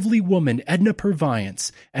this lovely woman, Edna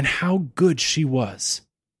Purviance, and how good she was."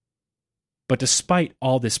 But despite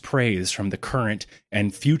all this praise from the current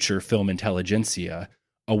and future film intelligentsia,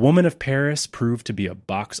 A Woman of Paris proved to be a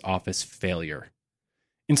box office failure.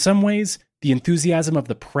 In some ways, the enthusiasm of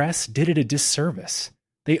the press did it a disservice.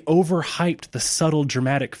 They overhyped the subtle,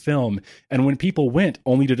 dramatic film, and when people went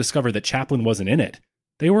only to discover that Chaplin wasn't in it,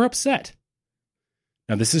 they were upset.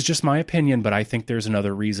 Now, this is just my opinion, but I think there's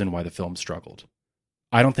another reason why the film struggled.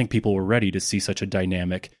 I don't think people were ready to see such a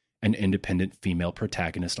dynamic and independent female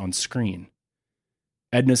protagonist on screen.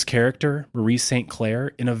 Edna's character, Marie St.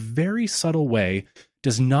 Clair, in a very subtle way,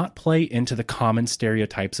 does not play into the common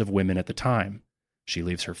stereotypes of women at the time. She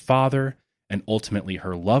leaves her father, and ultimately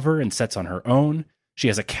her lover, and sets on her own. She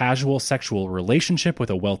has a casual sexual relationship with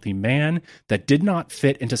a wealthy man that did not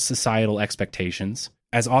fit into societal expectations.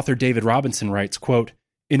 As author David Robinson writes, quote,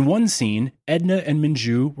 "In one scene, Edna and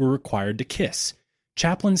Minju were required to kiss.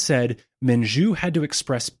 Chaplin said Minju had to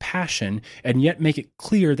express passion and yet make it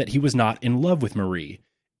clear that he was not in love with Marie.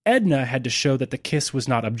 Edna had to show that the kiss was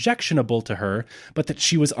not objectionable to her, but that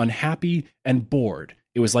she was unhappy and bored.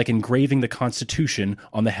 It was like engraving the Constitution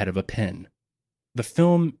on the head of a pin." The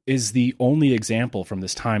film is the only example from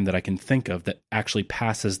this time that I can think of that actually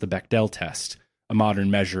passes the Bechdel test, a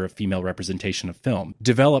modern measure of female representation of film.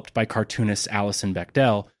 Developed by cartoonist Alison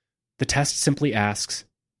Bechdel, the test simply asks,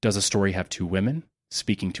 does a story have two women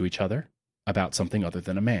speaking to each other about something other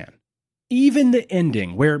than a man? Even the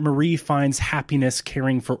ending, where Marie finds happiness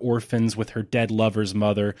caring for orphans with her dead lover's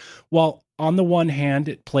mother, while on the one hand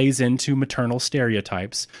it plays into maternal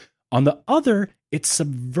stereotypes, on the other, it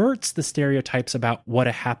subverts the stereotypes about what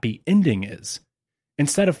a happy ending is.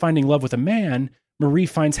 Instead of finding love with a man, Marie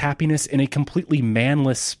finds happiness in a completely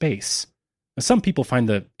manless space. Now, some people find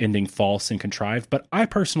the ending false and contrived, but I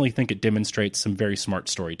personally think it demonstrates some very smart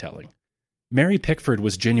storytelling. Mary Pickford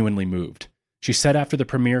was genuinely moved. She said after the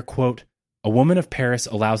premiere, quote, "A Woman of Paris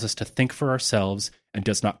allows us to think for ourselves and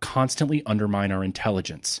does not constantly undermine our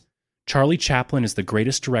intelligence. Charlie Chaplin is the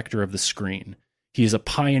greatest director of the screen. He is a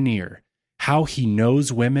pioneer. How he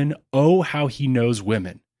knows women, oh, how he knows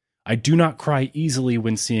women. I do not cry easily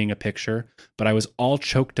when seeing a picture, but I was all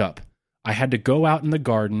choked up. I had to go out in the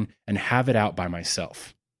garden and have it out by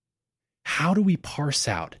myself. How do we parse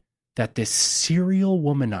out that this serial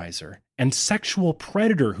womanizer and sexual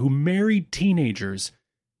predator who married teenagers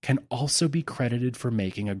can also be credited for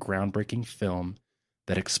making a groundbreaking film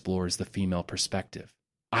that explores the female perspective?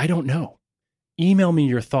 I don't know. Email me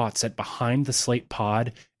your thoughts at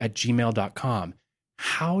behindtheslatepod@gmail.com.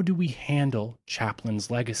 How do we handle Chaplin's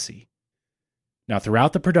legacy? Now,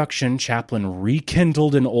 throughout the production, Chaplin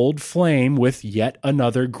rekindled an old flame with yet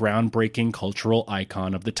another groundbreaking cultural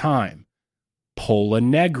icon of the time. Pola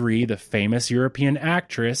Negri, the famous European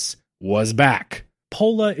actress, was back.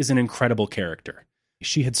 Pola is an incredible character.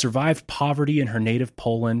 She had survived poverty in her native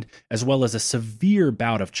Poland, as well as a severe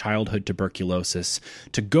bout of childhood tuberculosis,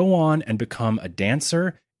 to go on and become a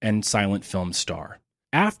dancer and silent film star.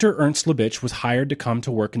 After Ernst Lubitsch was hired to come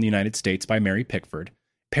to work in the United States by Mary Pickford,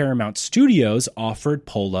 Paramount Studios offered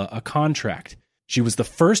Pola a contract. She was the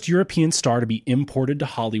first European star to be imported to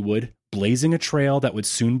Hollywood, blazing a trail that would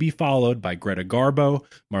soon be followed by Greta Garbo,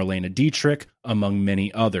 Marlene Dietrich, among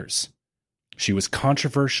many others. She was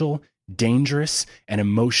controversial, dangerous, and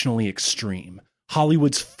emotionally extreme,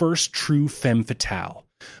 Hollywood's first true femme fatale.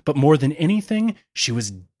 But more than anything, she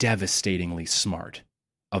was devastatingly smart.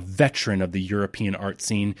 A veteran of the European art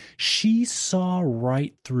scene, she saw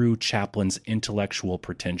right through Chaplin's intellectual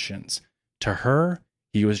pretensions. To her,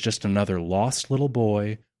 he was just another lost little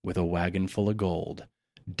boy with a wagon full of gold,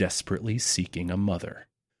 desperately seeking a mother.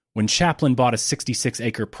 When Chaplin bought a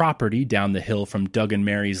 66-acre property down the hill from Doug and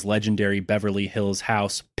Mary's legendary Beverly Hills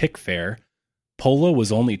house, Pickfair, Pola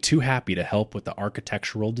was only too happy to help with the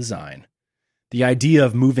architectural design. The idea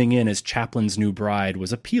of moving in as Chaplin's new bride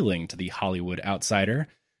was appealing to the Hollywood outsider.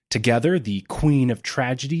 Together, the queen of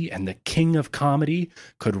tragedy and the king of comedy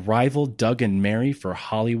could rival Doug and Mary for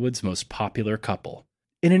Hollywood's most popular couple.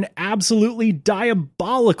 In an absolutely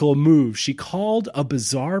diabolical move, she called a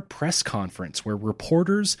bizarre press conference where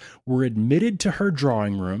reporters were admitted to her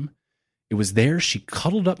drawing room. It was there she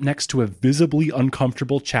cuddled up next to a visibly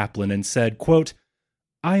uncomfortable Chaplin and said, quote,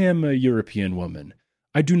 "I am a European woman.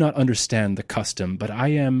 I do not understand the custom, but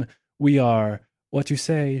we are, what you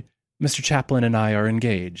say, Mr. Chaplin and I are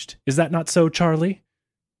engaged. Is that not so, Charlie?"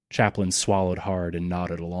 Chaplin swallowed hard and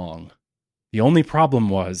nodded along. The only problem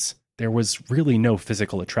was, there was really no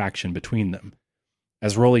physical attraction between them.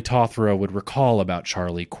 As Rolly Tothro would recall about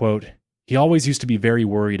Charlie, quote, "He always used to be very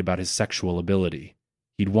worried about his sexual ability.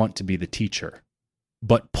 He'd want to be the teacher."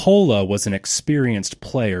 But Pola was an experienced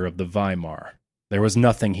player of the Weimar. There was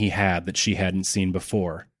nothing he had that she hadn't seen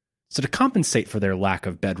before. So to compensate for their lack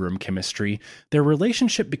of bedroom chemistry, their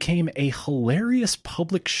relationship became a hilarious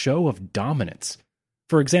public show of dominance.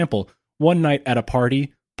 For example, one night at a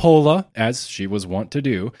party, Pola, as she was wont to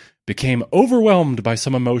do, became overwhelmed by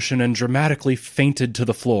some emotion and dramatically fainted to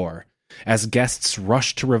the floor. As guests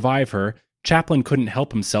rushed to revive her, Chaplin couldn't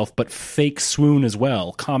help himself but fake swoon as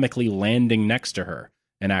well, comically landing next to her,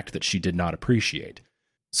 an act that she did not appreciate.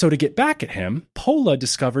 So to get back at him, Pola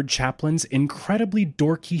discovered Chaplin's incredibly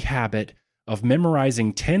dorky habit of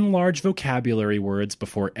memorizing 10 large vocabulary words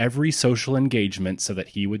before every social engagement so that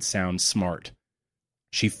he would sound smart.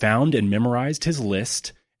 She found and memorized his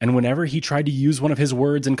list, and whenever he tried to use one of his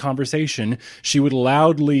words in conversation, she would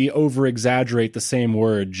loudly over-exaggerate the same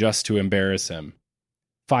word just to embarrass him.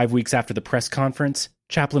 5 weeks after the press conference,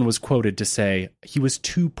 Chaplin was quoted to say he was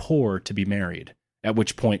too poor to be married. At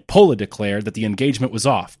which point, Pola declared that the engagement was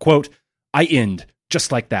off. Quote, "I end,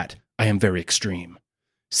 just like that. I am very extreme."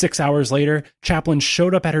 6 hours later, Chaplin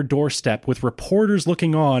showed up at her doorstep with reporters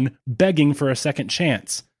looking on, begging for a second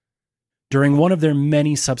chance. During one of their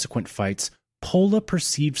many subsequent fights, Pola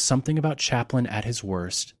perceived something about Chaplin at his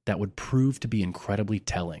worst that would prove to be incredibly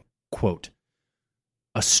telling. Quote,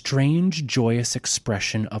 "A strange, joyous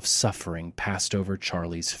expression of suffering passed over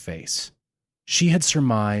Charlie's face. She had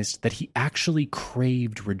surmised that he actually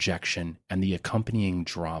craved rejection and the accompanying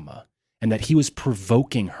drama, and that he was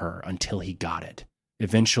provoking her until he got it.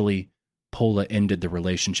 Eventually, Pola ended the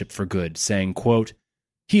relationship for good, saying, quote,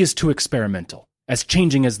 "He is too experimental, as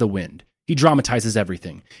changing as the wind. He dramatizes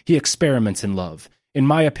everything. He experiments in love. In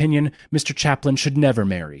my opinion, Mr. Chaplin should never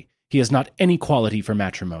marry. He has not any quality for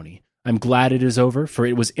matrimony. I'm glad it is over, for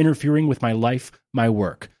it was interfering with my life, my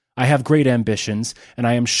work. I have great ambitions, and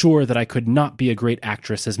I am sure that I could not be a great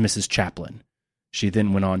actress as Mrs. Chaplin." She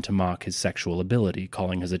then went on to mock his sexual ability,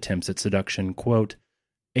 calling his attempts at seduction, quote,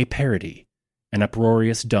 "a parody, an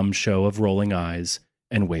uproarious dumb show of rolling eyes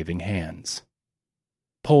and waving hands."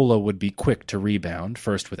 Pola would be quick to rebound,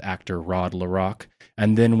 first with actor Rod LaRocque,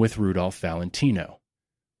 and then with Rudolph Valentino.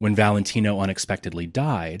 When Valentino unexpectedly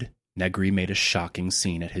died, Negri made a shocking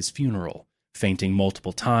scene at his funeral, fainting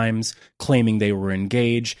multiple times, claiming they were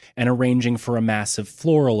engaged, and arranging for a massive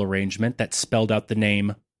floral arrangement that spelled out the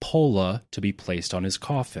name Pola to be placed on his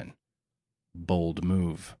coffin. Bold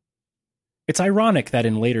move. It's ironic that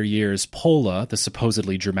in later years, Pola, the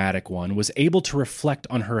supposedly dramatic one, was able to reflect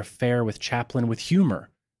on her affair with Chaplin with humor.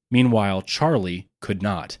 Meanwhile, Charlie could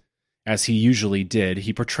not. As he usually did,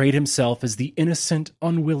 he portrayed himself as the innocent,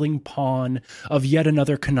 unwilling pawn of yet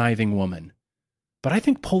another conniving woman. But I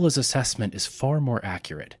think Pola's assessment is far more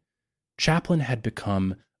accurate. Chaplin had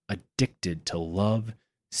become addicted to love,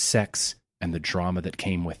 sex, and the drama that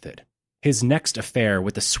came with it. His next affair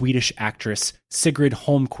with the Swedish actress Sigrid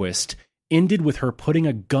Holmquist ended with her putting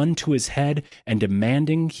a gun to his head and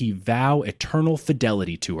demanding he vow eternal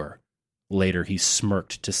fidelity to her. Later, he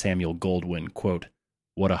smirked to Samuel Goldwyn, quote,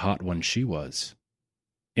 "What a hot one she was."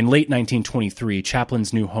 In late 1923,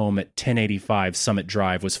 Chaplin's new home at 1085 Summit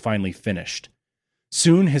Drive was finally finished.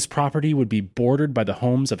 Soon, his property would be bordered by the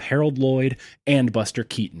homes of Harold Lloyd and Buster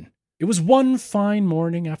Keaton. It was one fine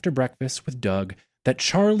morning after breakfast with Doug that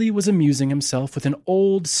Charlie was amusing himself with an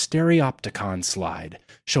old stereopticon slide,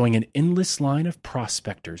 showing an endless line of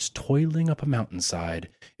prospectors toiling up a mountainside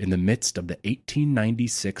in the midst of the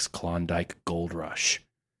 1896 Klondike Gold Rush.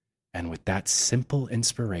 And with that simple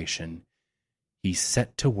inspiration, he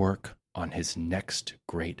set to work on his next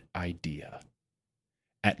great idea.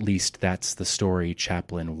 At least that's the story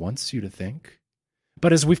Chaplin wants you to think.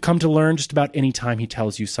 But as we've come to learn, just about any time he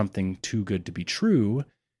tells you something too good to be true,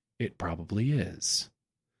 it probably is.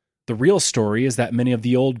 The real story is that many of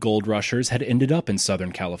the old gold rushers had ended up in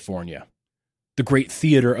Southern California. The great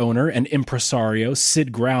theater owner and impresario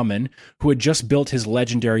Sid Grauman, who had just built his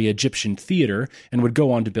legendary Egyptian theater and would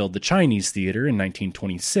go on to build the Chinese theater in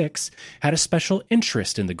 1926, had a special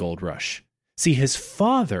interest in the gold rush. See, his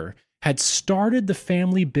father had started the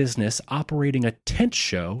family business operating a tent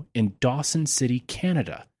show in Dawson City,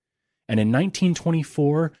 Canada. And in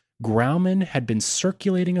 1924, Grauman had been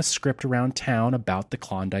circulating a script around town about the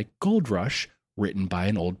Klondike Gold Rush written by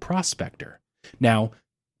an old prospector. Now,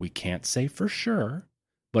 we can't say for sure,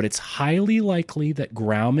 but it's highly likely that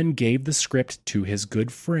Grauman gave the script to his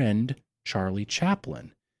good friend, Charlie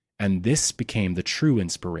Chaplin, and this became the true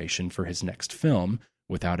inspiration for his next film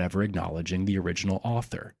without ever acknowledging the original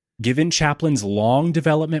author. Given Chaplin's long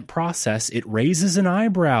development process, it raises an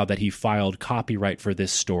eyebrow that he filed copyright for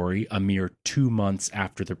this story a mere 2 months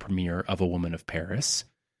after the premiere of A Woman of Paris.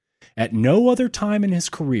 At no other time in his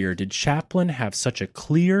career did Chaplin have such a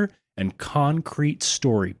clear and concrete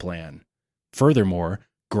story plan. Furthermore,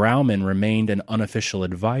 Grauman remained an unofficial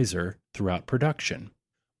advisor throughout production.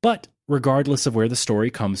 But regardless of where the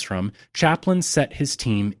story comes from, Chaplin set his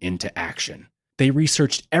team into action. They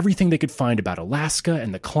researched everything they could find about Alaska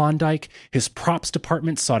and the Klondike. His props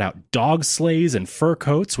department sought out dog sleighs and fur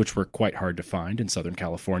coats, which were quite hard to find in Southern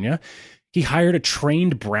California. He hired a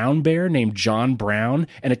trained brown bear named John Brown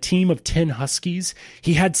and a team of 10 huskies.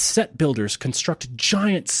 He had set builders construct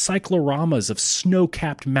giant cycloramas of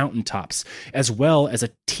snow-capped mountaintops, as well as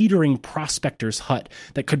a teetering prospector's hut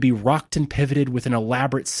that could be rocked and pivoted with an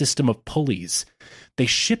elaborate system of pulleys. They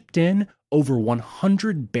shipped in over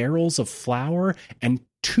 100 barrels of flour and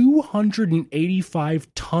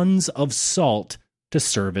 285 tons of salt to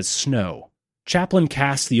serve as snow. Chaplin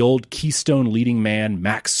cast the old Keystone leading man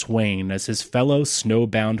Max Swain as his fellow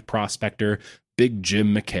snowbound prospector Big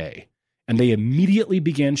Jim McKay, and they immediately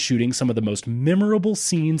began shooting some of the most memorable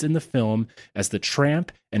scenes in the film as the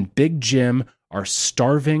tramp and Big Jim are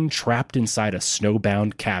starving, trapped inside a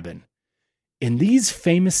snowbound cabin. In these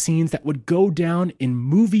famous scenes that would go down in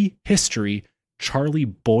movie history, Charlie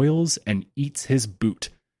boils and eats his boot.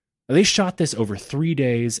 They shot this over 3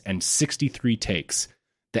 days and 63 takes.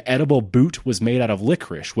 The edible boot was made out of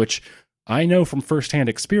licorice, which I know from firsthand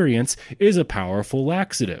experience is a powerful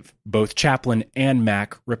laxative. Both Chaplin and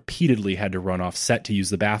Mac repeatedly had to run off set to use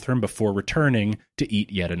the bathroom before returning to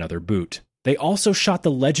eat yet another boot. They also shot the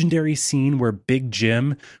legendary scene where Big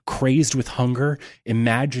Jim, crazed with hunger,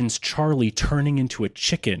 imagines Charlie turning into a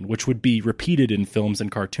chicken, which would be repeated in films and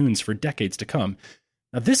cartoons for decades to come.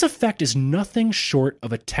 Now, this effect is nothing short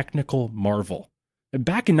of a technical marvel.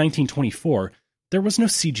 Back in 1924, there was no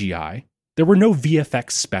CGI. There were no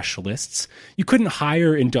VFX specialists. You couldn't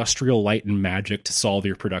hire Industrial Light and Magic to solve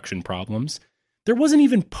your production problems. There wasn't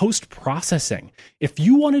even post-processing. If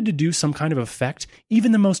you wanted to do some kind of effect,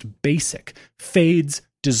 even the most basic, fades,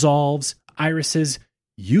 dissolves, irises,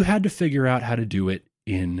 you had to figure out how to do it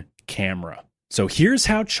in camera. So here's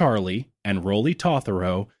how Charlie and Rolly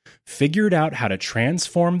Tothero figured out how to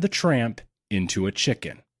transform the tramp into a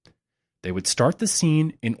chicken. They would start the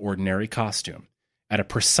scene in ordinary costume. At a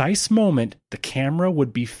precise moment, the camera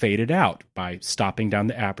would be faded out by stopping down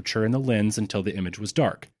the aperture in the lens until the image was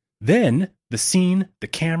dark. Then, the scene, the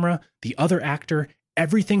camera, the other actor,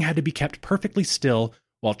 everything had to be kept perfectly still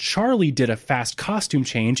while Charlie did a fast costume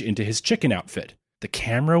change into his chicken outfit. The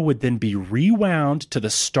camera would then be rewound to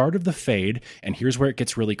the start of the fade, and here's where it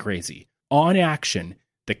gets really crazy. On action,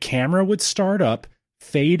 the camera would start up,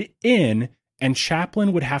 fade in, and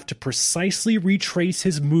Chaplin would have to precisely retrace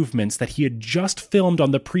his movements that he had just filmed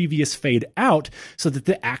on the previous fade out so that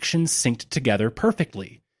the action synced together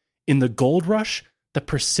perfectly. In the Gold Rush, the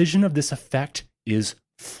precision of this effect is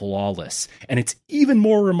flawless, and it's even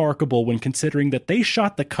more remarkable when considering that they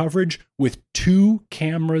shot the coverage with 2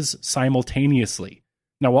 cameras simultaneously.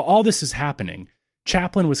 Now, while all this is happening,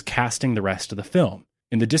 Chaplin was casting the rest of the film.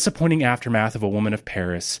 In the disappointing aftermath of A Woman of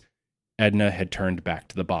Paris, Edna had turned back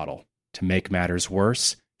to the bottle. To make matters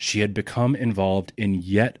worse, she had become involved in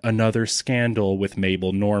yet another scandal with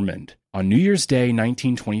Mabel Normand. On New Year's Day,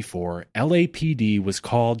 1924, LAPD was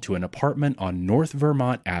called to an apartment on North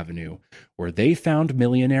Vermont Avenue where they found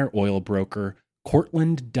millionaire oil broker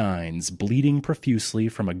Cortland Dines bleeding profusely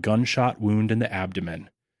from a gunshot wound in the abdomen.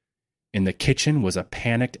 In the kitchen was a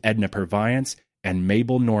panicked Edna Purviance and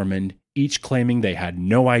Mabel Normand, each claiming they had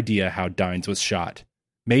no idea how Dines was shot.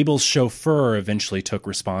 Mabel's chauffeur eventually took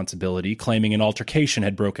responsibility, claiming an altercation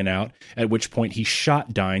had broken out, at which point he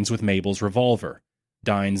shot Dines with Mabel's revolver.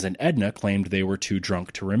 Dines and Edna claimed they were too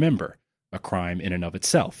drunk to remember, a crime in and of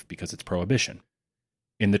itself, because it's prohibition.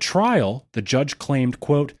 In the trial, the judge claimed,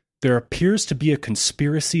 quote, "There appears to be a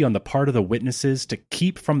conspiracy on the part of the witnesses to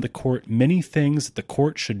keep from the court many things that the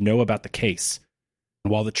court should know about the case.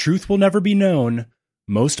 And while the truth will never be known,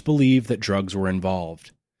 most believe that drugs were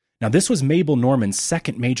involved." Now, this was Mabel Normand's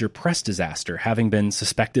second major press disaster, having been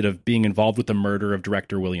suspected of being involved with the murder of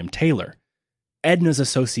director William Taylor. Edna's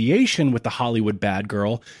association with the Hollywood bad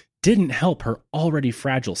girl didn't help her already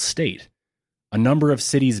fragile state. A number of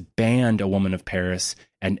cities banned A Woman of Paris,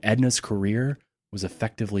 and Edna's career was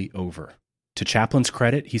effectively over. To Chaplin's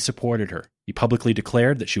credit, he supported her. He publicly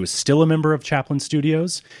declared that she was still a member of Chaplin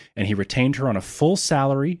Studios, and he retained her on a full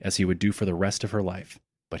salary as he would do for the rest of her life.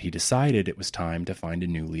 But he decided it was time to find a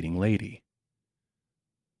new leading lady.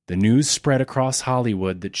 The news spread across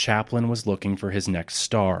Hollywood that Chaplin was looking for his next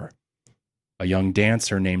star. A young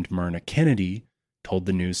dancer named Myrna Kennedy told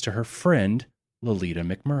the news to her friend, Lolita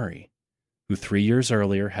McMurray, who 3 years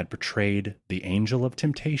earlier had portrayed the Angel of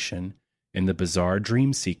Temptation in the bizarre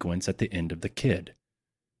dream sequence at the end of The Kid.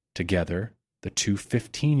 Together, the two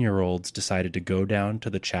 15-year-olds decided to go down to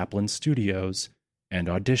the Chaplin Studios and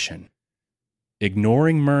audition.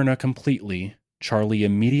 Ignoring Myrna completely, Charlie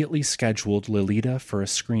immediately scheduled Lolita for a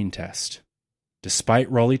screen test. Despite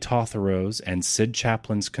Rolly Tothero's and Sid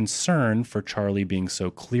Chaplin's concern for Charlie being so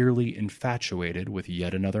clearly infatuated with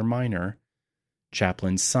yet another minor,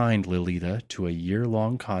 Chaplin signed Lolita to a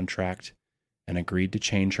year-long contract and agreed to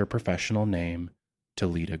change her professional name to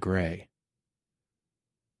Lita Gray.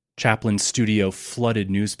 Chaplin's studio flooded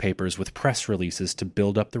newspapers with press releases to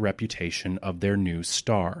build up the reputation of their new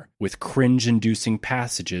star, with cringe-inducing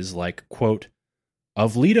passages like, quote,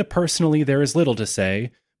 "Of Lita personally there is little to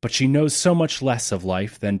say, but she knows so much less of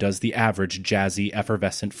life than does the average jazzy,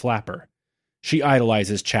 effervescent flapper. She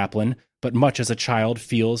idolizes Chaplin, but much as a child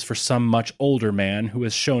feels for some much older man who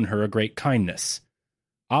has shown her a great kindness.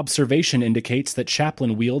 Observation indicates that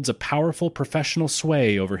Chaplin wields a powerful professional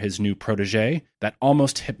sway over his new protégé, that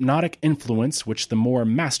almost hypnotic influence which the more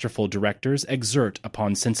masterful directors exert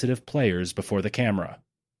upon sensitive players before the camera."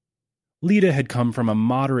 Lita had come from a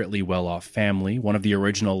moderately well-off family, one of the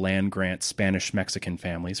original land-grant Spanish-Mexican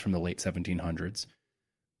families from the late 1700s.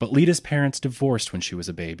 But Lita's parents divorced when she was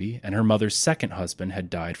a baby, and her mother's second husband had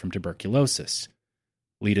died from tuberculosis.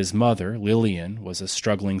 Lita's mother, Lillian, was a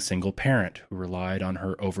struggling single parent who relied on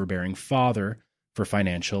her overbearing father for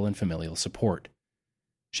financial and familial support.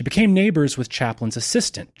 She became neighbors with Chaplin's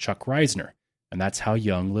assistant, Chuck Reisner, and that's how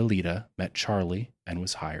young Lolita met Charlie and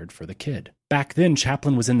was hired for The Kid. Back then,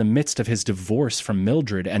 Chaplin was in the midst of his divorce from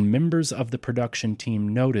Mildred, and members of the production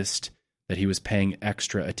team noticed that he was paying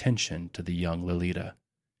extra attention to the young Lolita.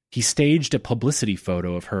 He staged a publicity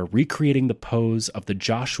photo of her recreating the pose of the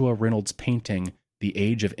Joshua Reynolds painting The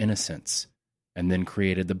Age of Innocence, and then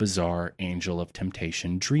created the bizarre Angel of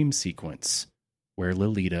Temptation dream sequence, where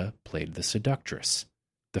Lolita played the seductress.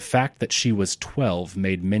 The fact that she was 12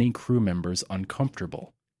 made many crew members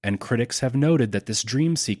uncomfortable, and critics have noted that this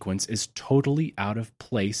dream sequence is totally out of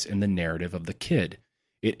place in the narrative of The Kid.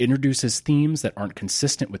 It introduces themes that aren't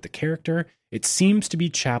consistent with the character. It seems to be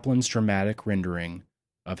Chaplin's dramatic rendering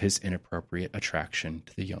of his inappropriate attraction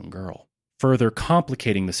to the young girl. Further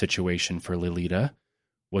complicating the situation for Lolita,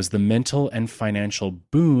 was the mental and financial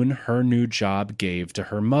boon her new job gave to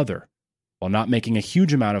her mother. While not making a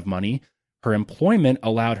huge amount of money, her employment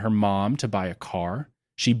allowed her mom to buy a car.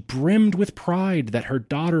 She brimmed with pride that her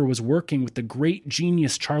daughter was working with the great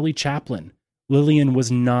genius Charlie Chaplin. Lillian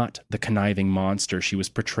was not the conniving monster she was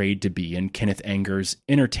portrayed to be in Kenneth Anger's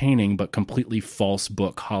entertaining but completely false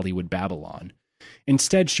book Hollywood Babylon.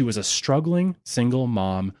 Instead, she was a struggling single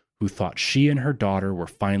mom who thought she and her daughter were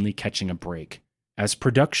finally catching a break. As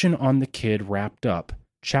production on The Kid wrapped up,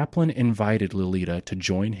 Chaplin invited Lolita to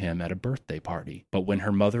join him at a birthday party, but when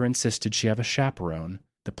her mother insisted she have a chaperone,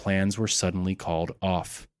 the plans were suddenly called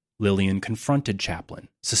off. Lillian confronted Chaplin,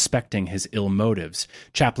 suspecting his ill motives.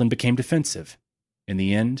 Chaplin became defensive. In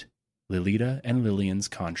the end, Lolita and Lillian's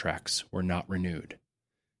contracts were not renewed.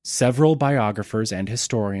 Several biographers and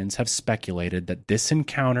historians have speculated that this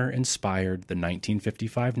encounter inspired the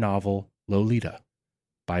 1955 novel Lolita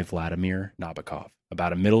by Vladimir Nabokov,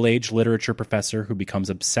 about a middle-aged literature professor who becomes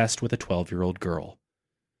obsessed with a 12-year-old girl.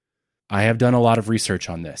 I have done a lot of research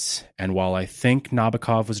on this, and while I think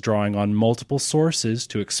Nabokov was drawing on multiple sources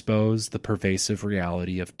to expose the pervasive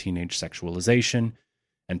reality of teenage sexualization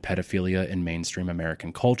and pedophilia in mainstream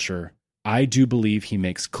American culture, I do believe he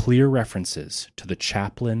makes clear references to the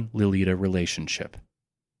Chaplin-Lolita relationship.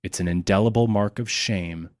 It's an indelible mark of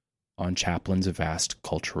shame on Chaplin's vast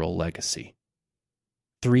cultural legacy.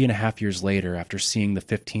 3.5 years later, after seeing the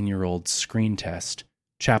 15-year-old's screen test,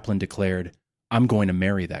 Chaplin declared, "I'm going to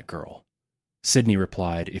marry that girl." Sidney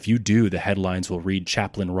replied, "If you do, the headlines will read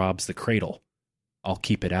Chaplin robs the cradle." "I'll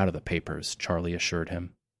keep it out of the papers," Charlie assured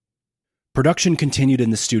him. Production continued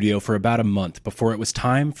in the studio for about a month before it was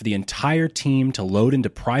time for the entire team to load into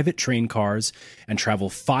private train cars and travel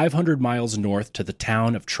 500 miles north to the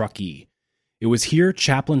town of Truckee. It was here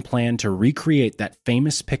Chaplin planned to recreate that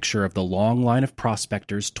famous picture of the long line of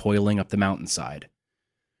prospectors toiling up the mountainside.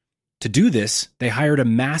 To do this, they hired a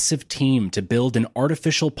massive team to build an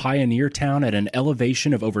artificial pioneer town at an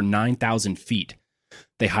elevation of over 9,000 feet.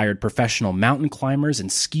 They hired professional mountain climbers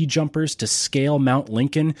and ski jumpers to scale Mount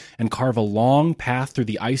Lincoln and carve a long path through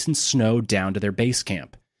the ice and snow down to their base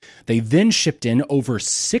camp. They then shipped in over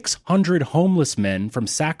 600 homeless men from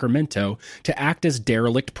Sacramento to act as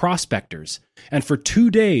derelict prospectors. And for 2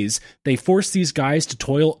 days, they forced these guys to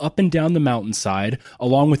toil up and down the mountainside,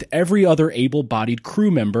 along with every other able-bodied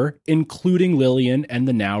crew member, including Lillian and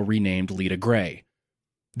the now renamed Lita Gray.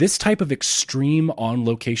 This type of extreme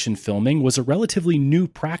on-location filming was a relatively new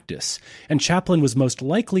practice, and Chaplin was most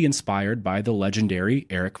likely inspired by the legendary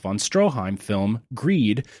Erich von Stroheim film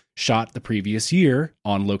Greed, shot the previous year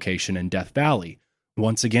on location in Death Valley.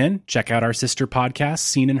 Once again, check out our sister podcast,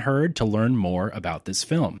 Seen and Heard, to learn more about this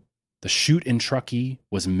film. The shoot in Truckee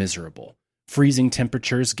was miserable. Freezing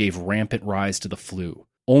temperatures gave rampant rise to the flu,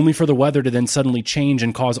 only for the weather to then suddenly change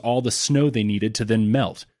and cause all the snow they needed to then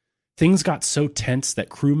melt. Things got so tense that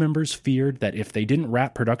crew members feared that if they didn't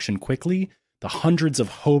wrap production quickly, the hundreds of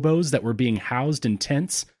hobos that were being housed in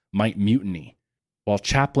tents might mutiny. While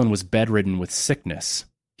Chaplin was bedridden with sickness,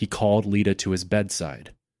 he called Lita to his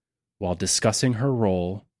bedside. While discussing her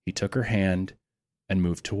role, he took her hand and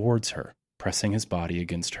moved towards her, pressing his body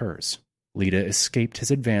against hers. Lita escaped his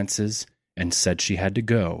advances and said she had to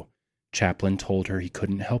go. Chaplin told her he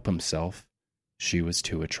couldn't help himself. She was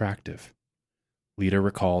too attractive. Lita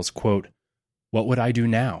recalls, quote, "What would I do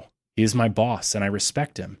now? He is my boss, and I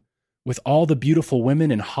respect him. With all the beautiful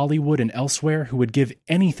women in Hollywood and elsewhere who would give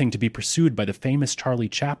anything to be pursued by the famous Charlie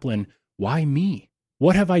Chaplin, why me?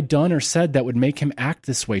 What have I done or said that would make him act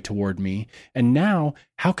this way toward me? And now,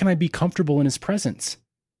 how can I be comfortable in his presence?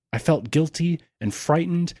 I felt guilty and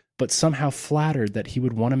frightened, but somehow flattered that he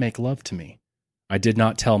would want to make love to me. I did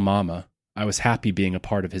not tell Mama. I was happy being a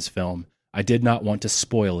part of his film. I did not want to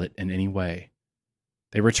spoil it in any way."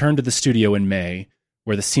 They returned to the studio in May,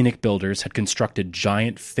 where the scenic builders had constructed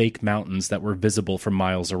giant fake mountains that were visible for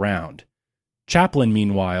miles around. Chaplin,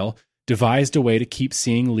 meanwhile, devised a way to keep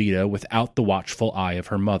seeing Lita without the watchful eye of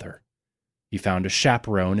her mother. He found a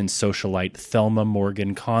chaperone in socialite Thelma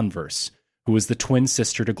Morgan Converse, who was the twin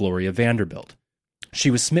sister to Gloria Vanderbilt.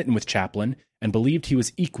 She was smitten with Chaplin and believed he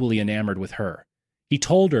was equally enamored with her. He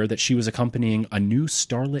told her that she was accompanying a new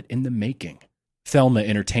starlet in the making. Thelma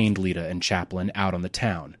entertained Lita and Chaplin out on the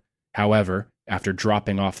town. However, after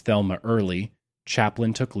dropping off Thelma early,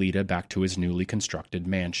 Chaplin took Lita back to his newly constructed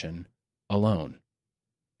mansion, alone.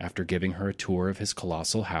 After giving her a tour of his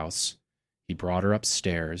colossal house, he brought her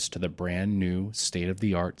upstairs to the brand new,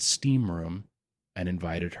 state-of-the-art steam room and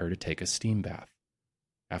invited her to take a steam bath.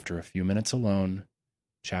 After a few minutes alone,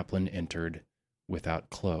 Chaplin entered without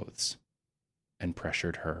clothes and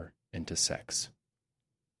pressured her into sex.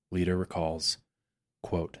 Lita recalls,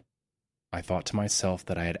 Quote, I thought to myself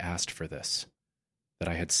that I had asked for this, that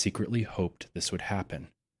I had secretly hoped this would happen.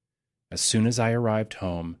 As soon as I arrived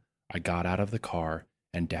home, I got out of the car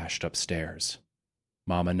and dashed upstairs.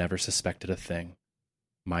 Mama never suspected a thing.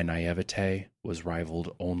 My naivete was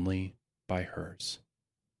rivaled only by hers.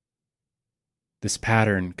 This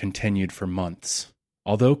pattern continued for months.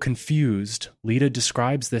 Although confused, Lita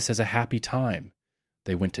describes this as a happy time.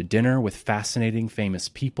 They went to dinner with fascinating famous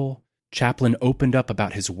people. Chaplin opened up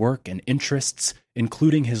about his work and interests,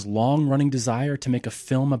 including his long-running desire to make a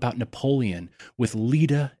film about Napoleon, with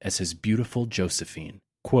Lita as his beautiful Josephine.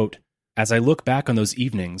 Quote, as I look back on those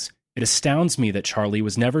evenings, it astounds me that Charlie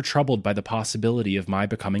was never troubled by the possibility of my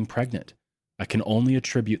becoming pregnant. I can only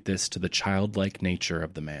attribute this to the childlike nature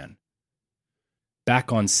of the man.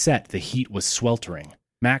 Back on set, the heat was sweltering.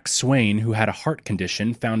 Max Swain, who had a heart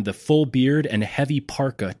condition, found the full beard and heavy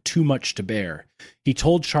parka too much to bear. He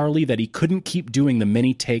told Charlie that he couldn't keep doing the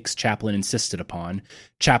many takes Chaplin insisted upon.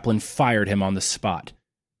 Chaplin fired him on the spot.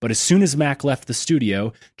 But as soon as Mac left the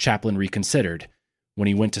studio, Chaplin reconsidered. When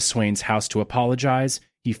he went to Swain's house to apologize,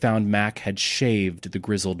 he found Mac had shaved the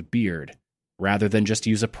grizzled beard. Rather than just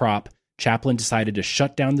use a prop, Chaplin decided to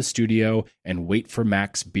shut down the studio and wait for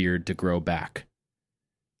Mac's beard to grow back.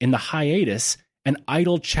 In the hiatus, an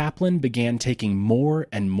idle Chaplin began taking more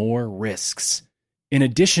and more risks. In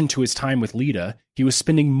addition to his time with Lita, he was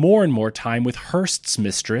spending more and more time with Hearst's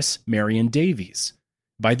mistress, Marion Davies.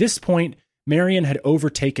 By this point, Marion had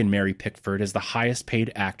overtaken Mary Pickford as the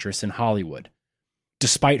highest-paid actress in Hollywood.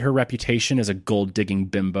 Despite her reputation as a gold-digging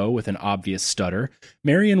bimbo with an obvious stutter,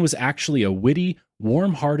 Marion was actually a witty,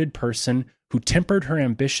 warm-hearted person who tempered her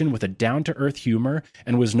ambition with a down-to-earth humor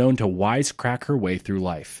and was known to wisecrack her way through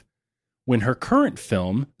life. When her current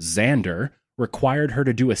film, Xander, required her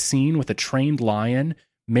to do a scene with a trained lion,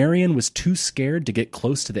 Marion was too scared to get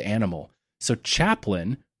close to the animal, so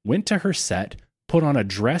Chaplin went to her set, put on a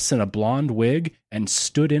dress and a blonde wig, and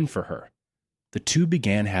stood in for her. The two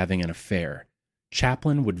began having an affair.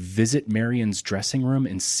 Chaplin would visit Marion's dressing room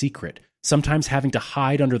in secret, sometimes having to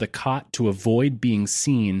hide under the cot to avoid being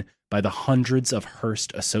seen by the hundreds of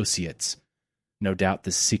Hearst associates. No doubt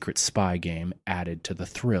this secret spy game added to the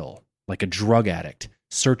thrill. Like a drug addict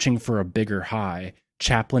searching for a bigger high,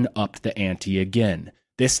 Chaplin upped the ante again,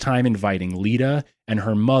 this time inviting Lita and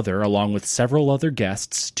her mother along with several other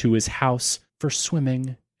guests to his house for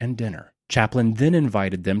swimming and dinner. Chaplin then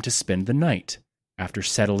invited them to spend the night. After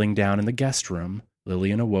settling down in the guest room,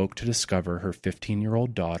 Lillian awoke to discover her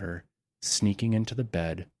 15-year-old daughter sneaking into the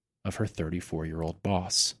bed of her 34-year-old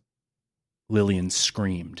boss. Lillian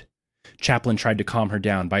screamed. Chaplin tried to calm her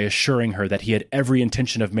down by assuring her that he had every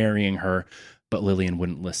intention of marrying her, but Lillian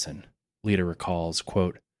wouldn't listen. Lita recalls,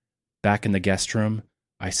 quote, back in the guest room,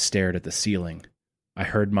 I stared at the ceiling. I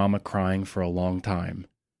heard Mama crying for a long time.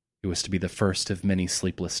 It was to be the first of many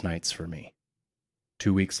sleepless nights for me.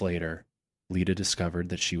 2 weeks later, Lita discovered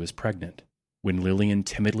that she was pregnant. When Lillian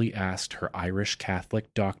timidly asked her Irish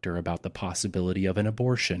Catholic doctor about the possibility of an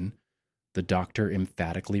abortion, the doctor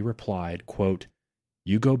emphatically replied, quote,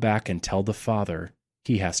 you go back and tell the father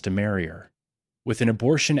he has to marry her. With an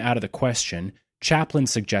abortion out of the question, Chaplin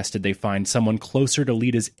suggested they find someone closer to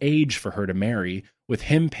Lita's age for her to marry, with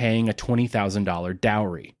him paying a $20,000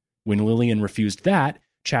 dowry. When Lillian refused that,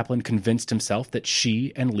 Chaplin convinced himself that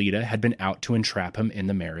she and Lita had been out to entrap him in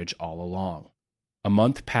the marriage all along. A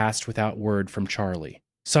month passed without word from Charlie.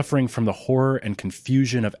 Suffering from the horror and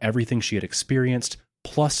confusion of everything she had experienced,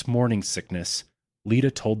 plus morning sickness, Lita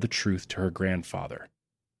told the truth to her grandfather.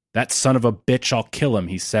 That son of a bitch, I'll kill him,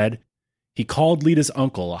 he said. He called Lita's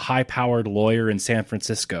uncle, a high-powered lawyer in San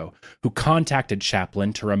Francisco, who contacted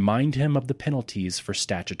Chaplin to remind him of the penalties for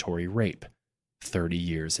statutory rape, 30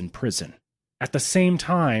 years in prison. At the same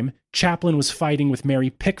time, Chaplin was fighting with Mary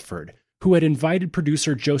Pickford, who had invited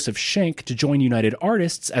producer Joseph Schenck to join United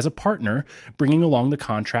Artists as a partner, bringing along the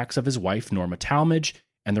contracts of his wife Norma Talmadge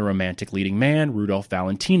and the romantic leading man Rudolph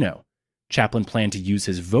Valentino. Chaplin planned to use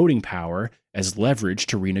his voting power as leverage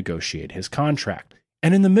to renegotiate his contract.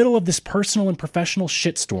 And in the middle of this personal and professional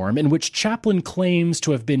shitstorm in which Chaplin claims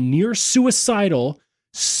to have been near suicidal,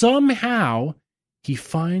 somehow he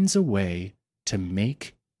finds a way to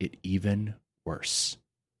make it even worse.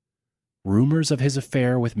 Rumors of his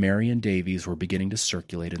affair with Marion Davies were beginning to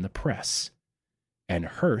circulate in the press, and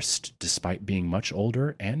Hearst, despite being much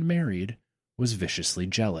older and married, was viciously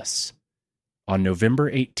jealous. On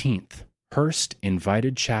November 18th, Hearst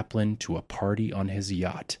invited Chaplin to a party on his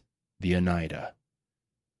yacht, the Oneida.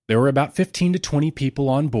 There were about 15 to 20 people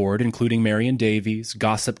on board, including Marion Davies,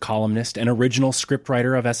 gossip columnist and original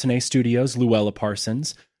scriptwriter of SNA Studios, Luella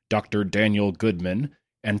Parsons, Dr. Daniel Goodman,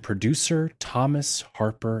 and producer Thomas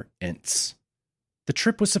Harper Ince. The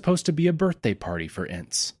trip was supposed to be a birthday party for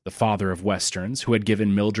Ince, the father of Westerns, who had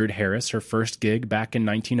given Mildred Harris her first gig back in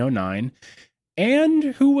 1909, and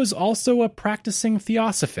who was also a practicing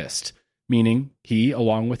theosophist, meaning he,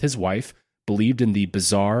 along with his wife, believed in the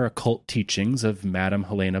bizarre occult teachings of Madame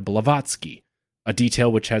Helena Blavatsky, a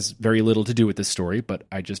detail which has very little to do with this story, but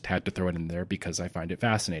I just had to throw it in there because I find it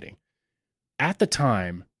fascinating. At the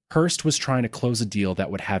time, Hearst was trying to close a deal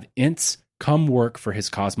that would have Ince come work for his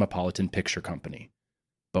Cosmopolitan Picture Company.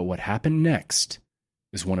 But what happened next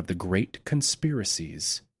is one of the great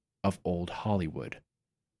conspiracies of old Hollywood.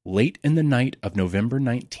 Late in the night of November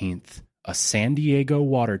 19th, a San Diego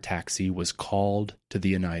water taxi was called to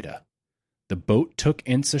the Oneida. The boat took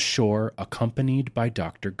Ince ashore, accompanied by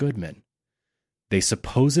Dr. Goodman. They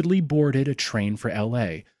supposedly boarded a train for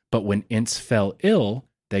L.A., but when Ince fell ill,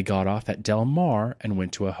 they got off at Del Mar and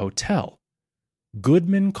went to a hotel.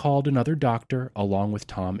 Goodman called another doctor along with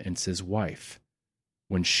Tom Ince's wife.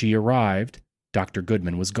 When she arrived, Dr.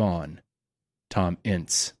 Goodman was gone. Tom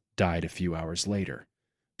Ince died a few hours later.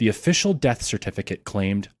 The official death certificate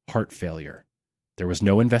claimed heart failure. There was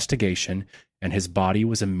no investigation, and his body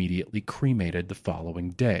was immediately cremated the following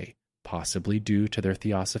day, possibly due to their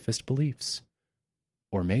theosophist beliefs.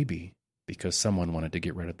 Or maybe because someone wanted to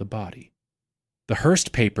get rid of the body. The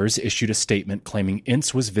Hearst papers issued a statement claiming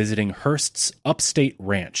Ince was visiting Hearst's upstate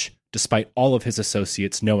ranch, despite all of his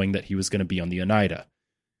associates knowing that he was going to be on the Oneida.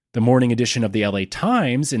 The morning edition of the LA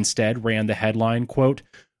Times instead ran the headline, quote,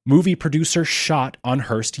 "Movie producer shot on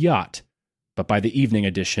Hearst yacht." But by the evening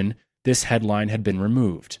edition, this headline had been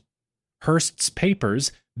removed. Hearst's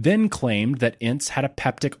papers then claimed that Ince had a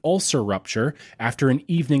peptic ulcer rupture after an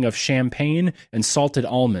evening of champagne and salted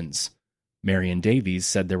almonds. Marion Davies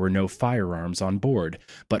said there were no firearms on board,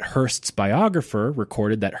 but Hearst's biographer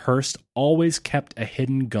recorded that Hearst always kept a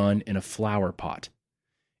hidden gun in a flower pot.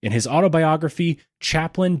 In his autobiography,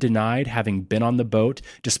 Chaplin denied having been on the boat,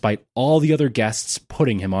 despite all the other guests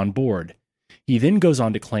putting him on board. He then goes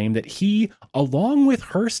on to claim that he, along with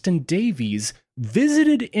Hearst and Davies,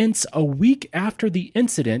 visited Ince a week after the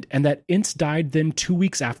incident and that Ince died then 2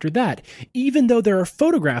 weeks after that, even though there are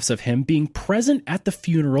photographs of him being present at the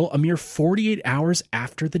funeral a mere 48 hours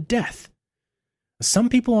after the death. Some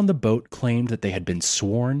people on the boat claimed that they had been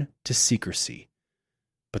sworn to secrecy.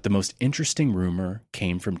 But the most interesting rumor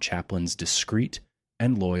came from Chaplin's discreet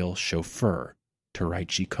and loyal chauffeur,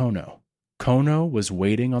 Teraichi Kono. Kono was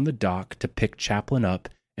waiting on the dock to pick Chaplin up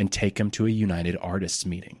and take him to a United Artists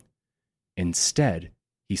meeting. Instead,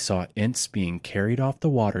 he saw Ince being carried off the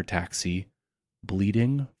water taxi,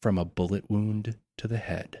 bleeding from a bullet wound to the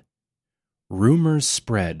head. Rumors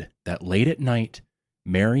spread that late at night,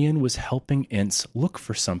 Marion was helping Ince look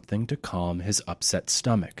for something to calm his upset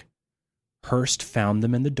stomach. Hearst found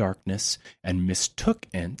them in the darkness and mistook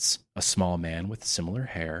Ince, a small man with similar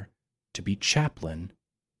hair, to be Chaplin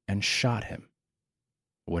and shot him.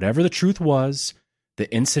 Whatever the truth was,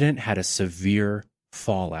 the incident had a severe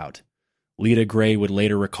fallout. Lita Gray would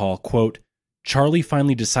later recall, quote, "Charlie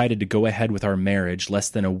finally decided to go ahead with our marriage less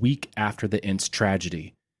than a week after the Ince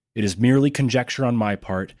tragedy. It is merely conjecture on my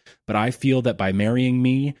part, but I feel that by marrying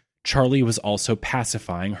me, Charlie was also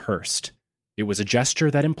pacifying Hearst. It was a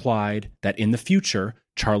gesture that implied that in the future,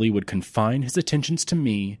 Charlie would confine his attentions to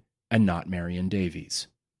me and not Marion Davies."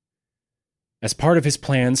 As part of his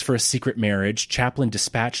plans for a secret marriage, Chaplin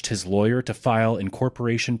dispatched his lawyer to file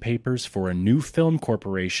incorporation papers for a new film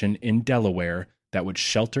corporation in Delaware that would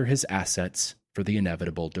shelter his assets for the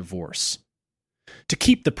inevitable divorce. To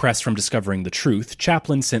keep the press from discovering the truth,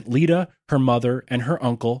 Chaplin sent Lita, her mother, and her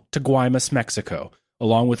uncle to Guaymas, Mexico,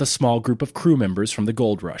 along with a small group of crew members from the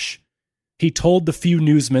Gold Rush. He told the few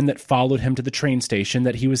newsmen that followed him to the train station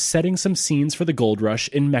that he was setting some scenes for the Gold Rush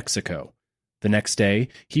in Mexico. The next day,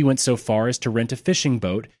 he went so far as to rent a fishing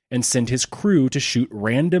boat and send his crew to shoot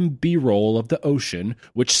random B-roll of the ocean,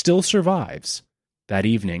 which still survives. That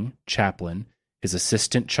evening, Chaplin, his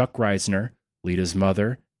assistant Chuck Reisner, Lita's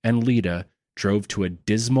mother, and Lita drove to a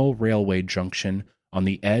dismal railway junction on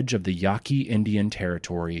the edge of the Yaqui Indian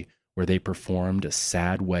Territory where they performed a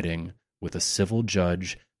sad wedding with a civil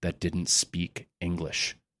judge that didn't speak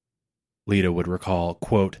English. Lita would recall,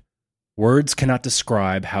 quote, "Words cannot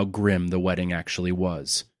describe how grim the wedding actually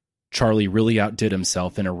was. Charlie really outdid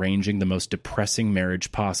himself in arranging the most depressing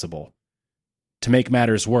marriage possible. To make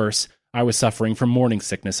matters worse, I was suffering from morning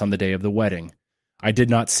sickness on the day of the wedding. I did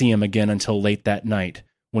not see him again until late that night,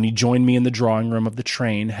 when he joined me in the drawing room of the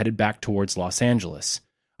train headed back towards Los Angeles.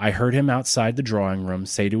 I heard him outside the drawing room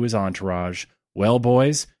say to his entourage, 'Well,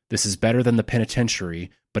 boys, this is better than the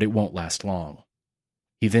penitentiary, but it won't last long.'"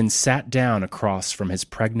 He then sat down across from his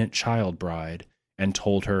pregnant child bride and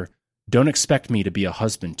told her, "Don't expect me to be a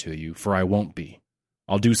husband to you, for I won't be.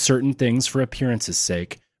 I'll do certain things for appearance's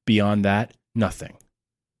sake. Beyond that, nothing."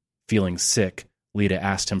 Feeling sick, Lita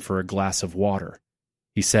asked him for a glass of water.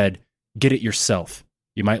 He said, "Get it yourself.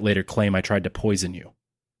 You might later claim I tried to poison you."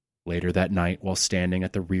 Later that night, while standing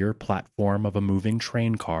at the rear platform of a moving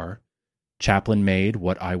train car, Chaplin made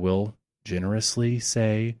what I will generously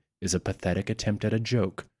say is a pathetic attempt at a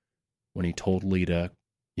joke when he told Lita,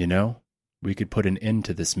 "You know, we could put an end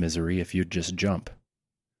to this misery if you'd just jump."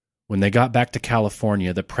 When they got back to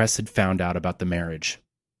California, the press had found out about the marriage.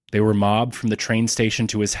 They were mobbed from the train station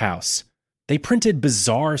to his house. They printed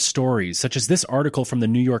bizarre stories, such as this article from the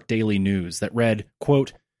New York Daily News that read,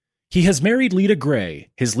 quote, "He has married Lita Gray,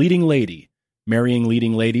 his leading lady. Marrying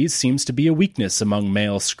leading ladies seems to be a weakness among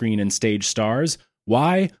male screen and stage stars.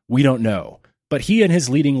 Why? We don't know. But he and his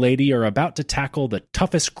leading lady are about to tackle the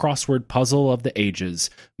toughest crossword puzzle of the ages,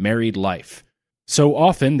 married life. So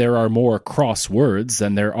often there are more cross words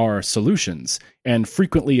than there are solutions, and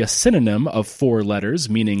frequently a synonym of 4 letters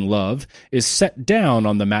meaning love is set down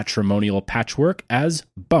on the matrimonial patchwork as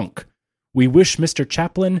bunk. We wish Mr.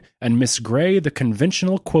 Chaplin and Miss Gray the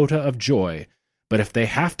conventional quota of joy, but if they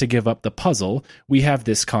have to give up the puzzle, we have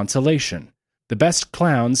this consolation. The best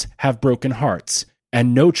clowns have broken hearts,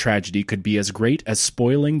 and no tragedy could be as great as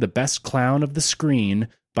spoiling the best clown of the screen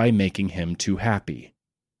by making him too happy."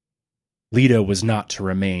 Lita was not to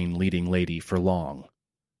remain leading lady for long.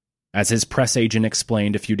 As his press agent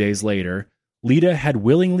explained a few days later, Lita had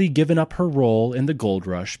willingly given up her role in the Gold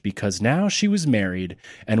Rush because now she was married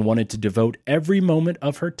and wanted to devote every moment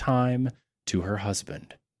of her time to her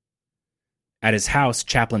husband. At his house,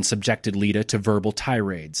 Chaplin subjected Lita to verbal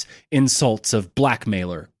tirades. Insults of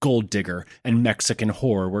blackmailer, gold digger, and Mexican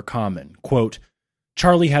whore were common. Quote,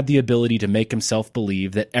 "Charlie had the ability to make himself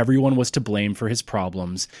believe that everyone was to blame for his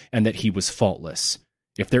problems and that he was faultless.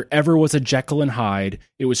 If there ever was a Jekyll and Hyde,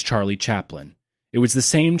 it was Charlie Chaplin. It was the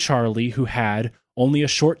same Charlie who had, only a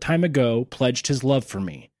short time ago, pledged his love for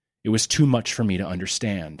me. It was too much for me to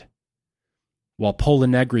understand." While Pola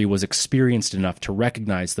Negri was experienced enough to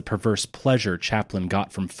recognize the perverse pleasure Chaplin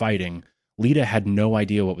got from fighting, Lita had no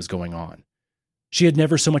idea what was going on. She had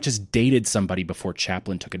never so much as dated somebody before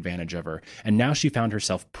Chaplin took advantage of her, and now she found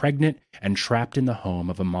herself pregnant and trapped in the home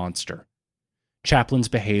of a monster. Chaplin's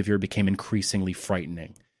behavior became increasingly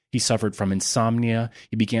frightening. He suffered from insomnia,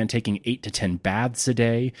 he began taking 8 to 10 baths a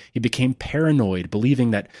day, he became paranoid,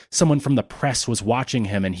 believing that someone from the press was watching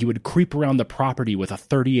him, and he would creep around the property with a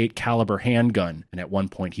 .38 caliber handgun, and at one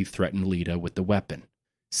point he threatened Lita with the weapon.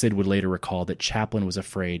 Sid would later recall that Chaplin was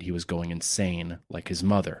afraid he was going insane like his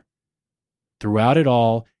mother. Throughout it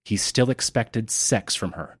all, he still expected sex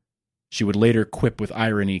from her. She would later quip with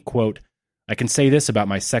irony, quote, "I can say this about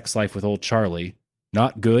my sex life with old Charlie.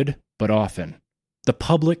 Not good, but often." The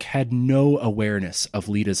public had no awareness of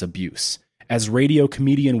Lita's abuse. As radio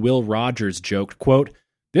comedian Will Rogers joked, quote,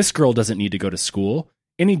 "This girl doesn't need to go to school.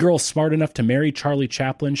 Any girl smart enough to marry Charlie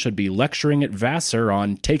Chaplin should be lecturing at Vassar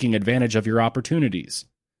on taking advantage of your opportunities."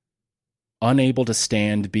 Unable to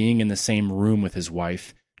stand being in the same room with his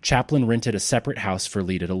wife, Chaplin rented a separate house for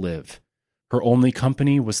Lita to live. Her only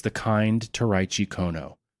company was the kind Teraichi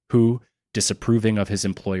Kono, who, disapproving of his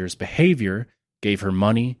employer's behavior, gave her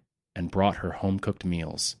money and brought her home-cooked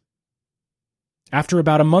meals. After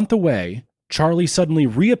about a month away, Charlie suddenly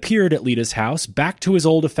reappeared at Lita's house, back to his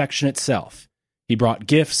old affectionate self. He brought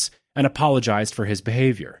gifts and apologized for his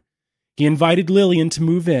behavior. He invited Lillian to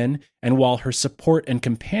move in, and while her support and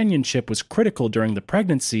companionship was critical during the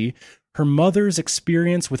pregnancy, her mother's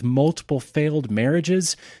experience with multiple failed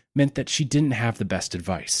marriages meant that she didn't have the best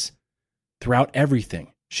advice. Throughout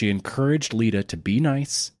everything, she encouraged Lita to be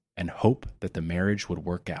nice and hope that the marriage would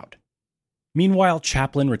work out. Meanwhile,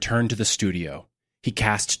 Chaplin returned to the studio. He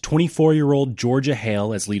cast 24-year-old Georgia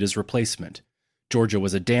Hale as Lita's replacement. Georgia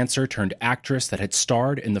was a dancer turned actress that had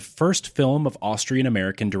starred in the first film of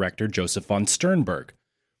Austrian-American director Joseph von Sternberg.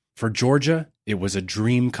 For Georgia, it was a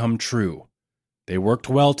dream come true. They worked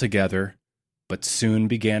well together, but soon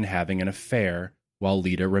began having an affair while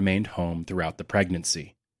Lita remained home throughout the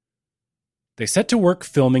pregnancy. They set to work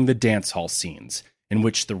filming the dance hall scenes, in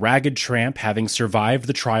which the ragged tramp, having survived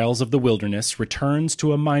the trials of the wilderness, returns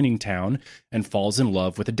to a mining town and falls in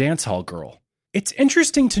love with a dance hall girl. It's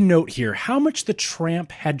interesting to note here how much the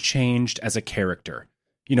tramp had changed as a character.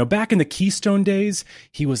 You know, back in the Keystone days,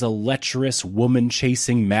 he was a lecherous,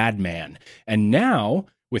 woman-chasing madman, and now,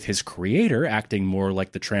 with his creator acting more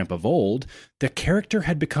like the tramp of old, the character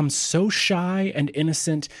had become so shy and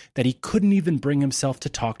innocent that he couldn't even bring himself to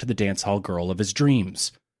talk to the dance hall girl of his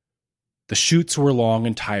dreams. The shoots were long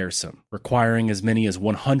and tiresome, requiring as many as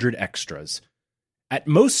 100 extras. At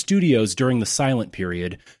most studios during the silent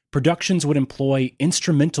period, productions would employ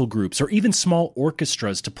instrumental groups or even small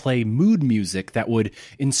orchestras to play mood music that would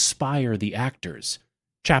inspire the actors.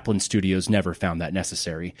 Chaplin Studios never found that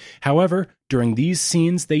necessary. However, during these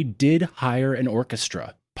scenes, they did hire an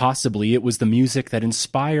orchestra. Possibly it was the music that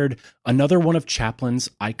inspired another one of Chaplin's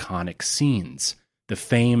iconic scenes, the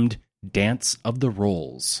famed Dance of the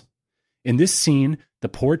Rolls. In this scene, the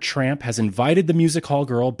poor tramp has invited the music hall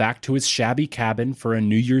girl back to his shabby cabin for a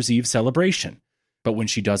New Year's Eve celebration. But when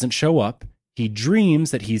she doesn't show up, he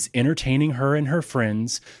dreams that he's entertaining her and her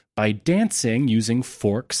friends by dancing using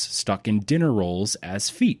forks stuck in dinner rolls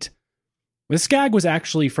as feet. This gag was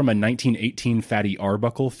actually from a 1918 Fatty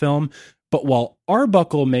Arbuckle film, but while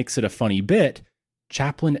Arbuckle makes it a funny bit,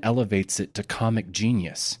 Chaplin elevates it to comic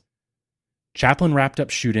genius. Chaplin wrapped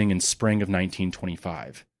up shooting in spring of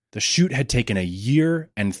 1925. The shoot had taken a year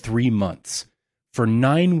and 3 months. For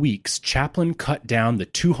 9 weeks, Chaplin cut down the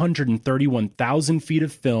 231,000 feet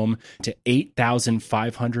of film to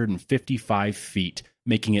 8,555 feet,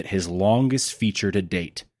 making it his longest feature to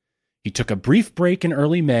date. He took a brief break in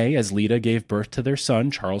early May as Lita gave birth to their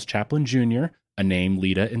son, Charles Chaplin Jr., a name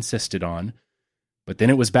Lita insisted on. But then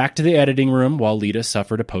it was back to the editing room while Lita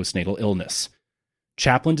suffered a postnatal illness.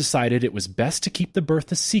 Chaplin decided it was best to keep the birth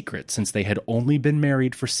a secret since they had only been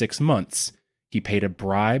married for 6 months. He paid a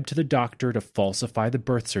bribe to the doctor to falsify the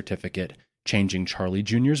birth certificate, changing Charlie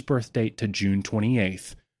Jr.'s birth date to June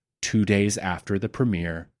 28th, 2 days after the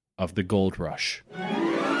premiere of The Gold Rush.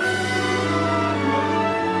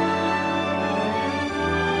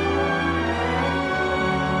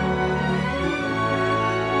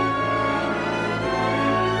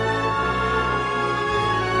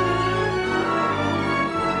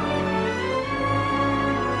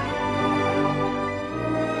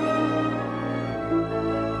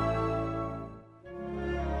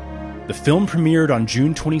 The film premiered on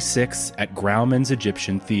June 26 at Grauman's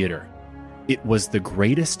Egyptian Theater. It was the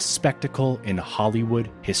greatest spectacle in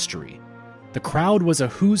Hollywood history. The crowd was a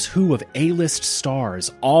who's who of A-list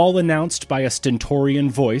stars, all announced by a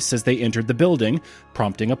stentorian voice as they entered the building,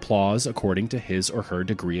 prompting applause according to his or her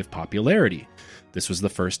degree of popularity. This was the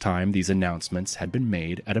first time these announcements had been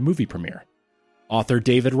made at a movie premiere. Author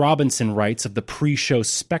David Robinson writes of the pre-show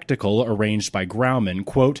spectacle arranged by Grauman,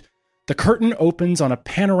 quote, "The curtain opens on a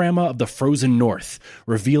panorama of the frozen north,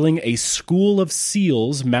 revealing a school of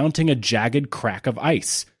seals mounting a jagged crack of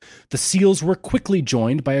ice. The seals were quickly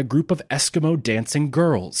joined by a group of Eskimo dancing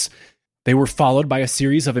girls. They were followed by a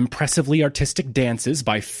series of impressively artistic dances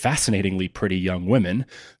by fascinatingly pretty young women.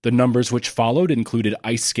 The numbers which followed included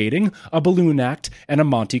ice skating, a balloon act, and a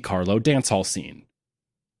Monte Carlo dance hall scene."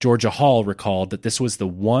 Georgia Hall recalled that this was the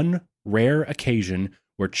one rare occasion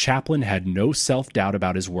where Chaplin had no self-doubt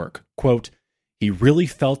about his work. Quote, "He really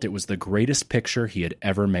felt it was the greatest picture he had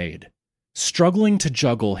ever made." Struggling to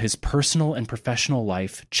juggle his personal and professional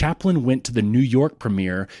life, Chaplin went to the New York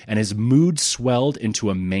premiere and his mood swelled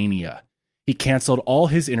into a mania. He canceled all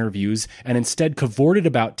his interviews and instead cavorted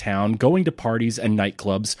about town, going to parties and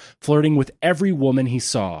nightclubs, flirting with every woman he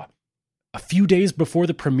saw. A few days before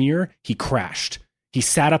the premiere, he crashed. He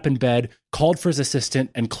sat up in bed, called for his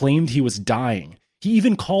assistant, and claimed he was dying. He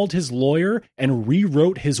even called his lawyer and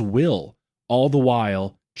rewrote his will. All the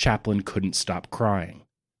while, Chaplin couldn't stop crying.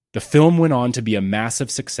 The film went on to be a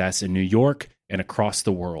massive success in New York and across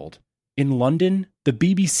the world. In London, the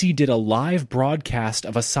BBC did a live broadcast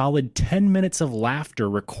of a solid 10 minutes of laughter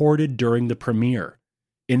recorded during the premiere.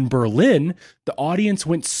 In Berlin, the audience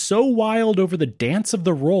went so wild over the Dance of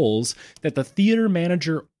the Rolls that the theater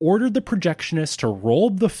manager ordered the projectionist to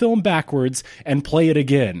roll the film backwards and play it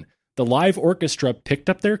again. The live orchestra picked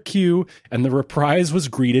up their cue, and the reprise was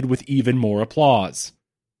greeted with even more applause.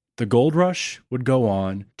 The Gold Rush would go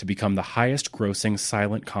on to become the highest-grossing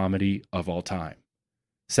silent comedy of all time.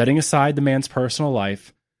 Setting aside the man's personal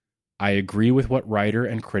life, I agree with what writer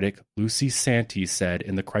and critic Lucy Santee said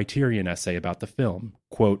in the Criterion essay about the film.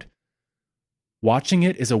 Quote, "Watching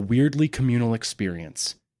it is a weirdly communal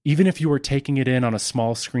experience, even if you are taking it in on a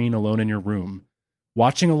small screen alone in your room.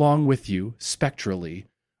 Watching along with you, spectrally,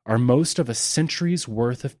 are most of a century's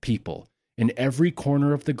worth of people in every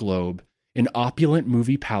corner of the globe, in opulent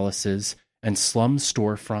movie palaces and slum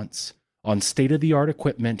storefronts, on state-of-the-art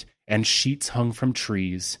equipment and sheets hung from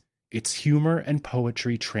trees. Its humor and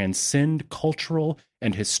poetry transcend cultural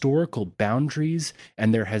and historical boundaries,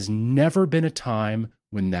 and there has never been a time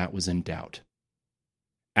when that was in doubt."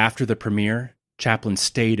 After the premiere, Chaplin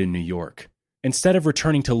stayed in New York. Instead of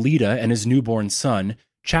returning to Lita and his newborn son,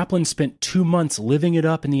 Chaplin spent 2 months living it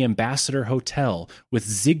up in the Ambassador Hotel with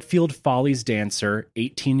Ziegfeld Follies dancer,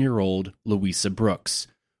 18-year-old Louisa Brooks,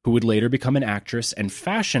 who would later become an actress and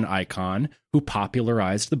fashion icon who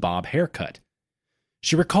popularized the bob haircut.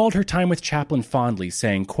 She recalled her time with Chaplin fondly,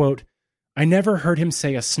 saying, quote, "I never heard him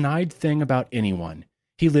say a snide thing about anyone.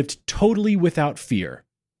 He lived totally without fear."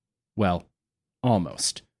 Well,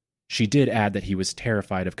 almost. She did add that he was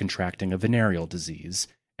terrified of contracting a venereal disease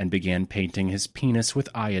and began painting his penis with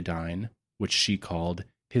iodine, which she called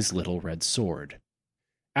his little red sword.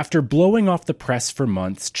 After blowing off the press for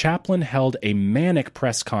months, Chaplin held a manic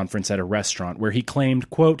press conference at a restaurant where he claimed,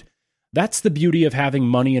 quote, "That's the beauty of having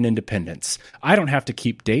money and independence. I don't have to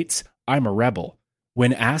keep dates. I'm a rebel."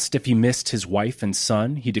 When asked if he missed his wife and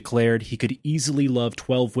son, he declared he could easily love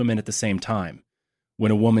 12 women at the same time.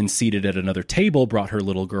 When a woman seated at another table brought her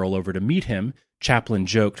little girl over to meet him, Chaplin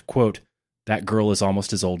joked, quote, "That girl is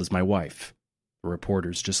almost as old as my wife." The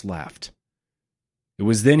reporters just laughed. It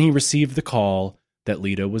was then he received the call that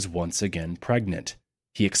Lita was once again pregnant.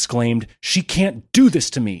 He exclaimed, "She can't do this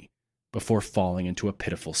to me," before falling into a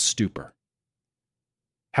pitiful stupor.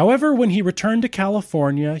 However, when he returned to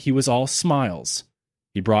California, he was all smiles.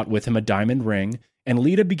 He brought with him a diamond ring, and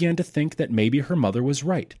Lita began to think that maybe her mother was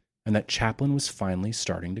right, and that Chaplin was finally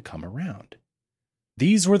starting to come around.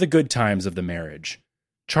 These were the good times of the marriage.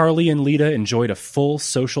 Charlie and Lita enjoyed a full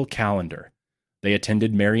social calendar. They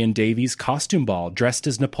attended Marion Davies' costume ball dressed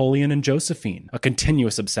as Napoleon and Josephine, a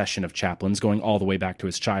continuous obsession of Chaplin's going all the way back to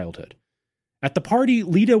his childhood. At the party,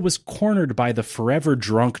 Lita was cornered by the forever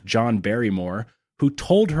drunk John Barrymore, who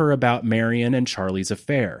told her about Marion and Charlie's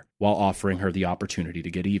affair while offering her the opportunity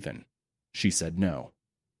to get even. She said no.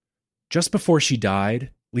 Just before she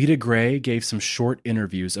died, Lita Gray gave some short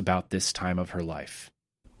interviews about this time of her life.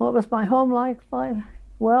 What was my home life like?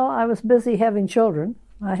 Well, I was busy having children.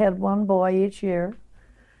 I had one boy each year,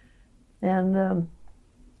 and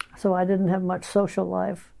so I didn't have much social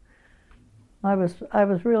life. I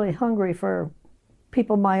was really hungry for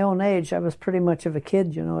people my own age. I was pretty much of a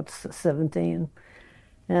kid, at 17.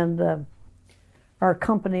 And our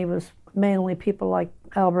company was mainly people like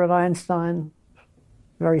Albert Einstein,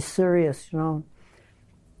 very serious,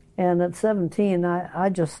 And at 17, I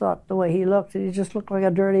just thought the way he just looked like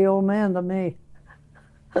a dirty old man to me.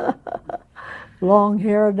 Long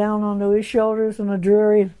hair down onto his shoulders and a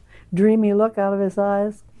dreamy look out of his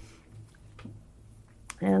eyes.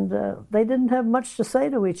 And they didn't have much to say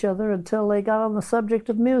to each other until they got on the subject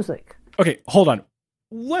of music. Okay, hold on.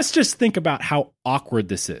 Let's just think about how awkward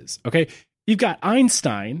this is, okay? You've got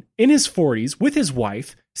Einstein in his 40s with his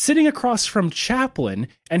wife sitting across from Chaplin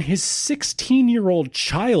and his 16-year-old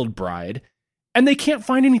child bride, and they can't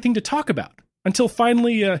find anything to talk about until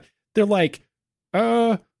finally they're like,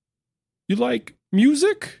 you like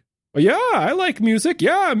music? Oh, yeah, I like music.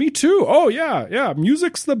 Yeah, me too. Oh, yeah,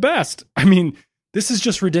 music's the best. I mean, this is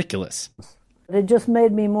just ridiculous. It just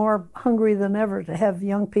made me more hungry than ever to have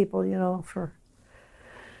young people,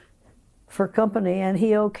 for company. And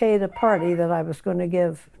he okayed a party that I was going to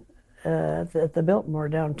give at the Biltmore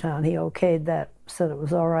downtown. He okayed that, said it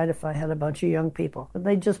was all right if I had a bunch of young people. But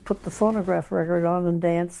they just put the phonograph record on and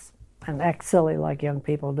dance and act silly like young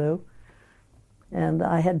people do. And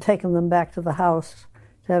I had taken them back to the house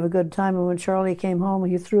to have a good time. And when Charlie came home,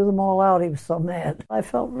 he threw them all out. He was so mad. I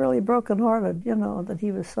felt really brokenhearted, that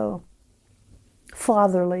he was so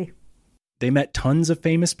fatherly. They met tons of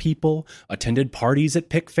famous people, attended parties at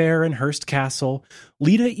Pickfair and Hearst Castle.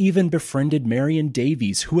 Lita even befriended Marion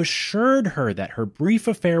Davies, who assured her that her brief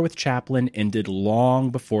affair with Chaplin ended long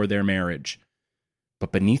before their marriage.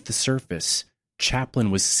 But beneath the surface, Chaplin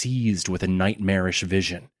was seized with a nightmarish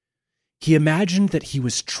vision. He imagined that he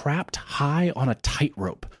was trapped high on a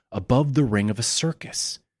tightrope above the ring of a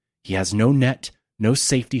circus. He has no net, no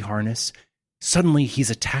safety harness. Suddenly,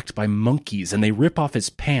 he's attacked by monkeys and they rip off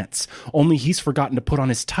his pants, only he's forgotten to put on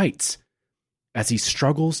his tights. As he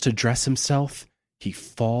struggles to dress himself, he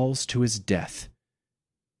falls to his death.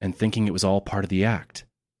 And thinking it was all part of the act,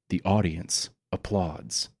 the audience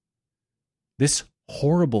applauds. This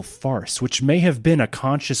horrible farce, which may have been a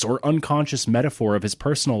conscious or unconscious metaphor of his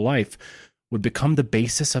personal life, would become the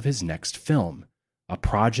basis of his next film, a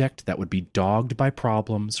project that would be dogged by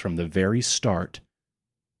problems from the very start: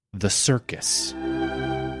 The Circus.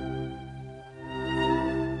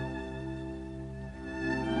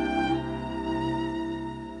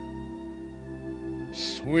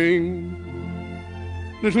 Swing,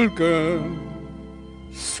 little girl,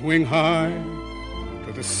 swing high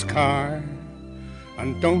to the sky,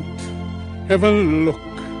 and don't ever look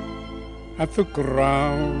at the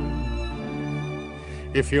ground.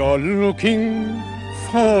 If you're looking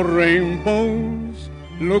for rainbows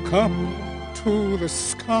look up to the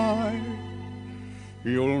sky.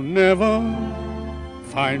 You'll never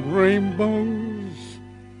find rainbows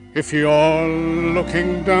if you're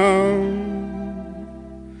looking down.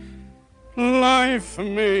 Life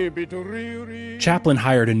may be dreary. Chaplin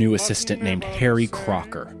hired a new assistant named Harry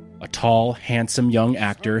Crocker. A tall, handsome young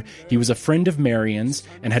actor, he was a friend of Marion's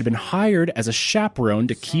and had been hired as a chaperone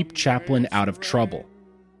to keep Chaplin out of trouble.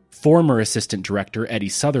 Former assistant director Eddie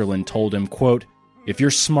Sutherland told him, quote, "If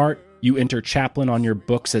you're smart, you enter Chaplin on your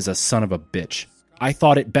books as a son of a bitch. I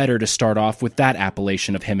thought it better to start off with that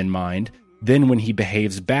appellation of him in mind. Then when he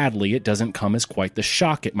behaves badly, it doesn't come as quite the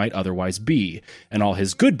shock it might otherwise be, and all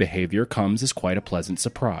his good behavior comes as quite a pleasant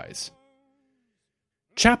surprise."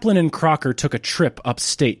 Chaplin and Crocker took a trip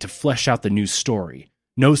upstate to flesh out the new story.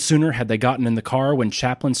 No sooner had they gotten in the car when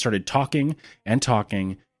Chaplin started talking and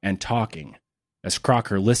talking and talking. As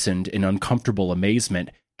Crocker listened in uncomfortable amazement,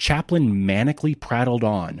 Chaplin manically prattled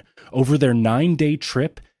on. Over their 9-day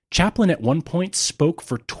trip, Chaplin at one point spoke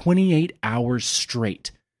for 28 hours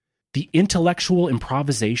straight. The intellectual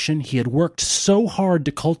improvisation he had worked so hard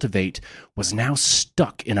to cultivate was now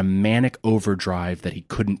stuck in a manic overdrive that he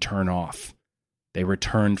couldn't turn off. They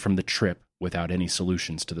returned from the trip without any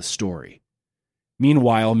solutions to the story.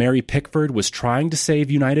 Meanwhile, Mary Pickford was trying to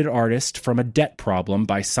save United Artists from a debt problem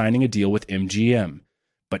by signing a deal with MGM.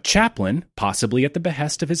 But Chaplin, possibly at the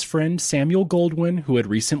behest of his friend Samuel Goldwyn, who had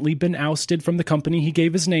recently been ousted from the company he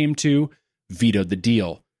gave his name to, vetoed the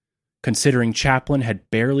deal. Considering Chaplin had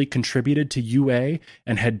barely contributed to UA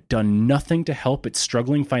and had done nothing to help its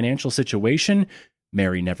struggling financial situation,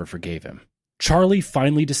 Mary never forgave him. Charlie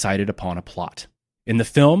finally decided upon a plot. In the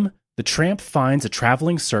film, the tramp finds a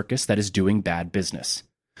traveling circus that is doing bad business.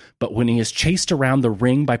 But when he is chased around the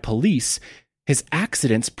ring by police, his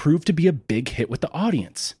accidents prove to be a big hit with the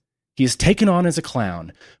audience. He is taken on as a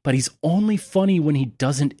clown, but he's only funny when he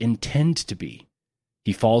doesn't intend to be.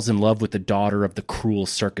 He falls in love with the daughter of the cruel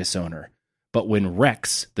circus owner. But when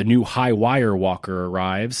Rex, the new high-wire walker,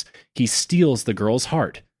 arrives, he steals the girl's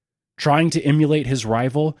heart. Trying to emulate his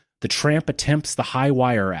rival, the tramp attempts the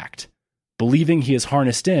high-wire act. Believing he is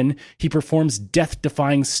harnessed in, he performs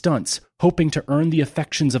death-defying stunts, hoping to earn the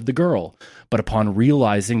affections of the girl. But upon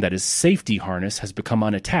realizing that his safety harness has become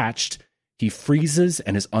unattached, he freezes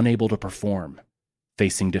and is unable to perform.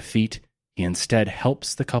 Facing defeat, he instead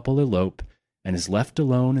helps the couple elope and is left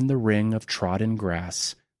alone in the ring of trodden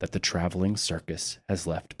grass that the traveling circus has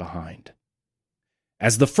left behind.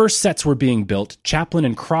 As the first sets were being built, Chaplin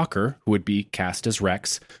and Crocker, who would be cast as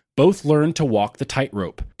Rex, both learned to walk the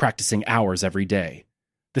tightrope, practicing hours every day.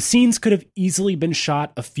 The scenes could have easily been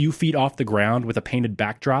shot a few feet off the ground with a painted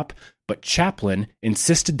backdrop, but Chaplin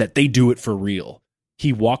insisted that they do it for real.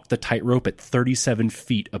 He walked the tightrope at 37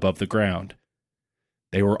 feet above the ground.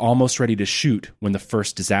 They were almost ready to shoot when the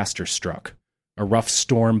first disaster struck. A rough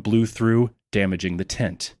storm blew through, damaging the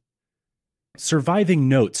tent. Surviving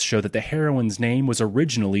notes show that the heroine's name was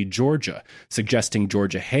originally Georgia, suggesting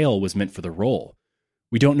Georgia Hale was meant for the role.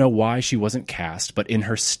 We don't know why she wasn't cast, but in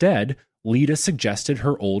her stead, Lita suggested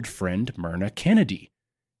her old friend Myrna Kennedy.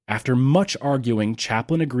 After much arguing,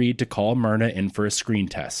 Chaplin agreed to call Myrna in for a screen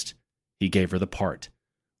test. He gave her the part.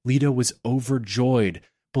 Lita was overjoyed,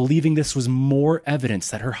 believing this was more evidence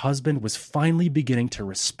that her husband was finally beginning to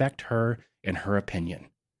respect her and her opinion.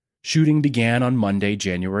 Shooting began on Monday,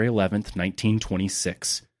 January 11th,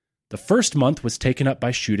 1926. The first month was taken up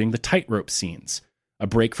by shooting the tightrope scenes, a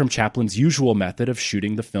break from Chaplin's usual method of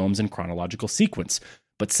shooting the films in chronological sequence.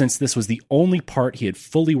 But since this was the only part he had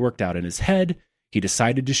fully worked out in his head, he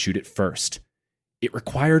decided to shoot it first. It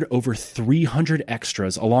required over 300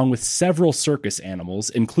 extras along with several circus animals,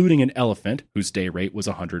 including an elephant, whose day rate was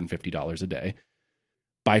 $150 a day.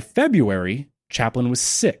 By February, Chaplin was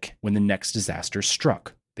sick when the next disaster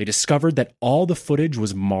struck. They discovered that all the footage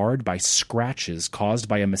was marred by scratches caused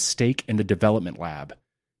by a mistake in the development lab.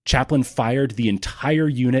 Chaplin fired the entire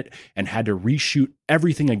unit and had to reshoot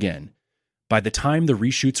everything again. By the time the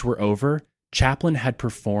reshoots were over, Chaplin had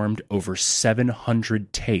performed over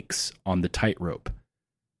 700 takes on the tightrope.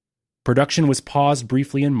 Production was paused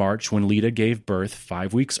briefly in March when Lita gave birth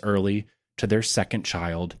 5 weeks early to their second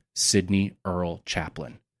child, Sidney Earl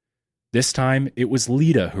Chaplin. This time, it was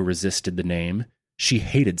Lita who resisted the name. She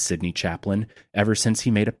hated Sidney Chaplin ever since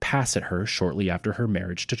he made a pass at her shortly after her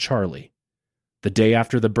marriage to Charlie. The day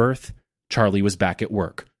after the birth, Charlie was back at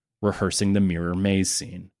work, rehearsing the mirror maze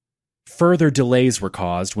scene. Further delays were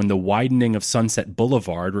caused when the widening of Sunset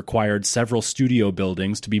Boulevard required several studio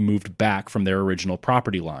buildings to be moved back from their original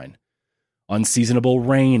property line. Unseasonable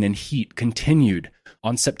rain and heat continued,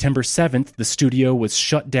 On September 7th, the studio was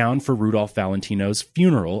shut down for Rudolph Valentino's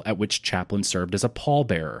funeral, at which Chaplin served as a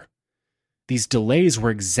pallbearer. These delays were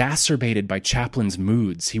exacerbated by Chaplin's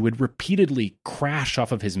moods. He would repeatedly crash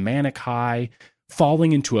off of his manic high,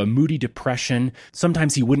 falling into a moody depression.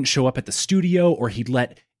 Sometimes he wouldn't show up at the studio, or he'd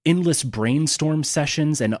let endless brainstorm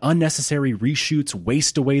sessions and unnecessary reshoots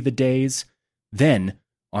waste away the days. Then,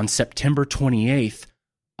 on September 28th,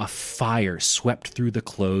 a fire swept through the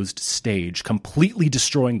closed stage, completely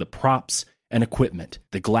destroying the props and equipment.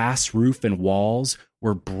 The glass roof and walls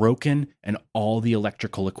were broken and all the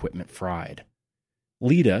electrical equipment fried.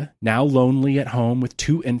 Lita, now lonely at home with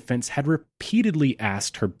 2 infants, had repeatedly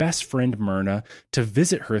asked her best friend Myrna to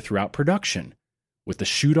visit her throughout production. With the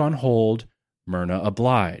shoot on hold, Myrna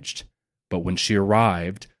obliged. But when she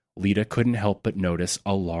arrived, Lita couldn't help but notice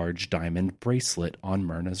a large diamond bracelet on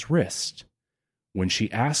Myrna's wrist. When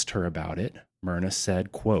she asked her about it, Myrna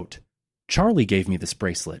said, quote, "Charlie gave me this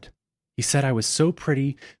bracelet. He said I was so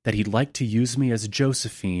pretty that he'd like to use me as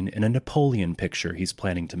Josephine in a Napoleon picture he's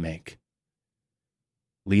planning to make."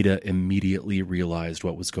 Lita immediately realized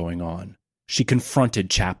what was going on. She confronted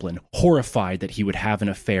Chaplin, horrified that he would have an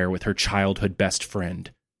affair with her childhood best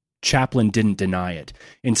friend. Chaplin didn't deny it.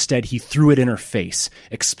 Instead, he threw it in her face,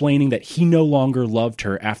 explaining that he no longer loved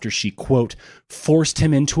her after she, quote, "forced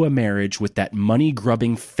him into a marriage with that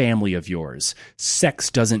money-grubbing family of yours.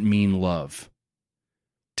 Sex doesn't mean love."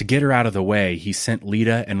 To get her out of the way, he sent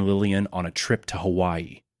Lita and Lillian on a trip to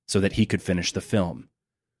Hawaii so that he could finish the film.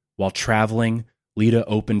 While traveling, Lita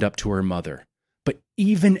opened up to her mother. But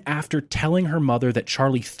even after telling her mother that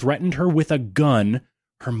Charlie threatened her with a gun,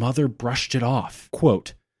 her mother brushed it off.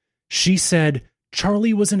 Quote, "She said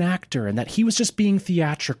Charlie was an actor and that he was just being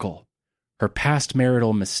theatrical. Her past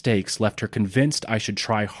marital mistakes left her convinced I should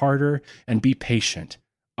try harder and be patient.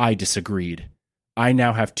 I disagreed. I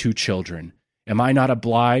now have 2 children. Am I not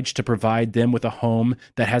obliged to provide them with a home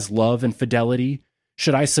that has love and fidelity?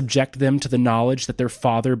 Should I subject them to the knowledge that their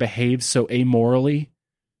father behaves so amorally?"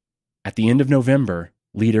 At the end of November,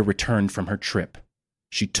 Lita returned from her trip.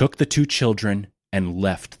 She took the 2 children and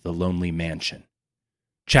left the lonely mansion.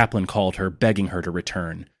 Chaplin called her, begging her to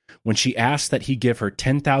return. When she asked that he give her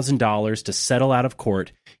 $10,000 to settle out of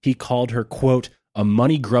court, he called her, quote, "a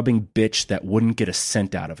money-grubbing bitch that wouldn't get a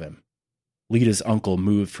cent out of him." Lita's uncle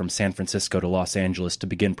moved from San Francisco to Los Angeles to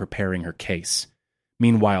begin preparing her case.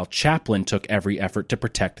 Meanwhile, Chaplin took every effort to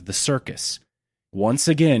protect the circus. Once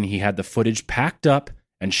again, he had the footage packed up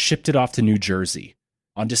and shipped it off to New Jersey.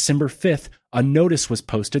 On December 5th, a notice was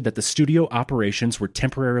posted that the studio operations were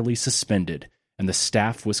temporarily suspended, and the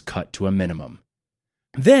staff was cut to a minimum.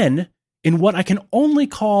 Then, in what I can only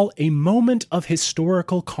call a moment of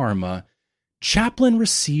historical karma, Chaplin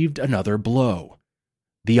received another blow.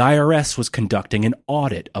 The IRS was conducting an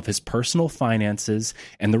audit of his personal finances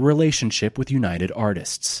and the relationship with United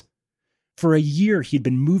Artists. For a year, he'd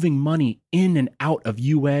been moving money in and out of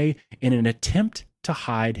UA in an attempt to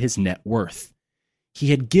hide his net worth.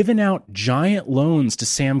 He had given out giant loans to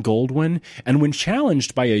Sam Goldwyn, and when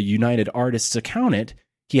challenged by a United Artists accountant,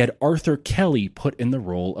 he had Arthur Kelly put in the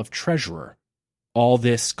role of treasurer. All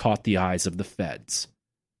this caught the eyes of the feds.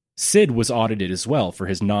 Sid was audited as well for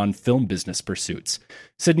his non-film business pursuits.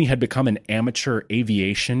 Sidney had become an amateur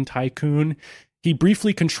aviation tycoon. He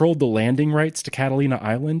briefly controlled the landing rights to Catalina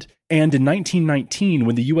Island, and in 1919,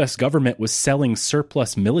 when the U.S. government was selling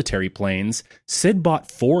surplus military planes, Sid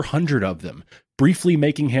bought 400 of them, briefly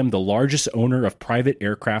making him the largest owner of private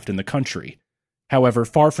aircraft in the country. However,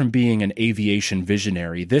 far from being an aviation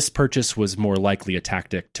visionary, this purchase was more likely a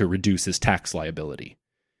tactic to reduce his tax liability.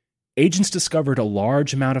 Agents discovered a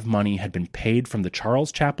large amount of money had been paid from the Charles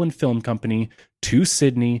Chaplin Film Company to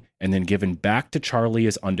Sidney and then given back to Charlie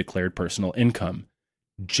as undeclared personal income.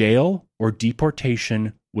 Jail or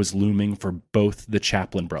deportation was looming for both the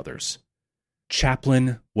Chaplin brothers.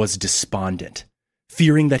 Chaplin was despondent.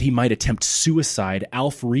 Fearing that he might attempt suicide,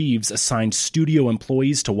 Alf Reeves assigned studio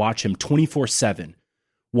employees to watch him 24/7.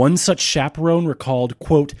 One such chaperone recalled,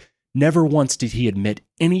 quote, "Never once did he admit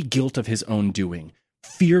any guilt of his own doing.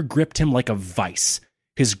 Fear gripped him like a vice.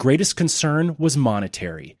 His greatest concern was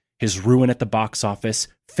monetary. His ruin at the box office,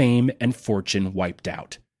 fame and fortune wiped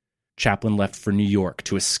out." Chaplin left for New York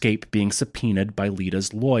to escape being subpoenaed by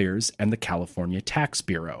Lita's lawyers and the California Tax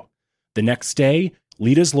Bureau. The next day,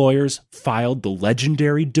 Lita's lawyers filed the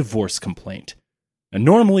legendary divorce complaint. Now,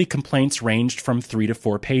 normally, complaints ranged from 3 to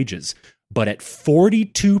 4 pages, but at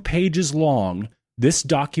 42 pages long, this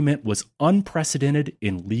document was unprecedented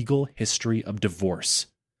in legal history of divorce.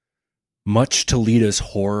 Much to Lita's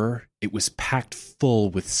horror, it was packed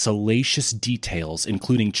full with salacious details,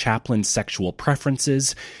 including Chaplin's sexual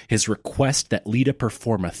preferences, his request that Lita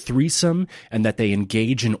perform a threesome, and that they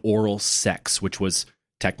engage in oral sex, which was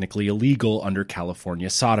technically illegal under California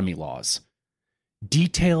sodomy laws.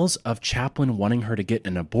 Details of Chaplin wanting her to get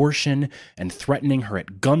an abortion and threatening her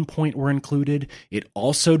at gunpoint were included. It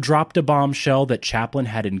also dropped a bombshell that Chaplin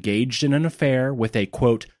had engaged in an affair with a,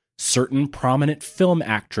 quote, certain prominent film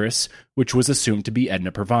actress, which was assumed to be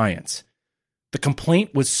Edna Purviance. The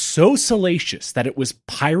complaint was so salacious that it was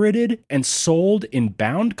pirated and sold in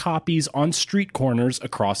bound copies on street corners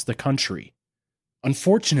across the country.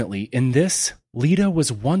 Unfortunately, in this, Lita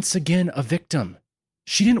was once again a victim.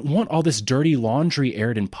 She didn't want all this dirty laundry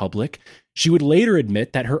aired in public. She would later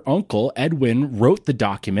admit that her uncle, Edwin, wrote the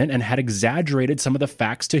document and had exaggerated some of the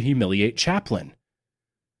facts to humiliate Chaplin.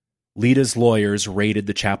 Lita's lawyers raided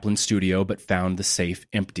the Chaplin studio but found the safe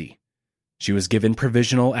empty. She was given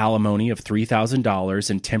provisional alimony of $3,000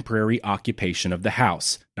 and temporary occupation of the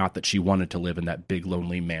house, not that she wanted to live in that big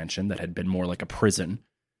lonely mansion that had been more like a prison.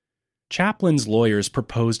 Chaplin's lawyers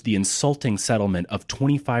proposed the insulting settlement of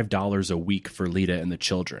 $25 a week for Lita and the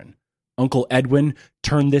children. Uncle Edwin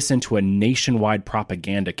turned this into a nationwide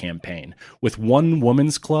propaganda campaign, with one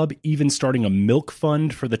woman's club even starting a milk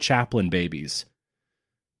fund for the Chaplin babies.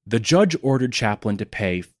 The judge ordered Chaplin to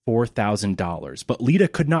pay $4,000, but Lita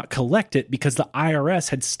could not collect it because the IRS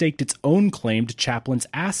had staked its own claim to Chaplin's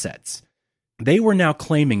assets. They were now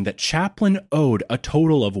claiming that Chaplin owed a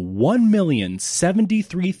total of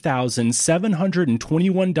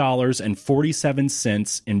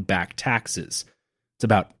 $1,073,721.47 in back taxes. It's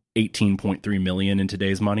about $18.3 million in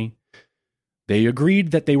today's money. They agreed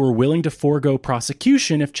that they were willing to forego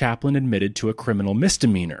prosecution if Chaplin admitted to a criminal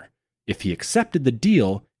misdemeanor. If he accepted the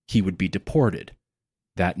deal, he would be deported.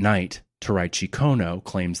 That night, Teraichi Kono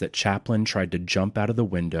claims that Chaplin tried to jump out of the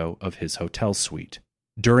window of his hotel suite.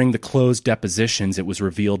 During the closed depositions, it was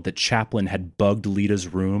revealed that Chaplin had bugged Lita's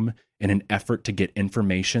room in an effort to get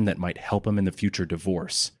information that might help him in the future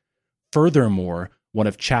divorce. Furthermore, one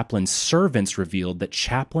of Chaplin's servants revealed that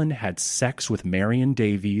Chaplin had sex with Marion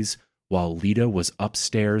Davies while Lita was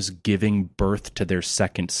upstairs giving birth to their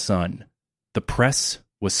second son. The press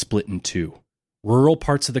was split in two. Rural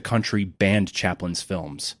parts of the country banned Chaplin's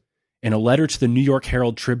films. In a letter to the New York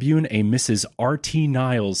Herald Tribune, a Mrs. R.T.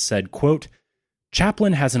 Niles said, quote,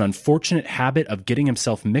 Chaplin has an unfortunate habit of getting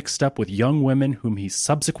himself mixed up with young women whom he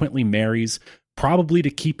subsequently marries, probably to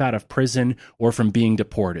keep out of prison or from being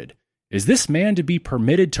deported. Is this man to be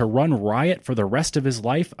permitted to run riot for the rest of his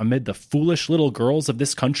life amid the foolish little girls of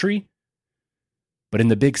this country? But in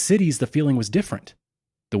the big cities, the feeling was different.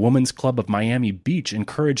 The Women's Club of Miami Beach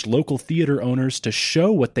encouraged local theater owners to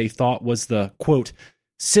show what they thought was the, quote,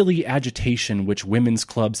 silly agitation which women's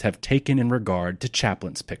clubs have taken in regard to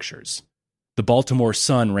Chaplin's pictures. The Baltimore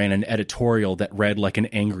Sun ran an editorial that read like an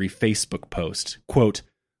angry Facebook post, quote,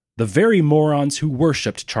 the very morons who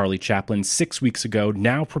worshipped Charlie Chaplin 6 weeks ago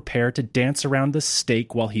now prepare to dance around the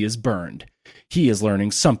stake while he is burned. He is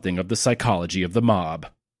learning something of the psychology of the mob.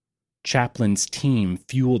 Chaplin's team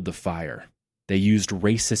fueled the fire. They used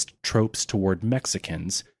racist tropes toward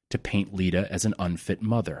Mexicans to paint Lita as an unfit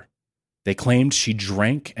mother. They claimed she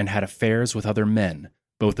drank and had affairs with other men,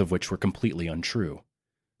 both of which were completely untrue.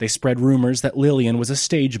 They spread rumors that Lillian was a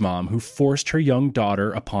stage mom who forced her young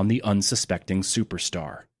daughter upon the unsuspecting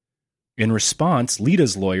superstar. In response,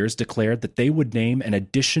 Lita's lawyers declared that they would name an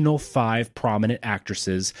additional 5 prominent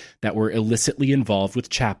actresses that were illicitly involved with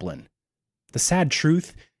Chaplin. The sad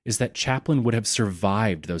truth is that Chaplin would have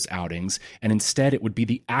survived those outings, and instead it would be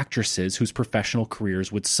the actresses whose professional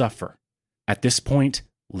careers would suffer. At this point,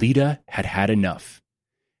 Lita had had enough.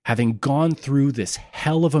 Having gone through this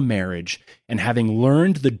hell of a marriage and having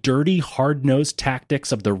learned the dirty, hard-nosed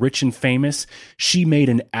tactics of the rich and famous, she made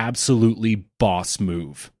an absolutely boss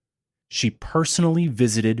move. She personally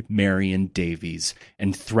visited Marion Davies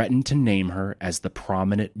and threatened to name her as the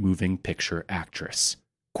prominent moving picture actress.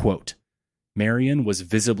 Quote, Marion was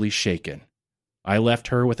visibly shaken. I left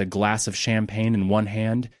her with a glass of champagne in one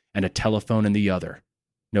hand and a telephone in the other.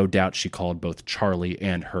 No doubt she called both Charlie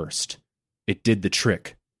and Hearst. It did the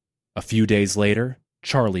trick. A few days later,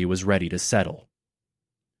 Charlie was ready to settle.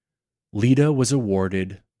 Lita was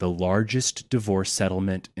awarded the largest divorce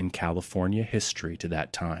settlement in California history to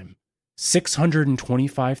that time.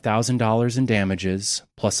 $625,000 in damages,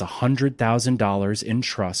 plus $100,000 in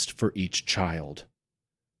trust for each child.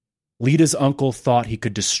 Lita's uncle thought he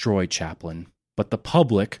could destroy Chaplin, but the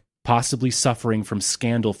public, possibly suffering from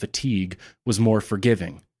scandal fatigue, was more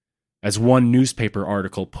forgiving. As one newspaper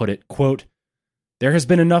article put it, quote, there has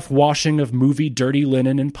been enough washing of movie dirty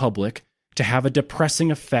linen in public, to have a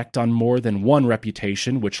depressing effect on more than one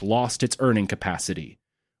reputation which lost its earning capacity.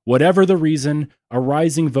 Whatever the reason, a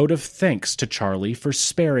rising vote of thanks to Charlie for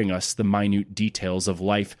sparing us the minute details of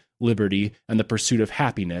life, liberty, and the pursuit of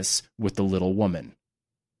happiness with the little woman.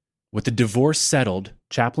 With the divorce settled,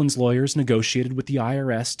 Chaplin's lawyers negotiated with the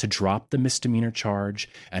IRS to drop the misdemeanor charge,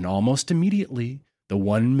 and almost immediately, the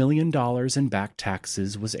 $1 million in back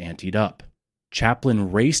taxes was anteed up.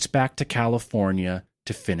 Chaplin raced back to California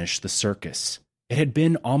to finish the circus. It had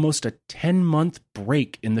been almost a 10-month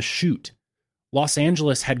break in the shoot. Los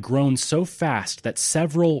Angeles had grown so fast that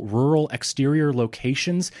several rural exterior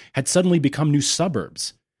locations had suddenly become new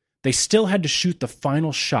suburbs. They still had to shoot the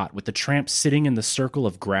final shot with the tramp sitting in the circle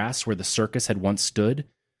of grass where the circus had once stood.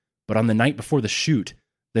 But on the night before the shoot,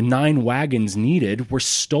 the 9 wagons needed were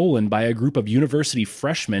stolen by a group of university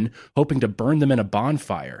freshmen hoping to burn them in a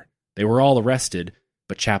bonfire. They were all arrested,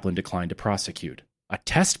 but Chaplin declined to prosecute. A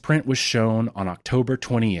test print was shown on October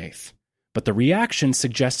 28th, but the reaction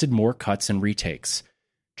suggested more cuts and retakes.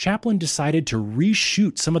 Chaplin decided to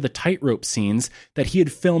reshoot some of the tightrope scenes that he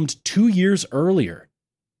had filmed 2 years earlier.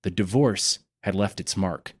 The divorce had left its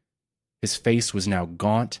mark. His face was now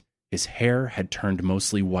gaunt, his hair had turned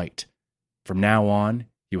mostly white. From now on,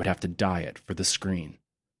 he would have to dye it for the screen.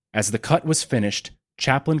 As the cut was finished,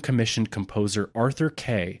 Chaplin commissioned composer Arthur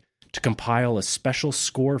Kay to compile a special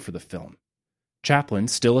score for the film. Chaplin,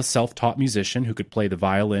 still a self-taught musician who could play the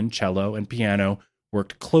violin, cello, and piano,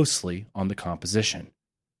 worked closely on the composition.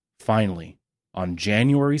 Finally, on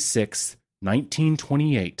January 6,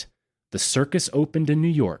 1928, the circus opened in New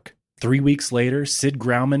York. 3 weeks later, Sid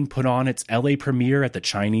Grauman put on its LA premiere at the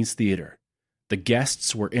Chinese Theater. The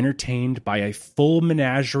guests were entertained by a full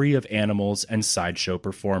menagerie of animals and sideshow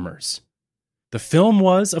performers. The film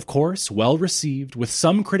was, of course, well received, with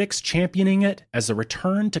some critics championing it as a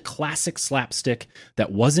return to classic slapstick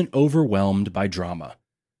that wasn't overwhelmed by drama.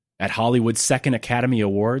 At Hollywood's second Academy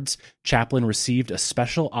Awards, Chaplin received a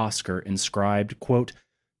special Oscar inscribed, quote,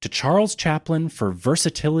 "To Charles Chaplin for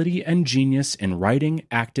versatility and genius in writing,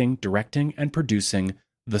 acting, directing, and producing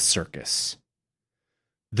The Circus."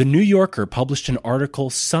 The New Yorker published an article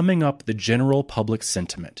summing up the general public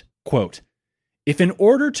sentiment. Quote, "If in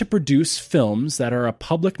order to produce films that are a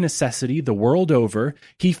public necessity the world over,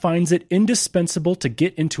 he finds it indispensable to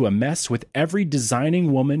get into a mess with every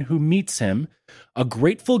designing woman who meets him, a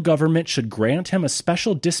grateful government should grant him a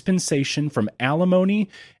special dispensation from alimony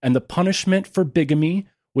and the punishment for bigamy,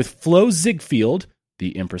 with Flo Ziegfeld,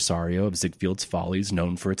 the impresario of Ziegfeld's Follies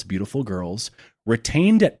known for its beautiful girls,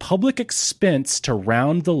 retained at public expense to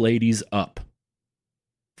round the ladies up."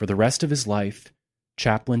 For the rest of his life,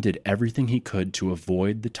 Chaplin did everything he could to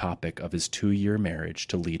avoid the topic of his 2-year marriage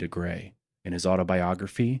to Lita Grey. In his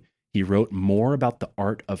autobiography, he wrote more about the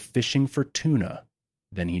art of fishing for tuna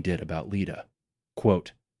than he did about Lita.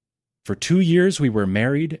 Quote, "For 2 years we were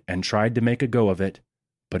married and tried to make a go of it,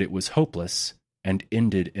 but it was hopeless and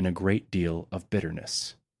ended in a great deal of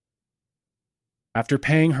bitterness." After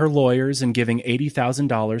paying her lawyers and giving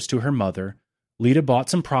 $80,000 to her mother, Lita bought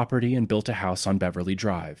some property and built a house on Beverly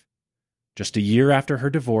Drive. Just a year after her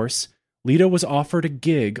divorce, Lita was offered a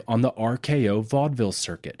gig on the RKO vaudeville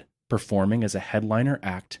circuit, performing as a headliner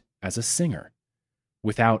act as a singer.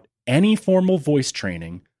 Without any formal voice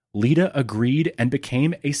training, Lita agreed and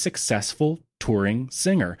became a successful touring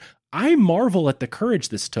singer. I marvel at the courage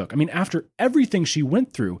this took. I mean, after everything she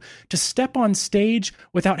went through, to step on stage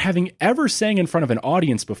without having ever sang in front of an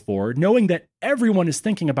audience before, knowing that everyone is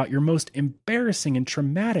thinking about your most embarrassing and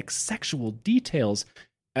traumatic sexual details,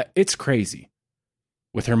 it's crazy.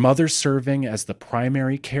 With her mother serving as the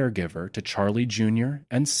primary caregiver to Charlie Jr.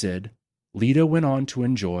 and Sid, Lita went on to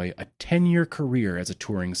enjoy a 10-year career as a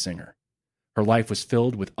touring singer. Her life was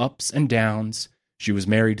filled with ups and downs. She was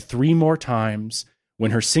married 3 more times.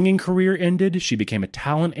 When her singing career ended, she became a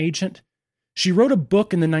talent agent. She wrote a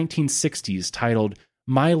book in the 1960s titled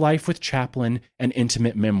My Life with Chaplin, an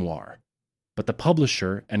Intimate Memoir. But the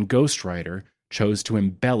publisher and ghostwriter chose to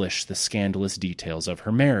embellish the scandalous details of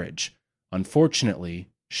her marriage. Unfortunately,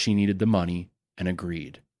 she needed the money and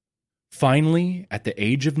agreed. Finally, at the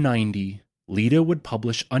age of 90, Lita would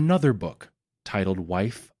publish another book titled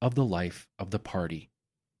Wife of the Life of the Party.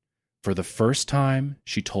 For the first time,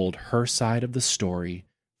 she told her side of the story,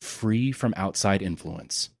 free from outside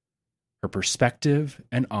influence. Her perspective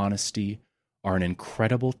and honesty are an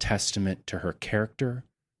incredible testament to her character,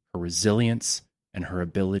 her resilience, and her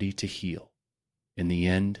ability to heal. In the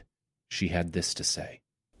end, she had this to say.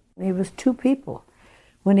 He was 2 people.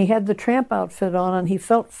 When he had the tramp outfit on and he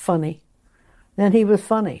felt funny, then he was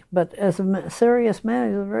funny. But as a serious man,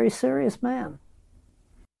 he was a very serious man.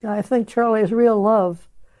 I think Charlie's real love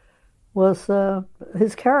was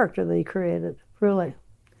his character that he created, really.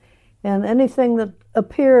 And anything that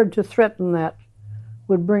appeared to threaten that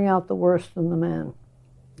would bring out the worst in the man.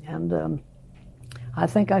 And I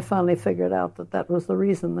think I finally figured out that that was the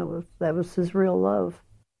reason, that was his real love.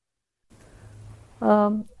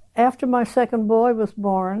 After my second boy was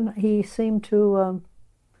born, he seemed to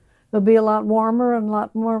be a lot warmer and a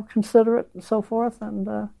lot more considerate and so forth,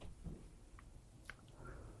 and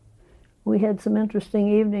we had some interesting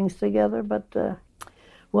evenings together, but,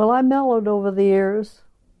 I mellowed over the years,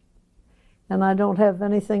 and I don't have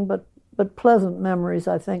anything but pleasant memories,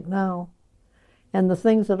 I think, now. And the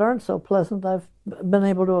things that aren't so pleasant, I've been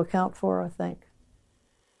able to account for, I think.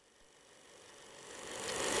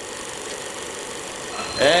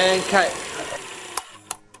 And cut.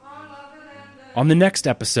 On the next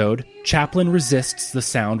episode, Chaplin resists the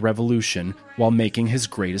sound revolution while making his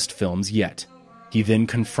greatest films yet. He then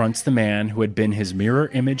confronts the man who had been his mirror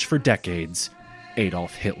image for decades,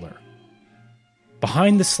 Adolf Hitler.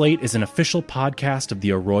 Behind the Slate is an official podcast of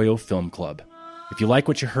the Arroyo Film Club. If you like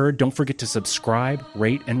what you heard, don't forget to subscribe,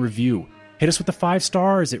 rate, and review. Hit us with the 5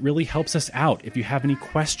 stars. It really helps us out. If you have any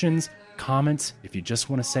questions, comments, if you just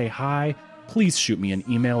want to say hi, please shoot me an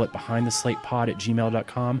email at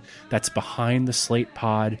behindtheslatepod@gmail.com. That's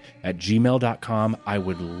behindtheslatepod@gmail.com. I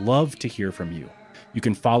would love to hear from you. You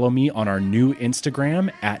can follow me on our new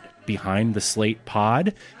Instagram at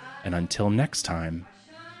behindtheslatepod. And until next time,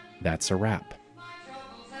 that's a wrap.